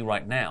WWE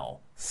right now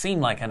seem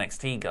like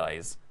NXT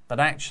guys, but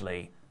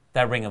actually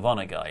they're Ring of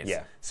Honor guys.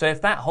 Yeah. So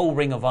if that whole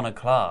Ring of Honor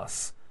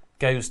class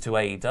goes to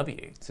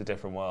AEW... It's a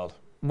different world.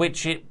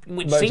 Which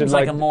seems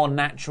like a more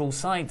natural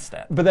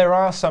sidestep. But there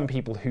are some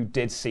people who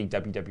did see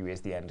WWE as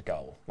the end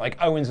goal. Like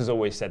Owens has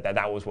always said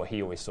that was what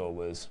he always saw,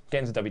 was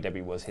getting to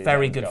WWE was his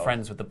very end good goal.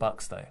 Friends with the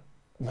Bucks, though.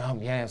 Well,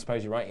 yeah, I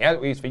suppose you're right.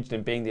 Yeah, he was featured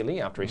in Being the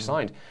Elite after he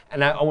signed.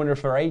 And I wonder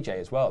for AJ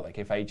as well. Like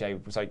if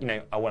AJ was like,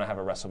 I want to have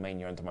a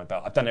WrestleMania under my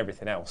belt. I've done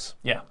everything else.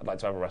 Yeah. I'd like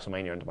to have a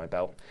WrestleMania under my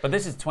belt. But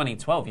this is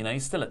 2012,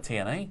 he's still at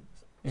TNA.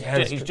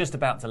 He's just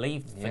about to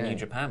leave for New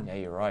Japan. Yeah,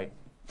 you're right.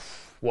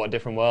 What a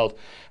different world.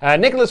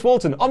 Nicholas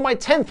Walton, on my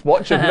 10th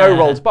watch of No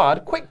Rolls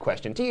Barred, quick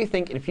question. Do you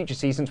think in future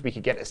seasons we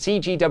could get a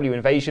CGW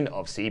invasion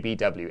of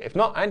CBW? If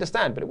not, I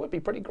understand, but it would be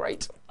pretty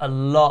great. A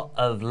lot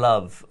of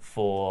love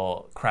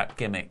for crap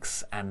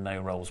gimmicks and No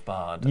Rolls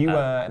Barred. You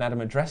and Adam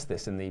addressed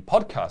this in the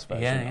podcast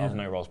version of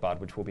No Rolls Barred,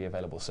 which will be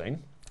available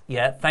soon.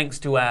 Yeah, thanks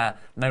to our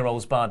No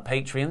Rolls Barred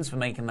Patreons for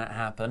making that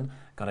happen.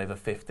 Got over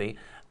 50.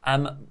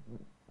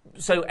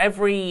 So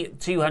every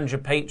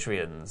 200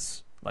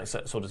 Patreons, like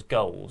sort of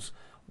goals,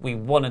 we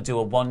want to do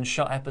a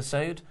one-shot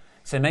episode.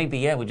 So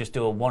maybe, we just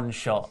do a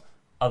one-shot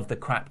of the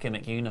crap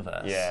gimmick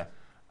universe.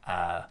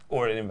 Yeah.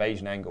 Or an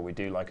invasion angle, we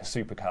do like a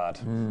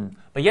supercard.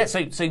 But yeah,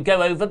 so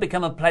go over,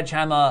 become a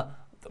Pledgehammer.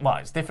 Well,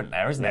 it's different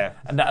there, isn't it?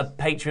 And a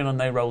Patreon on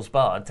No Rolls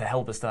Barred to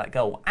help us to that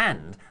goal.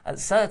 And at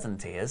certain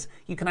tiers,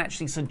 you can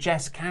actually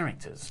suggest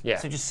characters. Yeah.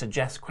 So just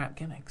suggest crap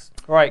gimmicks.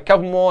 All right,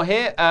 couple more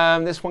here.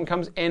 This one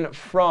comes in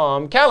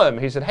from Callum,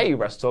 who said, "Hey,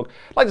 Wrestle Talk.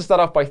 I'd like to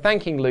start off by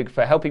thanking Luke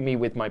for helping me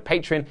with my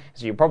Patreon.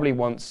 As you probably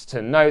want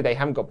to know, they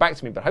haven't got back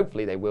to me, but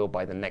hopefully they will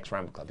by the next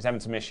Ramble Club. He's having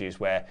some issues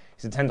where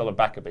he's a $10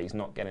 backer, but he's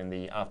not getting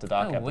the After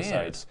Dark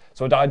episodes.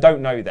 Weird. So I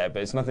don't know there,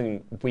 but it's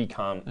nothing we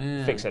can't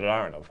fix it at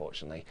our end,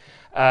 unfortunately.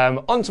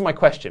 On to my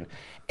question.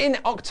 In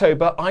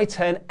October, I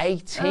turn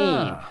 18.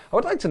 I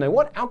would like to know,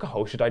 what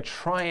alcohol should I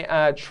try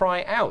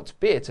out?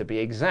 Beer, to be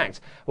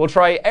exact. We'll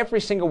try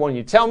every single one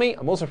you tell me.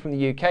 I'm also from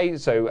the UK,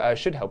 so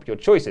should help your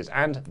choices.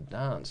 And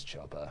Dance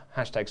Chopper.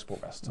 Hashtag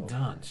Support Wrestle Talk.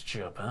 Dance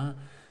Chopper.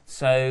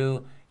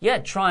 So,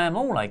 try them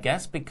all, I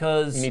guess,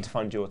 because... You need to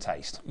find your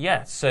taste.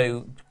 Yeah,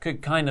 so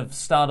could kind of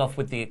start off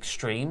with the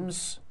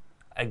extremes.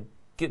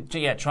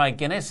 Try a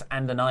Guinness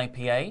and an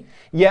IPA.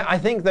 Yeah, I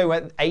think, though,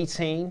 at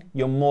 18,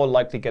 you're more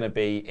likely going to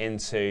be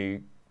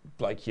into...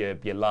 like your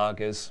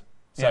lagers,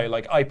 So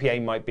like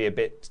IPA might be a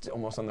bit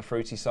almost on the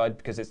fruity side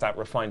because it's that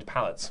refined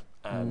palate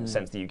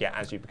sense that you get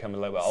as you become a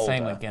little bit older.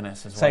 Same with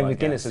Guinness as well. Same with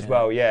Guinness as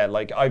well, yeah.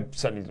 Like I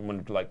certainly didn't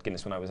want to like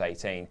Guinness when I was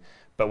 18,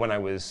 but when I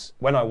was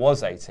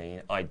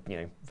 18, I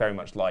very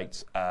much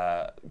liked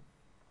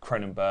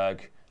Kronenbourg.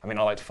 I mean,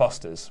 I liked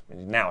Foster's.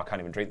 Now I can't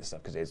even drink this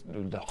stuff because it's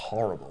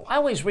horrible. I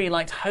always really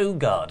liked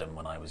Hoegaarden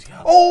when I was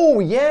young. Oh,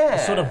 yeah.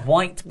 A sort of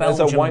white Belgian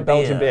beer. There's a white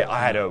Belgian beer.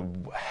 I had a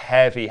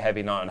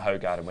heavy night on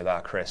Hoegaarden with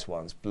our Chris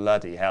once.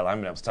 Bloody hell, I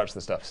haven't been able to touch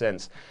the stuff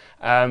since.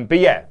 But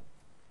yeah,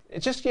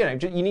 it's just, you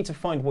need to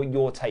find what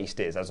your taste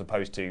is as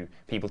opposed to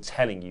people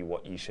telling you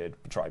what you should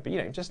try.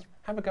 But, just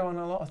have a go on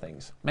a lot of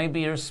things.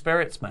 Maybe you're a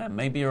spirits man.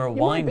 Maybe you're a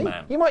wine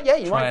man. You might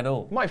try it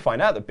all. You might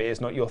find out that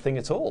beer's not your thing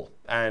at all.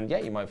 And, yeah,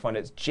 you might find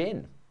it's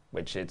gin,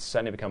 which it's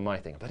certainly become my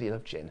thing. I bloody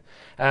love gin.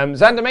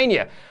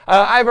 Xandermania.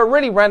 I have a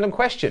really random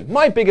question.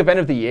 My big event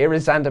of the year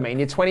is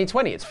Xandermania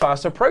 2020. It's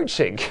fast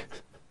approaching.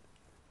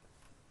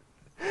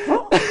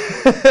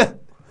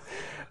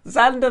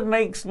 Xander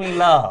makes me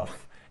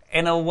laugh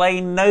in a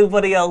way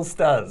nobody else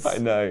does. I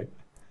know.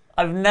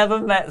 I've never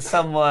met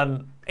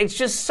someone... It's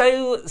just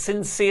so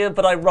sincere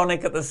but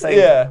ironic at the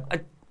same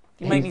time.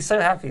 You make me so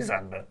happy,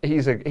 Xander.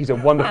 He's a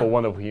wonderful,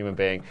 wonderful human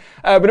being.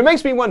 But it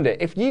makes me wonder,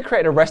 if you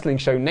created a wrestling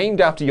show named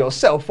after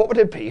yourself, what would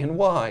it be and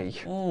why?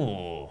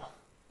 Ooh.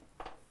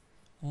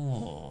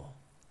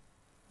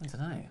 I don't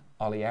know.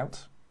 Ollie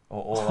out?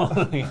 Or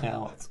Ollie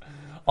out.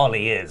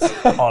 Ollie is.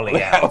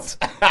 Ollie out.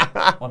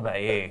 What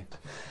about you?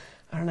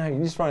 I don't know.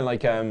 You just find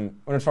like, when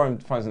I try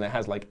and find something that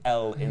has like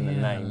L in the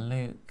name.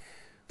 Luke.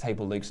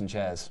 Table, Lukes and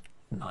chairs.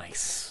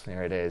 Nice.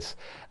 There it is.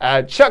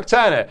 Chuck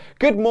Turner,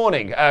 good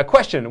morning.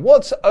 Question,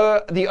 what's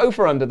the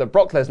over-under that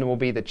Brock Lesnar will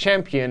be the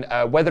champion,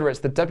 whether it's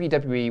the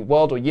WWE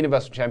World or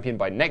Universal Champion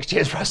by next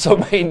year's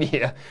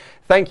WrestleMania?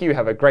 Thank you,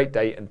 have a great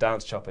day, and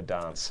dance, Chopper,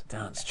 dance.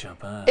 Dance,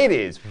 Chopper. It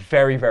is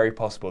very, very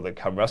possible that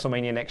come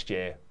WrestleMania next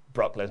year,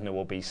 Brock Lesnar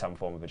will be some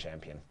form of a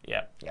champion.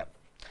 Yep.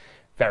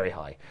 Very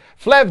high.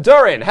 Flev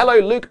Dorin, hello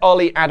Luke,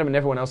 Ollie, Adam and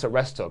everyone else at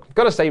WrestleTalk. I've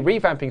got to say,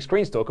 revamping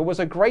Screenstalker was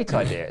a great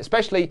idea,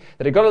 especially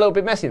that it got a little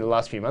bit messy in the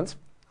last few months.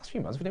 Last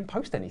few months we didn't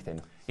post anything.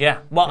 Yeah,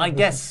 well I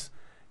guess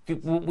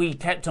we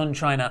kept on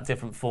trying out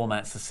different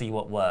formats to see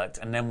what worked,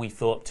 and then we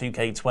thought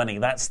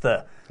 2K20, that's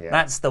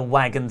the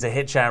wagon to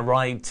hitch our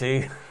ride to.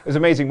 It was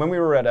amazing. When we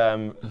were at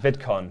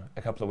VidCon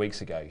a couple of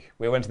weeks ago,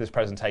 we went to this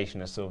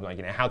presentation as sort of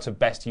like, how to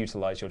best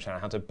utilize your channel,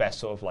 how to best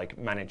sort of like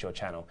manage your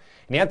channel.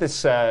 And he had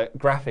this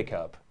graphic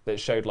up that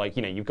showed like,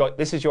 you've got,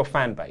 this is your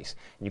fan base.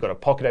 And you've got a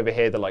pocket over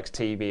here that likes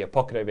TV, a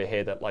pocket over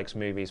here that likes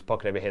movies, a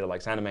pocket over here that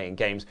likes anime and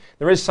games.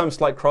 There is some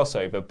slight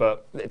crossover,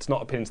 but it's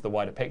not appealing to the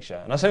wider picture.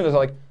 And I suddenly was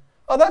like,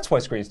 oh, that's why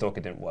Screenstalker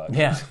didn't work.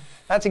 Yeah.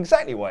 That's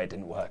exactly why it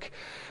didn't work.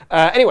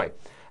 Anyway,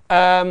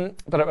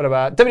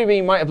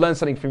 WWE might have learned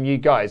something from you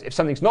guys. If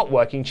something's not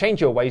working, change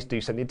your ways, do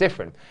something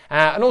different.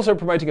 And also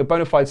promoting a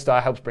bona fide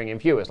star helps bring in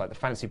viewers, like the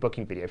fantasy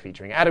booking video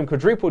featuring Adam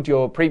quadrupled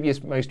your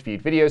previous most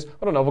viewed videos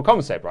on a novel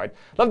concept, right?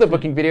 Love the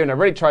booking video, and I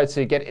really tried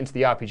to get into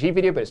the RPG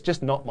video, but it's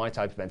just not my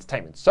type of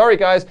entertainment. Sorry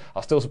guys,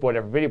 I'll still support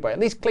every video by at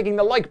least clicking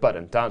the like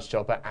button, Dance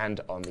Chopper,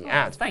 and on the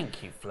ad.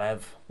 Thank you, Flev.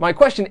 My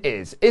question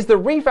is the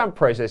revamp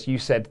process, you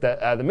said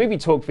that the movie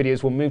talk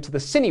videos will move to the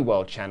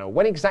Cineworld channel.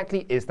 When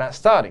exactly is that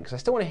starting? Because I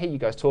still want to hear you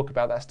guys talk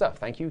about that stuff.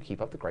 Thank you.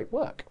 Keep up the great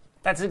work.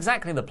 That's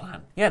exactly the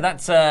plan. Yeah,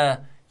 that's,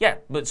 but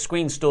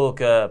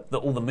Screenstalker,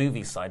 all the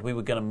movie side, we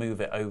were going to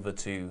move it over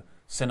to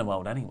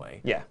Cineworld anyway.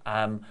 Yeah.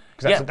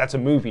 Because that's a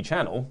movie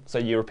channel, so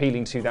you're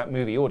appealing to that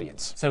movie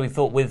audience. So we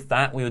thought with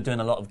that, we were doing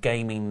a lot of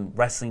gaming,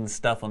 wrestling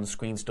stuff on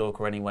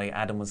Screenstalker anyway.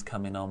 Adam was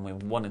coming on. We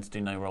wanted to do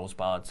No Rolls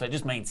Barred. So it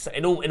just made,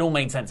 it all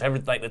made sense.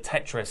 Everything, like the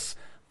Tetris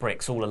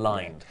bricks all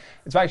aligned.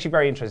 It's actually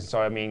very interesting.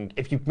 So, I mean,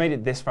 if you've made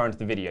it this far into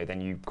the video, then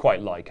you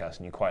quite like us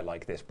and you quite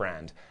like this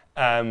brand.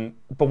 But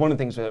one of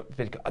the things that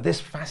this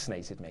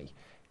fascinated me.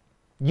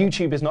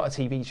 YouTube is not a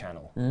TV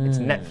channel. It's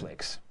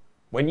Netflix.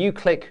 When you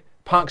click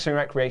Parks and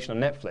Recreation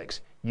on Netflix,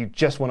 you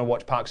just want to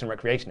watch Parks and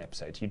Recreation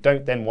episodes. You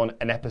don't then want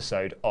an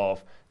episode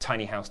of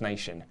Tiny House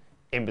Nation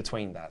in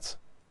between that.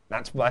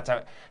 That's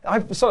how I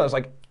was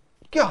like,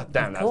 God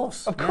damn that.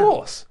 Of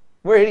course.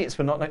 We're idiots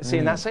for not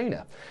seeing that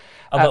sooner.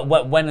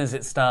 But when is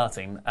it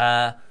starting?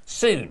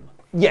 Soon.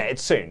 Yeah,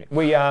 it's soon.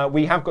 We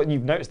have got.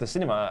 You've noticed the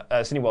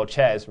Cineworld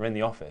chairs are in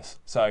the office,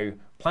 so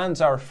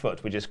plans are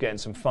afoot. We're just getting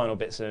some final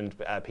bits and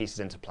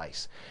pieces into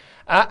place.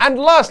 And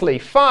lastly,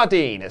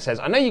 Fardeen, it says,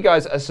 I know you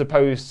guys are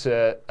supposed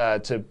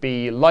to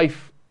be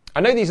life. I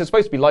know these are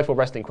supposed to be life or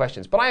wrestling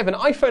questions, but I have an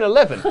iPhone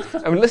 11.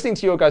 I've been listening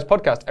to your guys'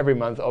 podcast every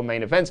month on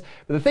main events.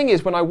 But the thing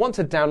is, when I want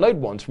to download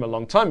ones from a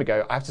long time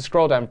ago, I have to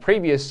scroll down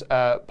previous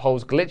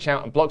polls, glitch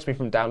out, and blocks me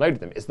from downloading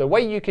them. Is there a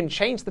way you can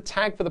change the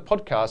tag for the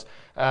podcast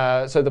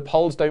so the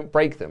polls don't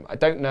break them? I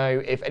don't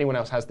know if anyone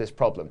else has this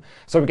problem.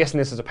 So I'm guessing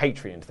this is a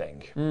Patreon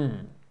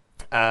thing.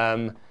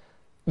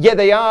 Yeah,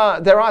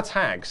 there are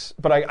tags,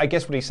 but I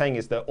guess what he's saying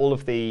is that all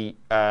of the...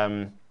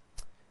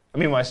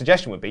 my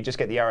suggestion would be just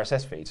get the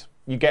RSS feed.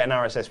 You get an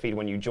RSS feed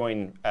when you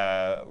join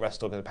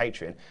WrestleTalk as a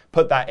Patreon.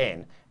 Put that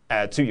in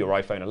to your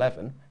iPhone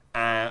 11,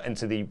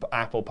 into the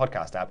Apple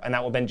Podcast app, and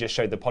that will then just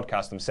show the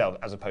podcast themselves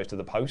as opposed to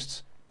the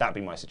posts. That'd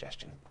be my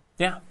suggestion.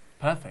 Yeah,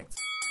 perfect.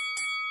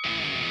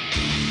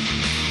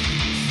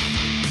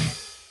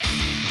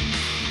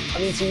 I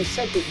mean, so you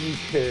said that you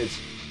could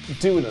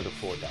do another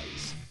 4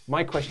 days.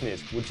 My question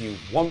is, would you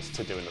want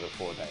to do another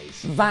 4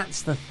 days?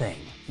 That's the thing.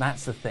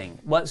 That's the thing.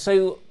 Well,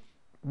 so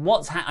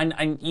what's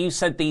and you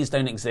said these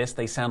don't exist.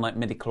 They sound like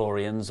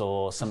midichlorians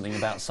or something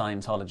about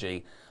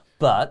Scientology.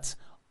 But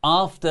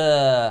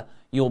after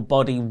your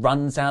body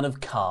runs out of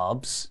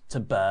carbs to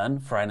burn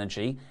for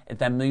energy, it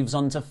then moves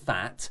on to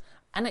fat,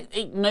 and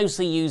it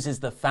mostly uses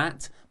the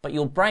fat, but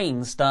your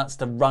brain starts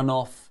to run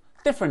off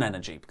different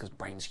energy because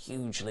brain's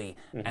hugely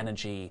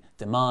energy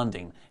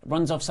demanding. It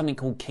runs off something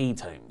called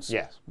ketones.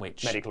 Yes,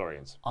 which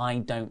midichlorians. I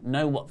don't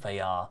know what they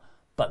are,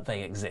 but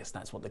they exist.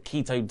 That's what the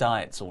keto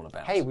diet's all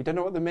about. Hey, we don't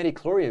know what the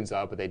midichlorians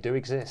are, but they do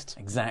exist.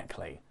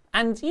 Exactly.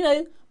 And, you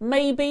know,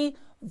 maybe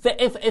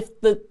if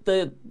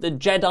the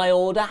Jedi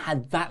Order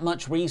had that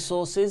much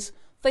resources,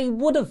 they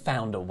would have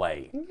found a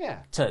way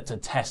to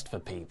test for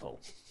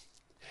people.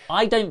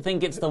 I don't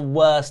think it's the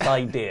worst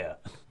idea.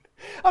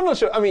 I'm not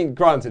sure. I mean,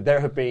 granted, there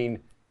have been,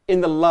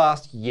 in the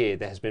last year,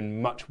 there has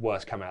been much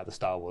worse coming out of the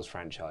Star Wars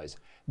franchise.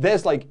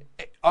 There's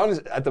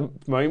honestly, at the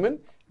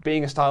moment,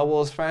 being a Star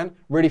Wars fan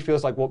really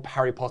feels like what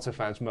Harry Potter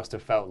fans must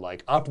have felt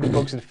like after the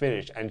books had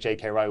finished and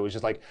J.K. Rowling was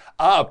just like,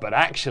 but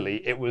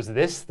actually it was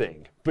this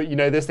thing. But you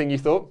know this thing you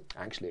thought?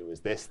 Actually it was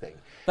this thing.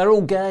 They're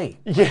all gay.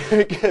 Yeah,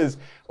 because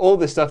all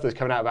this stuff that's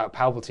coming out about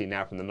Palpatine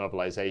now from the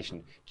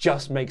novelization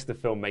just makes the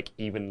film make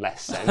even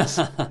less sense.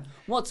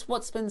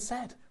 What's been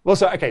said? Well,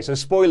 so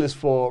spoilers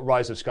for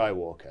Rise of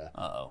Skywalker.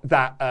 Uh-oh.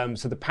 That,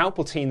 so the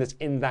Palpatine that's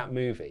in that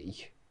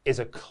movie is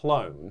a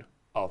clone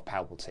of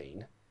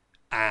Palpatine.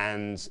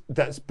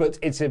 But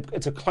it's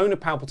a clone of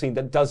Palpatine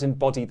that does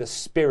embody the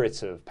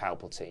spirit of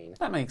Palpatine.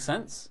 That makes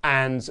sense.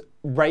 And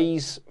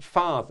Rey's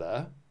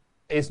father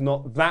is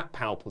not that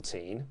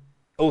Palpatine.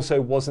 Also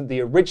wasn't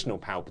the original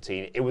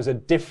Palpatine. It was a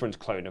different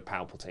clone of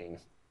Palpatine.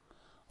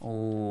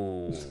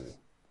 Oh,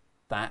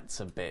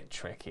 that's a bit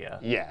trickier.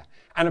 Yeah.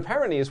 And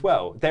apparently as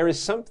well, there is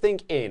something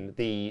in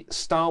the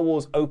Star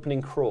Wars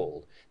opening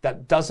crawl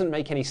that doesn't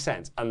make any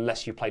sense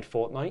unless you played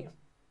Fortnite.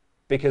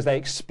 Because they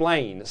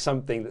explain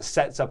something that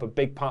sets up a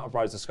big part of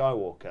Rise of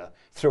Skywalker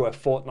through a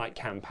Fortnite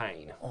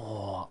campaign.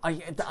 Oh,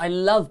 I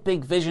love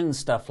big vision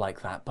stuff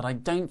like that, but I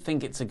don't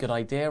think it's a good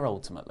idea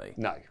ultimately.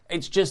 No.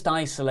 It's just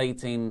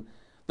isolating.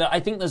 I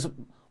think there's,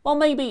 well,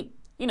 maybe,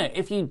 you know,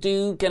 if you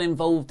do get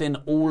involved in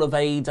all of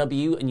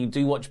AEW and you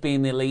do watch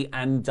Being the Elite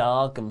and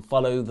Dark and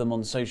follow them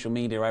on social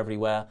media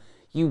everywhere,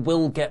 you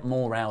will get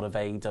more out of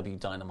AEW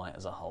Dynamite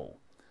as a whole.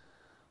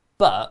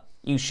 But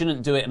you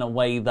shouldn't do it in a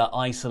way that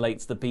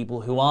isolates the people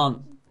who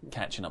aren't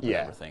catching up with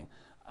everything.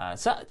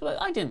 So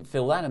I didn't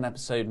feel that in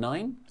episode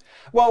 9.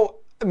 Well,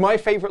 my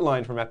favourite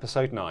line from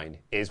episode 9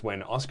 is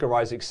when Oscar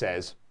Isaac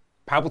says,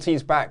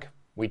 Palpatine's back,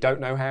 we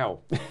don't know how.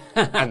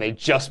 And they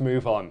just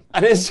move on.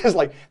 And it's just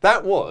like,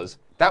 that was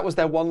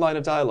their one line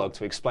of dialogue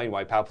to explain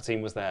why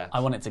Palpatine was there. I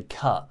want it to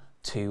cut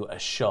to a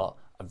shot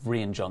of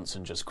Rian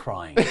Johnson just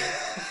crying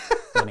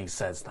when he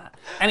says that.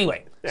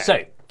 Anyway,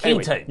 so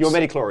ketones. Anyway, your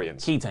midichlorians.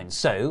 Ketones.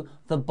 So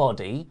the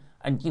body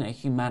and, you know,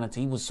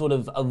 humanity was sort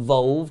of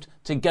evolved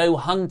to go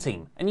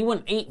hunting, and you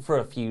wouldn't eat for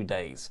a few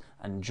days.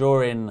 And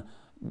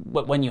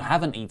when you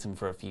haven't eaten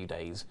for a few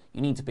days,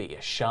 you need to be at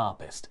your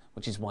sharpest,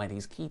 which is why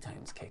these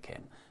ketones kick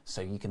in.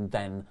 So you can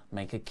then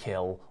make a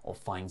kill or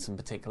find some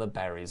particular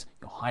berries.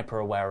 You're hyper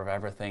aware of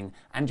everything,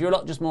 and you're a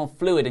lot just more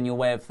fluid in your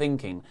way of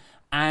thinking.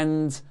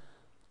 And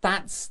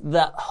that's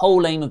the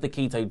whole aim of the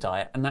keto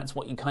diet, and that's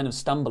what you kind of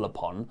stumble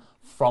upon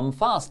from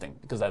fasting,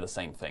 because they're the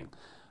same thing.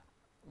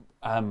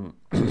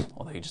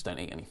 Although you just don't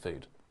eat any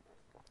food.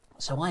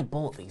 So I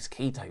bought these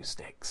keto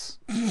sticks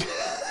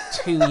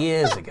 2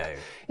 years ago.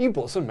 You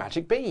bought some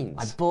magic beans.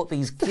 I bought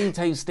these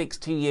keto sticks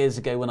 2 years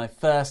ago when I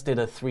first did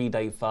a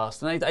 3-day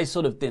fast, and I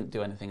sort of didn't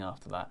do anything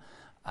after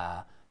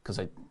that because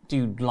I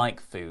do like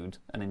food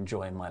and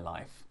enjoy my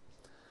life.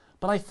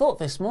 But I thought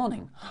this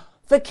morning,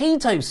 the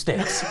keto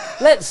sticks,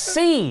 let's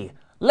see.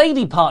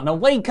 Lady partner,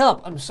 wake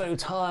up. I'm so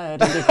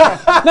tired.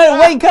 No,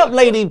 wake up,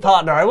 lady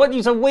partner. I want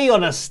you to wee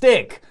on a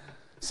stick.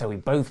 So we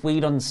both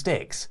weed on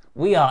sticks.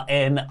 We are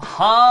in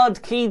hard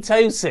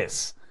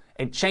ketosis.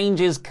 It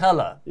changes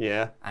colour.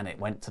 Yeah. And it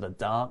went to the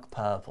dark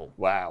purple.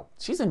 Wow.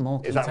 She's in more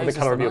ketosis. Is that the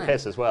colour of your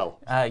piss as well?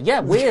 Yeah,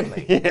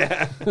 weirdly.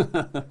 Yeah.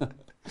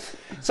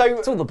 So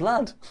it's all the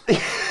blood.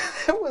 It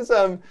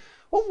was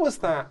what was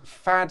that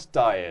fad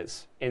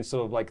diet in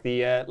sort of like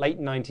the late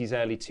 90s,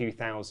 early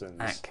 2000s?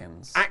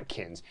 Atkins.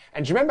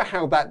 And do you remember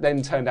how that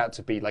then turned out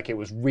to be like it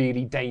was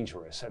really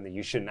dangerous and that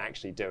you shouldn't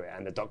actually do it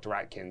and that Dr.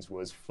 Atkins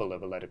was full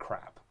of a load of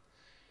crap?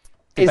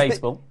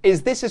 Debatable.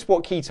 Is this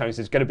what ketones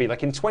is going to be?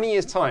 Like in 20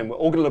 years' time, we're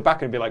all going to look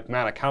back and be like,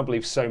 man, I can't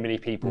believe so many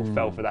people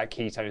fell for that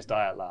ketones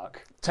diet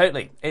lark.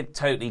 Totally. It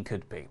totally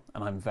could be.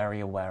 And I'm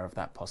very aware of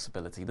that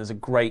possibility. There's a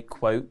great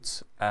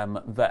quote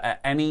that at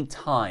any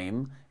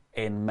time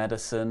in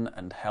medicine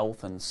and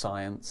health and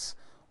science,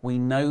 we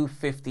know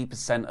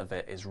 50% of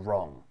it is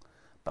wrong,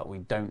 but we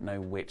don't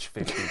know which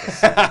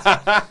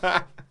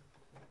 50%.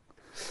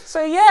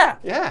 So yeah,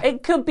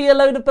 it could be a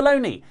load of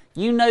baloney.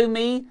 You know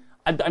me.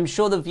 I'm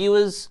sure the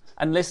viewers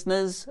and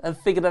listeners have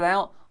figured it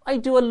out. I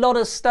do a lot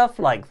of stuff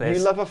like this.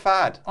 You love a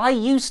fad. I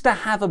used to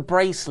have a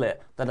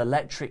bracelet that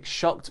electric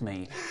shocked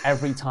me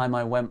every time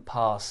I went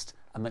past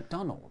a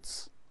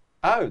McDonald's.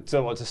 Oh,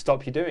 so what, to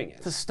stop you doing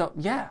it? To stop,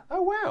 yeah.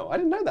 Oh, wow. I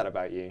didn't know that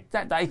about you.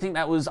 I think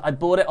that was, I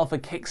bought it off a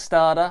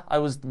Kickstarter. I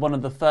was one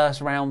of the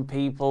first round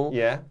people.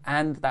 Yeah.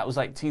 And that was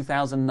like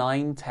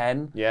 2009,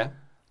 10. Yeah.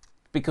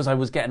 Because I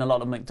was getting a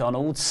lot of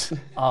McDonald's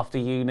after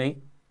uni.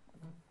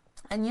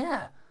 And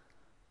yeah,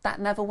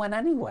 that never went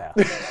anywhere.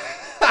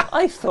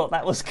 I thought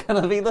that was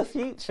going to be the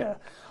future.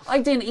 I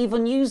didn't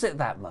even use it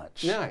that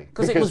much. No.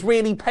 Because it was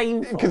really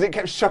painful. Because it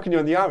kept shocking you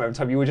on the arm every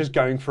time you were just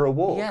going for a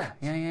walk.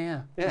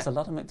 Yeah. There's a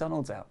lot of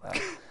McDonald's out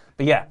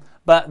there.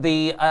 But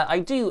I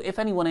do, if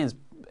anyone is,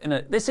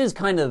 this is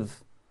kind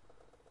of,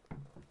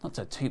 not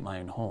to toot my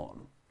own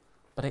horn,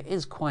 but it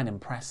is quite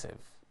impressive.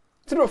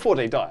 To do a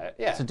 4-day diet,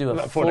 yeah. To do a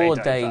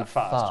 4-day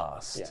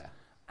fast. Yeah.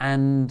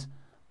 And,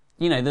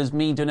 there's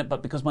me doing it,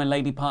 but because my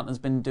lady partner's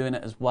been doing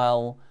it as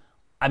well,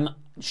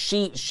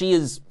 she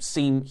has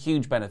seen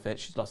huge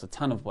benefits. She's lost a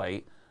ton of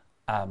weight,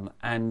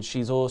 and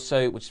she's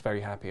also, which she's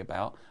very happy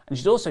about, and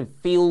she also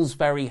feels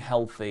very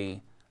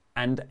healthy.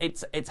 And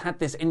it's had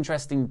this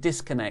interesting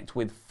disconnect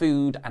with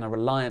food and a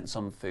reliance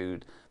on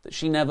food that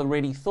she never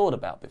really thought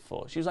about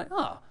before. She was like,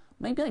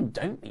 maybe I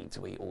don't need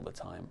to eat all the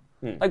time.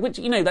 Like, which,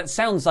 that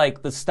sounds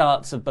like the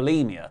starts of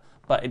bulimia,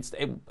 but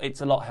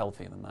it's a lot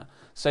healthier than that.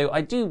 So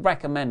I do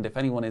recommend, if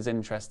anyone is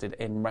interested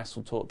in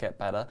Wrestle Talk Get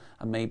Better,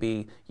 and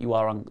maybe you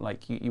are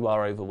you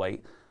are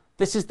overweight,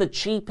 this is the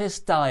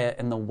cheapest diet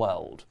in the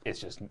world. It's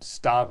just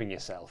starving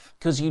yourself.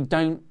 Because you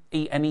don't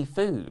eat any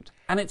food.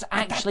 And it's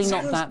actually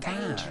not that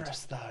bad.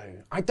 Dangerous, though.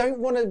 I don't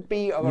want to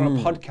be on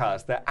a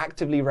podcast that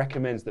actively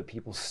recommends that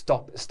people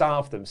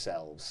starve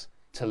themselves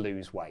to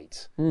lose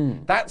weight.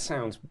 That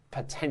sounds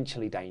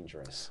potentially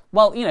dangerous.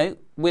 Well,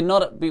 we're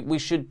not. We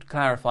should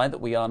clarify that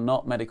we are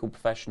not medical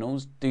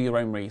professionals. Do your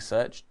own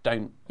research.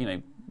 Don't,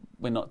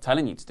 we're not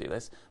telling you to do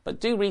this,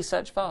 but do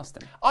research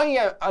fasting.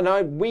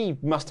 We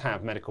must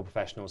have medical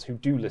professionals who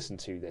do listen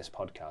to this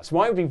podcast. So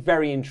I would be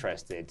very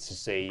interested to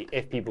see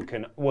if people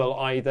can,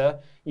 either,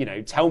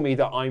 tell me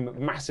that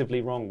I'm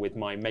massively wrong with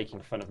my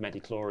making fun of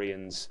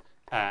midichlorians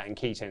and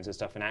ketones and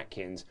stuff in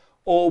Atkins,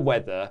 or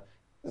whether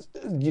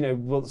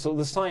what sort of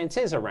the science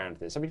is around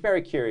this. I'd be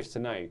very curious to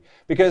know.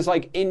 Because,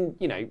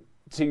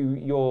 to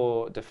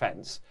your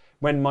defense,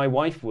 when my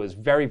wife was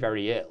very,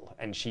 very ill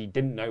and she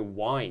didn't know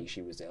why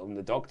she was ill, and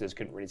the doctors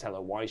couldn't really tell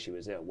her why she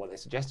was ill, what they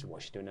suggested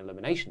was she do an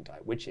elimination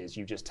diet, which is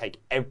you just take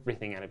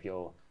everything out of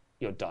your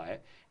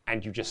diet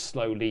and you just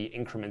slowly,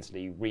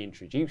 incrementally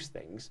reintroduce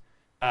things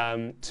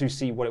to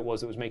see what it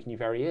was that was making you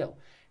very ill.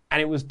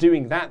 And it was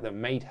doing that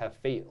made her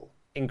feel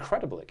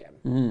incredible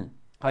again.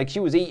 Like,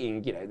 she was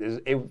eating,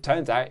 it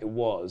turns out it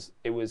was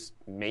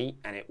meat,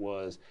 and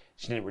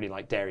she didn't really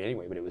like dairy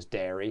anyway, but it was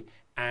dairy,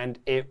 and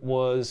it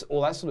was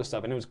all that sort of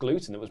stuff, and it was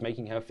gluten that was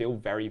making her feel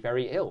very,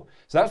 very ill.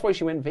 So that's why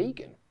she went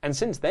vegan. And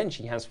since then,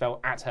 she has felt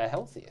at her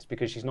healthiest,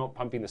 because she's not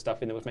pumping the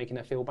stuff in that was making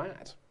her feel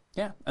bad.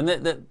 Yeah, and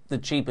the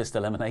cheapest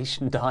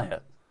elimination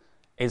diet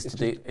is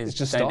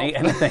just don't eat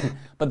anything.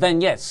 But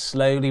then,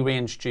 slowly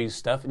reintroduce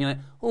stuff, and you're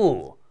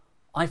like,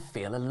 I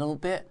feel a little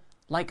bit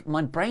like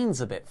my brain's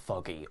a bit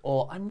foggy,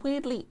 or I'm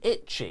weirdly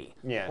itchy,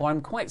 or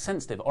I'm quite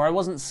sensitive, or I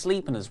wasn't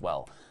sleeping as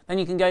well. Then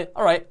you can go,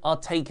 all right, I'll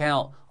take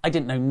out, I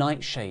didn't know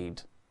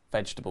nightshade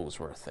vegetables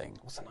were a thing.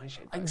 What's a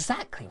nightshade?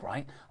 Exactly,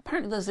 right?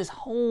 Apparently there's this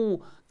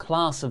whole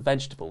class of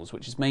vegetables,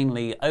 which is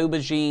mainly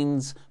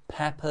aubergines,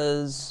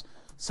 peppers,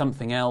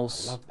 something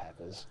else. I love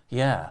peppers.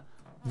 Yeah.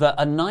 That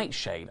are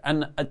nightshade,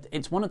 and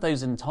it's one of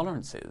those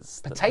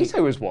intolerances.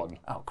 Potato is one.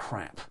 Oh,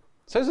 crap.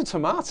 So is a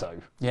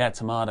tomato. Yeah,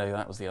 tomato,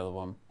 that was the other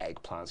one.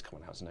 Eggplant's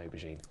coming out as an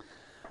aubergine.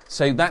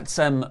 So that's,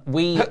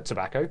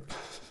 Tobacco.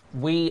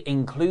 We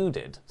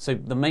included, so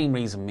the main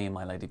reason me and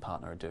my lady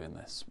partner are doing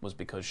this was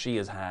because she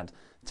has had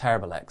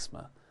terrible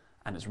eczema,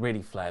 and it's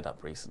really flared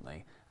up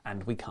recently,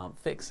 and we can't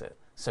fix it.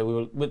 So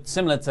we were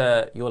similar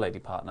to your lady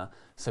partner,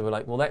 so we're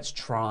like, well, let's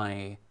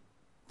try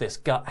this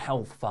gut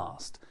health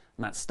fast.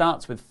 And that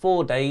starts with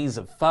 4 days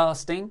of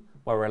fasting,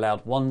 where we're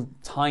allowed one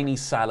tiny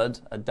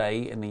salad a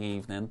day in the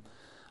evening.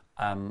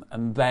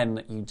 And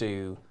then you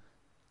do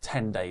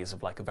 10 days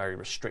of like a very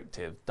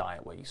restrictive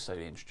diet where you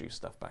slowly introduce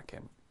stuff back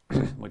in,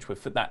 which we're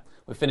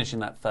finishing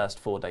that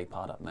first 4-day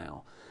part up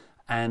now.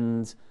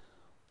 And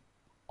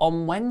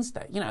on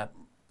Wednesday,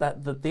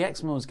 the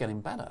eczema was getting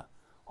better.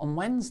 On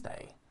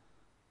Wednesday,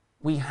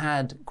 we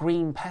had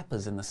green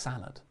peppers in the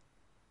salad,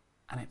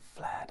 and it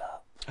flared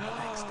up the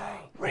next day.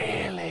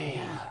 Really?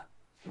 Yeah.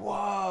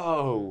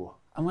 Whoa.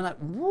 And we're like,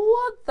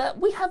 what?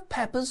 We have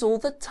peppers all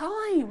the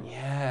time.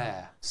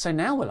 Yeah. So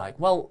now we're like,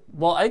 well,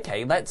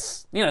 okay,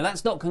 that's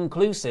not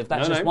conclusive.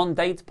 That's just one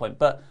data point,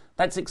 but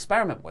let's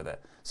experiment with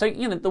it. So,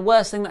 the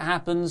worst thing that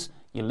happens,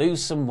 you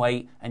lose some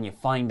weight, and you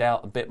find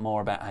out a bit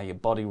more about how your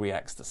body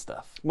reacts to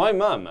stuff. My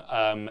mum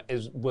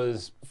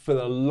was, for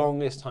the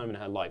longest time in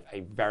her life,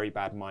 a very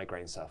bad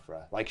migraine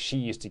sufferer. Like, she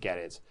used to get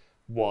it,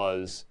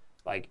 was,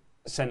 like,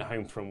 sent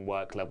home from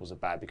work levels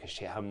of bad because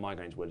her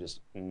migraines were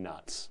just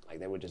nuts. Like,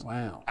 they were just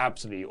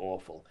absolutely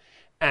awful.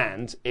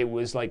 And it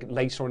was, like,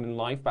 later on in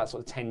life, about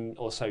sort of 10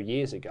 or so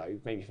years ago,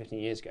 maybe 15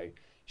 years ago,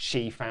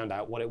 she found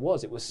out what it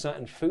was. It was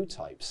certain food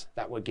types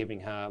that were giving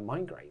her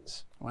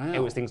migraines. Wow. It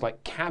was things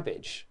like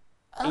cabbage.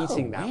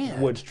 Eating that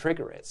would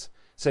trigger it.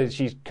 So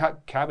she's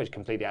cut cabbage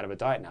completely out of her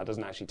diet now,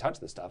 doesn't actually touch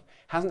the stuff,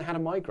 hasn't had a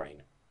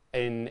migraine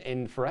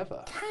in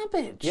forever.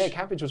 Cabbage? Yeah,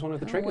 cabbage was one of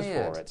the triggers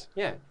for it.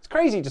 Yeah, it's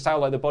crazy just how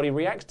like the body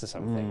reacts to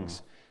some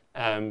things.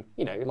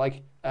 You know,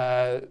 like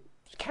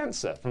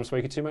cancer from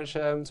smoking too much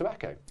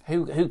tobacco.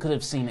 Who could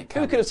have seen it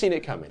coming? Who could have seen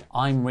it coming?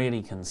 I'm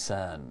really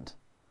concerned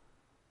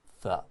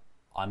that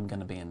I'm going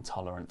to be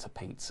intolerant to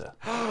pizza.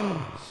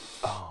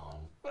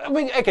 I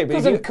mean, okay, but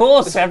because of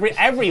course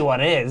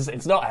everyone is.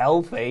 It's not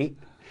healthy.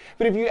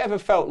 But have you ever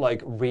felt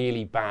like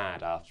really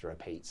bad after a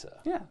pizza?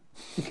 Yeah.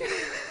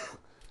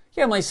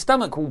 Yeah, my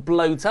stomach will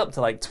bloat up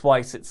to like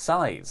twice its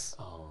size.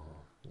 Oh,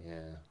 yeah.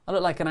 I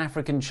look like an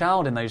African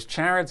child in those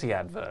charity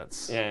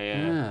adverts.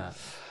 Yeah.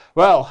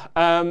 Well,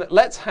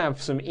 let's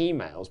have some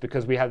emails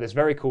because we have this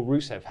very cool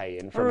Rusev Hey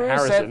in from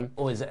Harrison.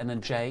 Or is it in a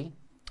J?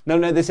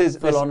 No, this is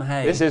full on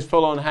hay. This is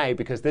full on hay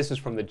because this is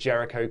from the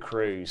Jericho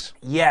Cruise.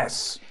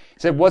 Yes. He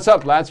said, "What's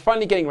up, lads?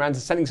 Finally getting around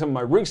to sending some of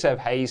my Rusev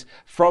Hays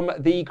from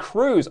the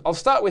cruise. I'll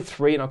start with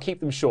 3 and I'll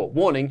keep them short.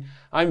 Warning,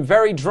 I'm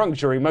very drunk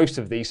during most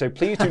of these, so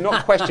please do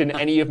not question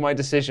any of my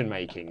decision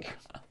making.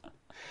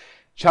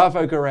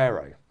 Chavo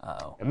Guerrero.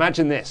 Uh-oh.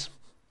 Imagine this.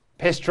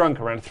 Pissed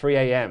drunk around 3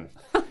 a.m.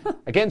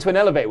 I get into an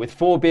elevator with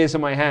 4 beers in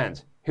my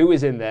hand. Who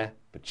is in there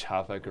but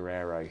Chavo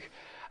Guerrero?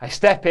 I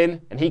step in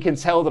and he can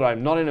tell that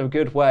I'm not in a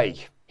good way.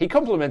 He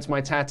compliments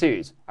my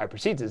tattoos. I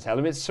proceed to tell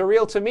him it's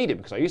surreal to meet him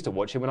because I used to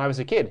watch him when I was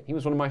a kid. He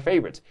was one of my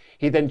favorites.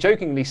 He then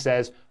jokingly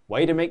says,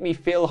 way to make me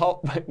feel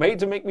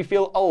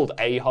old,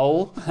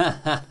 a-hole.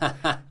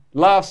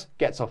 Laughs,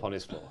 gets off on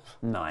his floor.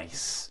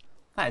 Nice.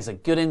 That is a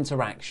good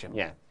interaction.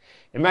 Yeah.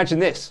 Imagine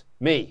this.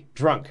 Me,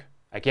 drunk,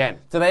 again.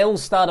 Do they all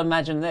start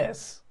Imagine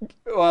This?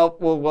 Well,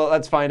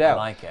 let's find out.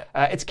 I like it.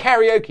 It's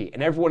karaoke,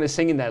 and everyone is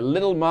singing their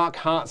Little Mark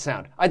Hart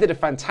sound. I did a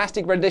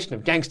fantastic rendition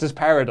of Gangsta's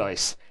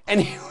Paradise.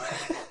 Anyway...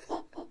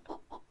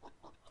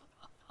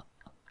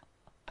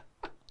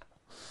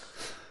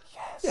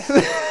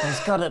 There's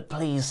got to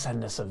please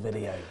send us a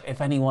video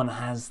if anyone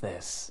has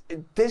this.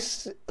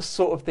 This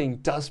sort of thing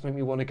does make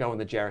me want to go on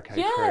the Jericho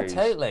cruise. Yeah,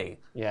 totally.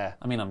 Yeah.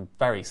 I mean, I'm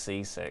very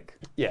seasick.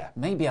 Yeah.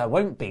 Maybe I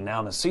won't be now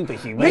I'm a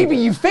superhuman. Maybe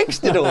you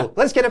fixed it all.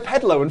 Let's get a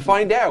pedalo and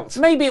find out.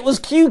 Maybe it was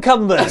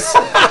cucumbers.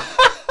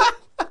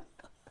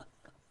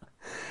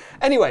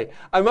 Anyway,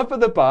 I'm up at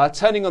the bar,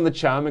 turning on the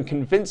charm and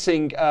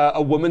convincing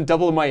a woman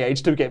double my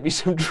age to get me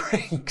some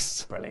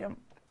drinks. Brilliant.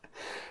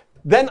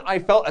 Then I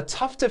felt a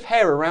tuft of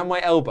hair around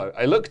my elbow.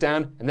 I look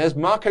down, and there's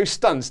Marco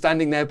Stunt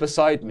standing there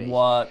beside me.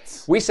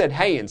 What? We said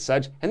hey and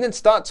such, and then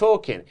start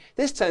talking.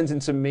 This turns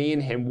into me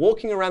and him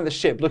walking around the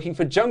ship looking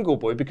for Jungle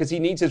Boy because he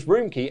needs his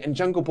room key, and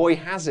Jungle Boy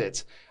has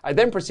it. I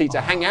then proceed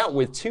to hang out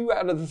with 2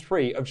 out of the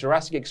 3 of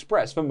Jurassic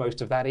Express for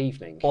most of that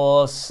evening.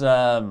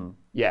 Awesome.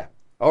 Yeah.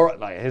 All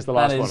right, here's the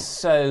last one. That is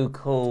so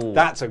cool.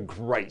 That's a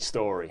great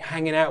story.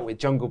 Hanging out with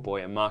Jungle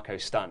Boy and Marco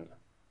Stunt.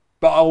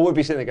 But I would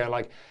be sitting there going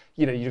like,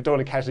 you know, you don't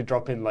want to casually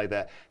drop in like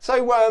that.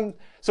 So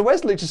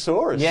where's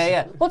Luchasaurus?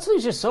 Yeah. What's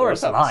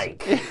Luchasaurus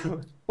like?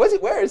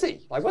 Where is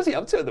he? Like, what's he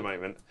up to at the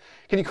moment?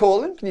 Can you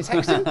call him? Can you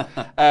text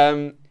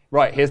him?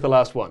 Right, here's the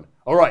last one.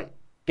 All right,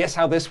 guess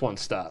how this one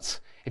starts.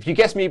 If you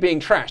guess me being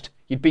trashed,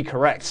 you'd be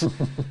correct.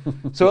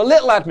 So a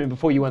little admin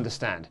before you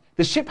understand.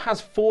 The ship has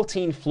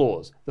 14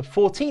 floors. The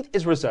 14th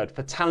is reserved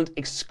for talent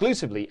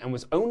exclusively and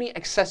was only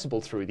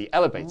accessible through the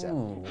elevator.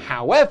 Ooh.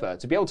 However,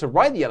 to be able to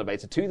ride the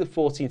elevator to the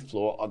 14th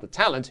floor, of the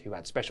talent, who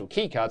had special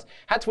keycards,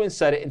 had to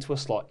insert it into a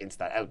slot into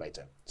that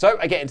elevator. So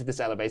I get into this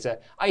elevator,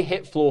 I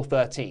hit floor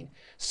 13.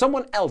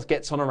 Someone else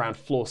gets on around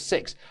floor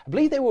 6. I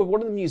believe they were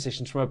one of the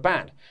musicians from a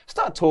band. I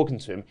start talking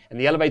to him, and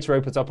the elevator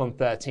opens up on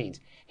 13th.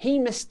 He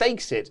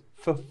mistakes it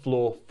for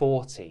floor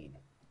 14.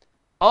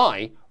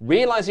 I,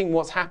 realizing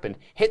what's happened,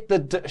 hit the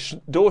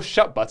door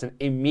shut button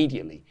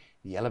immediately.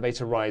 The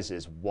elevator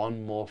rises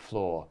 1 more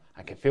floor.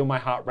 I can feel my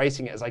heart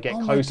racing as I get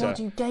closer. Oh my God,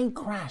 you gate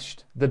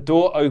crashed. The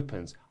door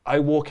opens. I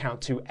walk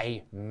out to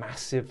a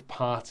massive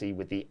party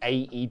with the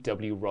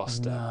AEW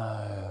roster.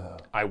 No.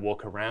 I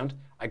walk around.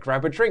 I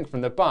grab a drink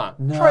from the bar.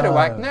 No. Try to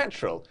act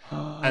natural.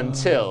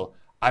 Until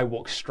I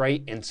walk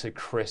straight into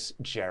Chris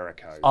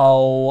Jericho.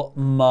 Oh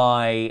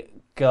my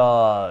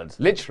God.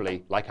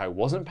 Literally, like I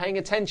wasn't paying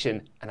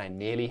attention and I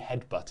nearly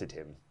headbutted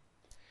him.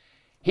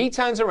 He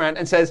turns around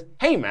and says,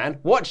 "Hey man,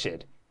 watch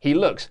it." He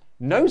looks,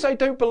 knows I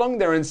don't belong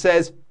there and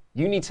says,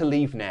 "You need to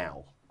leave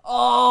now."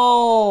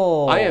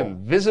 Oh! I am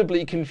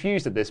visibly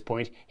confused at this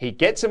point. He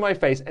gets in my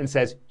face and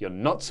says, "You're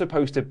not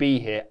supposed to be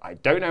here. I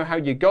don't know how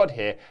you got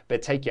here,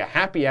 but take your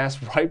happy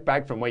ass right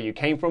back from where you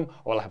came from,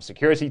 or I'll have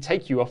security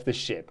take you off the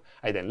ship."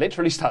 I then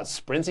literally start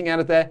sprinting out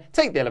of there,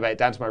 take the elevator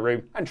down to my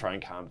room, and try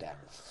and calm down.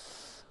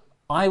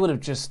 I would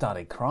have just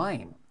started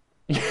crying.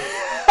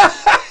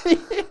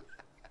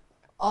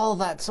 Oh,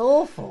 that's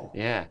awful.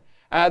 Yeah.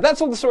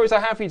 That's all the stories I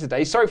have for you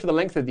today. Sorry for the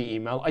length of the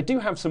email. I do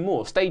have some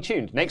more. Stay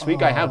tuned. Next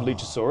week I have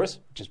Luchasaurus,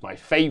 which is my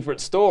favourite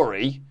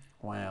story.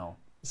 Wow.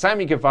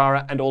 Sammy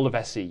Guevara and all of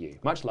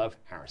SCU. Much love,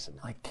 Harrison.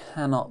 I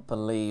cannot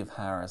believe,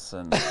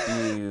 Harrison,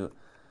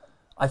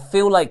 I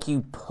feel like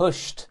you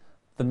pushed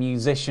the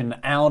musician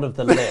out of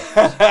the lift.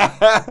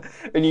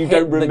 And you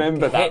don't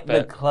remember that bit.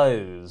 Hit the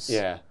close.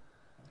 Yeah.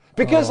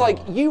 Because,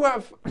 you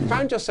have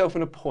found yourself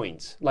in a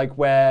point,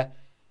 where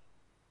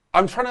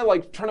I'm trying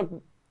to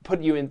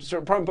put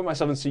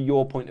myself into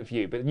your point of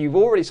view, but you've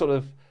already sort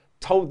of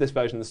told this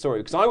version of the story,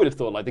 because I would have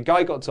thought, the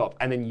guy got top,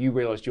 and then you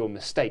realised your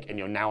mistake, and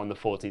you're now on the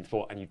 14th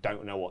floor, and you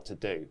don't know what to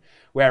do.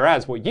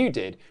 Whereas what you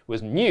did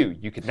was knew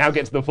you could now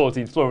get to the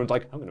 14th floor, and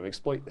I'm going to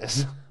exploit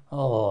this.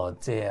 Oh,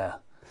 dear.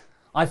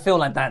 I feel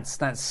like that's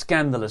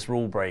scandalous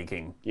rule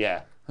breaking.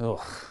 Yeah. Ugh.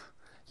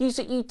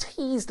 You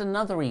teased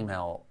another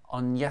email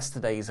on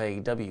yesterday's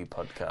AEW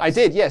podcast. I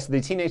did, yes, the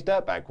Teenage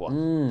Dirtbag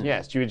one.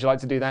 Yes, would you like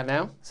to do that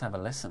now? Let's have a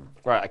listen.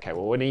 Right, okay,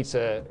 well, we need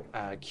to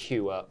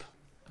queue up.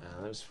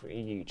 That was for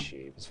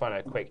YouTube. Let's find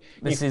out quick.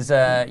 This is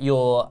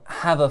your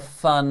have a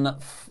fun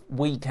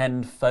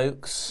weekend,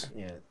 folks.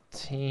 Yeah,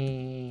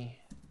 Teenage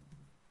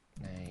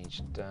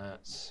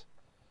Dirtbag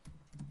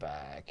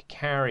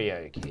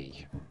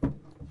karaoke.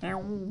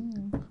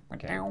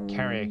 Okay,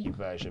 karaoke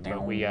version,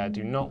 but we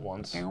do not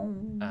want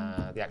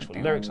the actual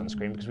lyrics on the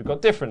screen because we've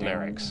got different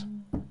lyrics.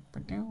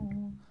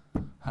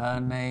 Her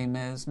name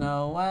is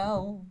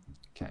Noelle.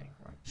 Okay,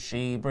 right.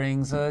 She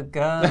brings a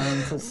gun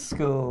to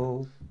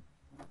school.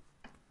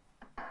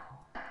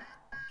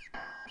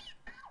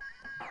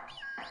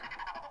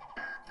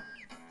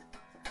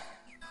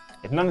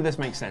 If none of this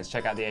makes sense,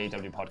 check out the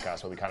AEW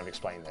podcast where we kind of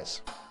explain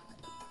this.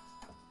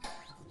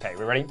 Okay,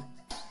 we ready?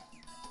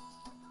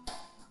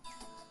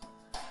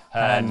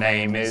 Her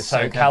name is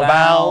SoCal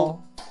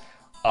Val.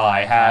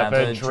 I have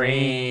a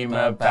dream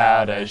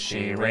about her.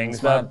 She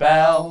rings my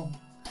bell.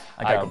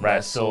 I got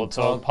Wrestle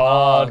Talk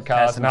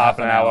podcast in half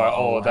an hour.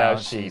 Although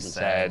she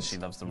said she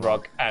loves the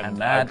Rock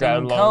and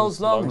Adam Cole's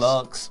long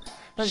locks,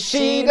 but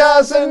she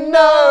doesn't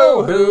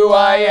know who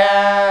I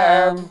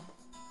am.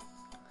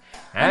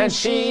 And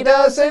she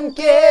doesn't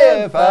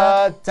give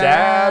a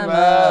damn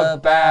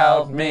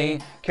about me,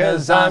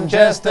 'cause I'm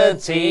just a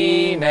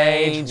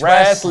teenage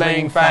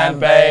wrestling fan,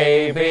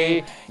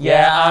 baby.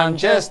 Yeah, I'm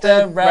just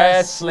a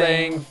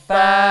wrestling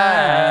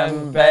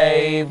fan,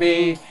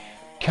 baby.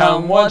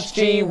 Come watch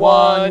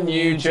G1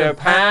 New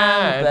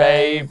Japan,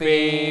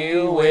 baby,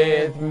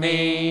 with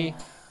me.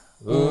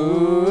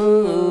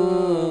 Ooh.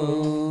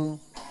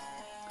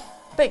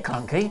 Bit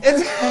clunky.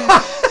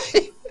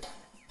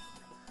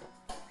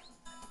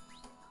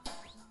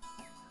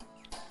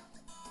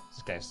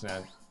 Okay, so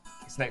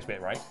it's the next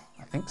bit, right?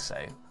 I think so.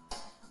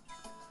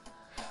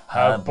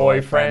 Her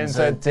boyfriend's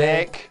a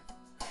dick.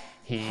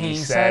 He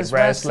says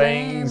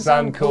wrestling's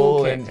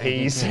uncool and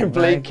he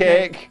simply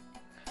kick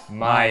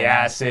my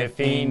ass if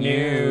he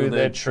knew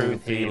the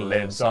truth. He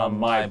lives on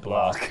my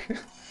block.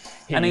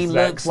 And he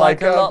looks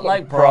like a lot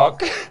like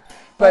Brock.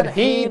 But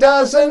he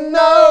doesn't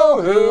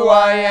know who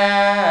I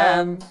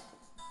am.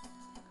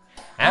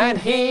 And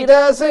he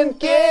doesn't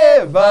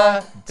give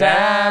a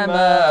damn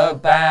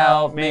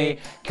about me,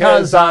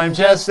 'cause I'm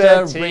just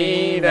a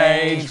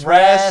teenage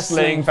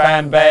wrestling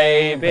fan,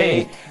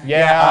 baby.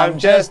 Yeah, I'm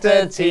just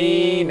a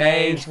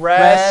teenage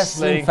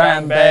wrestling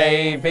fan,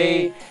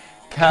 baby.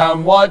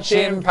 Come watch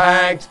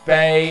Impact,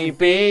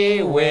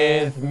 baby,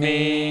 with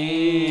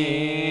me.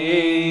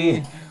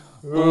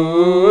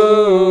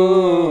 Ooh.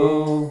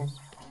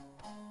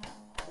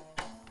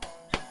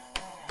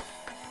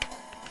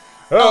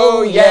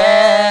 Oh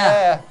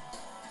yeah,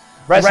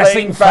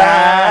 wrestling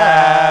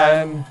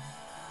fan.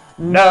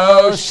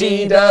 No,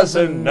 she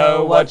doesn't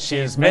know what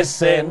she's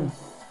missing.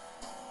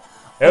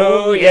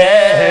 Oh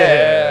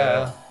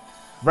yeah,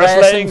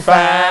 wrestling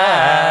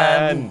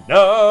fan.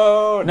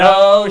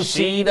 No,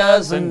 she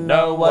doesn't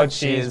know what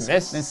she's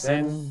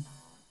missing.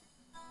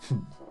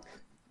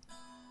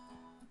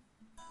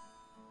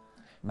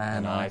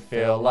 Man, I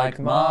feel like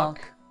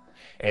Mark.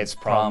 It's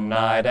prom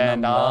night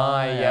and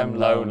I am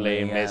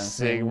lonely,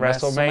 missing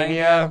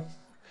WrestleMania.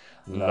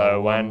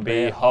 Lo and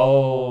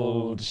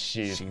behold,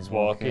 she's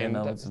walking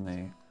up to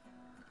me.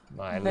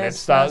 My lip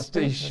starts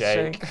to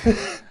shake.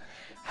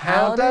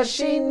 How does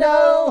she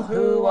know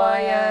who I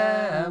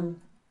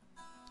am?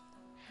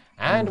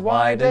 And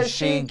why does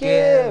she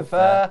give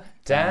a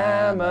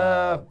damn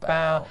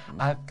about?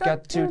 I've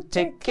got 2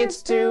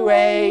 tickets to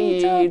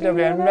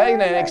AEW and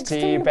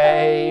NXT,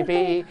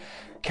 baby.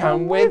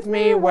 Come with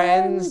me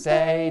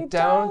Wednesday,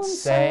 don't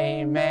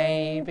say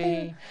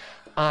maybe.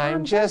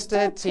 I'm just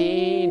a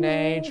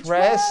teenage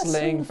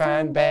wrestling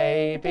fan,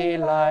 baby,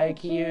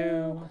 like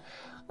you.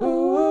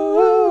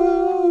 Ooh.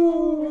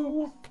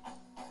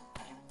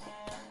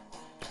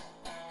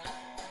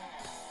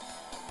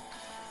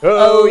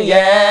 Oh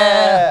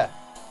yeah,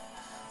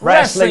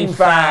 wrestling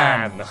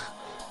fan.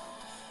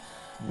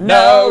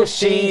 No,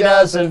 she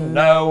doesn't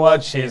know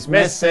what she's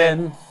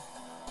missing.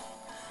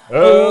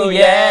 Oh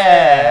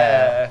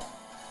yeah,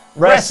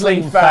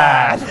 wrestling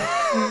fan.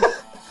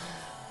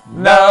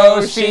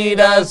 No, she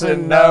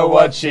doesn't know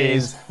what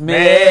she's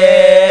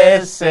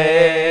missing.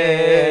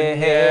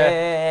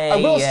 I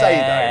will say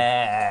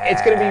though,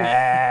 it's going to be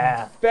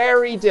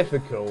very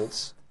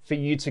difficult for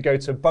you to go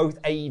to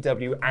both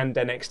AEW and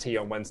NXT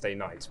on Wednesday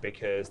nights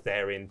because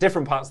they're in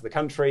different parts of the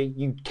country.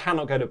 You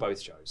cannot go to both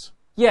shows.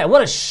 Yeah,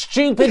 what a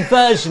stupid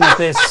version of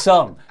this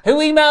song. Who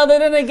emailed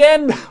it in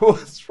again? That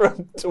was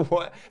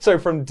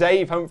from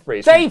Dave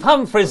Humphries. Dave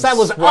Humphries, that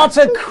was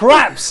utter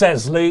crap,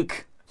 says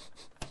Luke.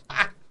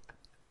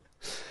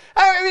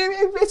 I mean,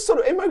 it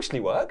sort of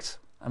emotionally worked.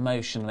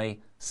 Emotionally.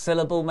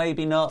 Syllable,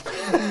 maybe not.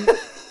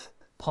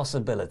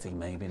 Possibility,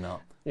 maybe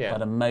not. Yeah.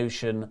 But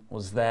emotion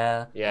was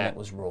there, and it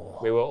was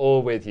raw. We were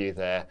all with you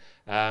there.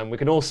 We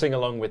can all sing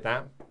along with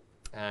that.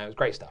 It was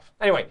great stuff.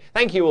 Anyway,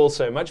 thank you all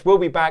so much. We'll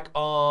be back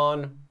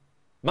on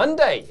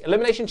Monday,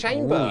 Elimination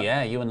Chamber. Oh,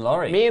 yeah, you and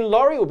Laurie. Me and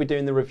Laurie will be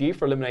doing the review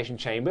for Elimination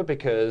Chamber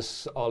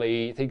because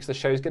Ollie thinks the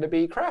show's going to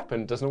be crap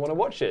and doesn't want to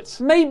watch it.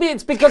 Maybe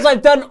it's because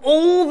I've done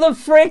all the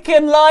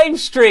frickin' live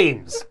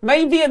streams.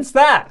 Maybe it's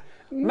that.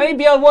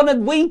 Maybe I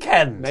wanted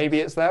weekend. Maybe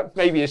it's that.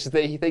 Maybe it's just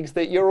that he thinks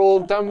that you're all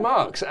dumb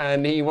marks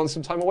and he wants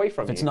some time away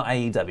from you. It's not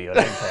AEW, I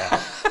don't care.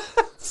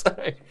 So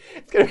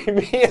it's going to be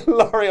me and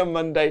Laurie on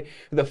Monday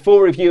with a full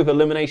review of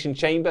Elimination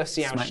Chamber.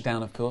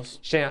 SmackDown, of course.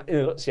 See how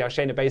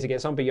Shayna Baszler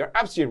gets on. But you're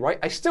absolutely right.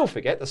 I still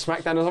forget that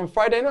SmackDown is on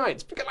Friday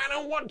nights because I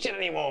don't watch it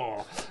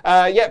anymore.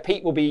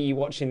 Pete will be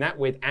watching that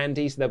with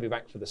Andy, so they'll be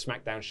back for the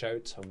SmackDown show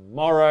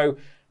tomorrow.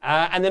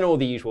 And then all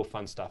the usual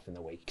fun stuff in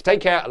the week.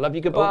 Take care. I love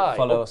you. Goodbye.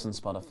 Follow us on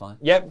Spotify.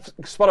 Yep,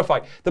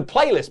 Spotify. The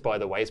playlist, by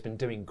the way, has been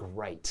doing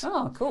great.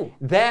 Oh, cool.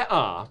 There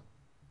are...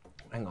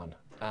 Hang on.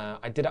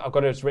 I've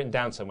got it written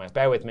down somewhere.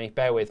 Bear with me.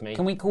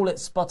 Can we call it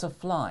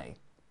Spotify?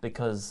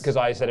 Because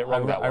I said it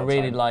wrong that one time.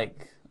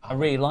 I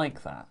really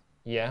like that.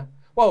 Yeah.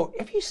 Well,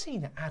 have you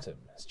seen that Adam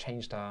has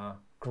changed our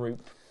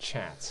group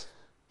chat?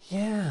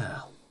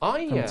 Yeah.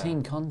 From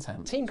Team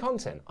Content. Team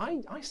Content.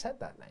 I said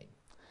that name.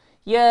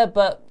 Yeah,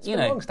 but it's been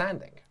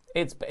long-standing.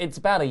 It's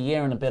about a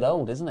year and a bit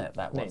old, isn't it?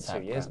 That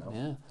WhatsApp. 2 years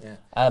now.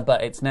 Yeah.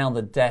 But it's now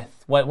the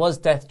Death. Well, it was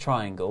Death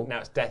Triangle. Now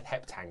it's Death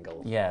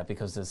Heptangle. Yeah,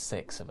 because there's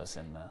 6 of us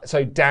in there.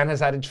 So Dan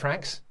has added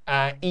tracks.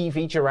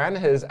 Evie Duran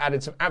has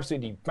added some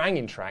absolutely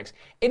banging tracks.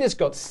 It has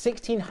got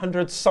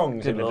 1,600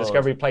 songs in the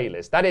Discovery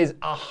playlist. That is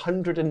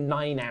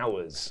 109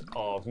 hours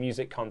of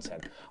music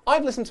content.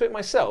 I've listened to it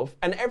myself,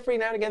 and every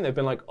now and again they've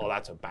been like, "Oh,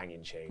 that's a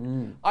banging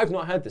tune." I've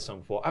not heard this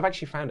song before. I've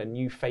actually found a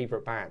new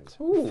favourite band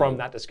from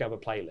that Discover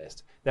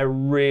playlist. They're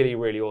really,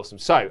 really awesome.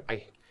 So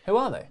who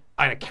are they?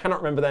 I cannot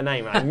remember their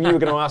name. I knew you were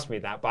going to ask me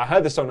that, but I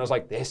heard the song and I was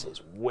like, this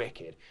is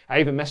wicked. I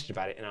even messaged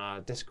about it in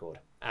our Discord,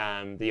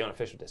 the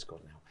unofficial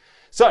Discord now.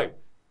 So,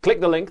 click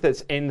the link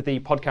that's in the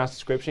podcast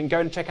description. Go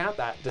and check out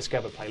that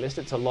Discover playlist.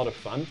 It's a lot of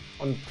fun.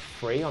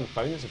 Free on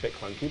phone, it's a bit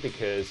clunky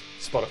because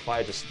Spotify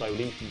are just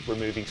slowly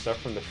removing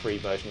stuff from the free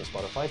version of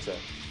Spotify to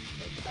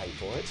make you pay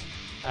for it.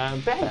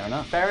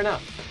 Fair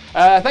enough.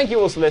 Thank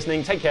you all for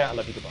listening. Take care. I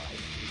love you. Goodbye.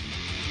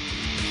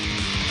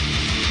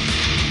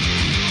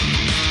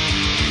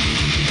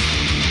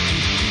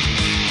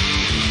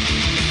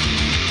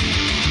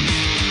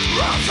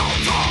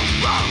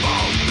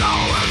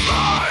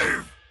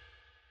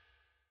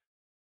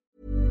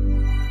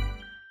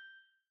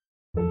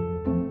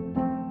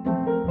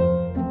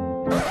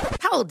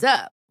 Hold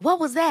up. What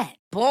was that?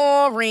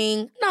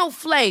 Boring. No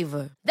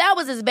flavor. That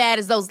was as bad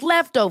as those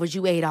leftovers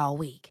you ate all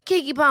week.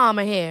 Keke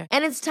Palmer here,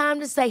 and it's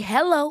time to say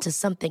hello to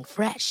something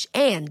fresh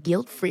and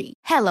guilt-free.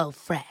 Hello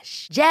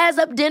Fresh. Jazz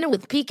up dinner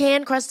with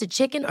pecan-crusted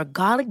chicken or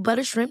garlic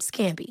butter shrimp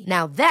scampi.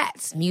 Now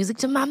that's music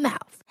to my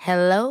mouth.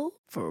 Hello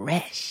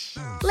Fresh.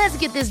 Let's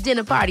get this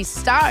dinner party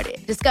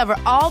started. Discover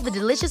all the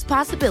delicious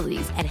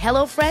possibilities at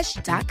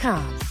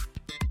HelloFresh.com.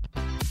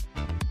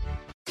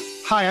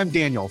 Hi, I'm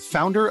Daniel,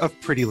 founder of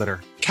Pretty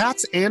Litter.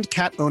 Cats and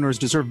cat owners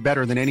deserve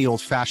better than any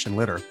old-fashioned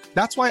litter.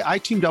 That's why I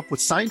teamed up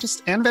with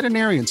scientists and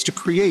veterinarians to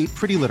create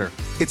Pretty Litter.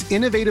 Its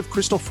innovative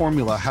crystal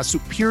formula has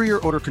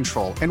superior odor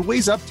control and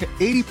weighs up to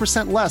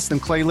 80% less than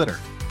clay litter.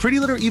 Pretty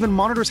Litter even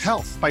monitors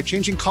health by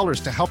changing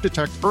colors to help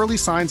detect early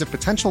signs of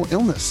potential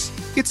illness.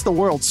 It's the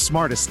world's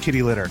smartest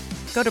kitty litter.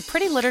 Go to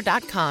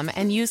prettylitter.com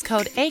and use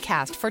code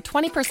ACAST for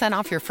 20%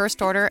 off your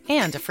first order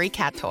and a free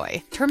cat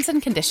toy. Terms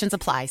and conditions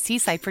apply. See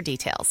site for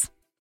details.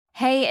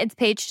 Hey, it's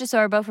Paige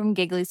DeSorbo from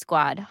Giggly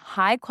Squad.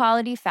 High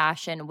quality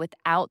fashion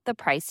without the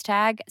price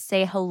tag.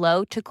 Say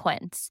hello to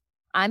Quince.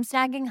 I'm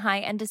snagging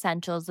high-end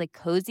essentials like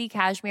cozy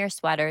cashmere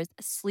sweaters,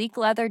 sleek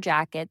leather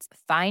jackets,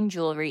 fine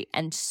jewelry,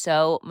 and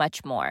so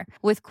much more.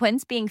 With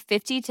Quince being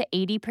 50 to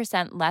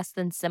 80% less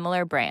than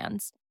similar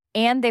brands.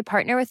 And they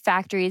partner with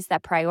factories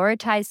that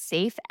prioritize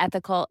safe,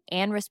 ethical,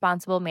 and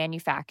responsible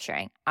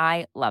manufacturing.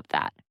 I love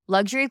that.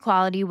 Luxury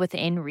quality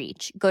within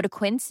reach. Go to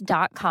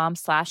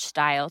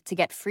quince.com/style to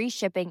get free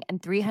shipping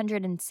and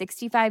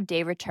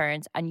 365-day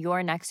returns on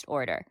your next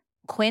order.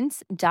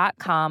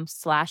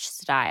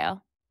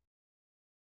 Quince.com/style.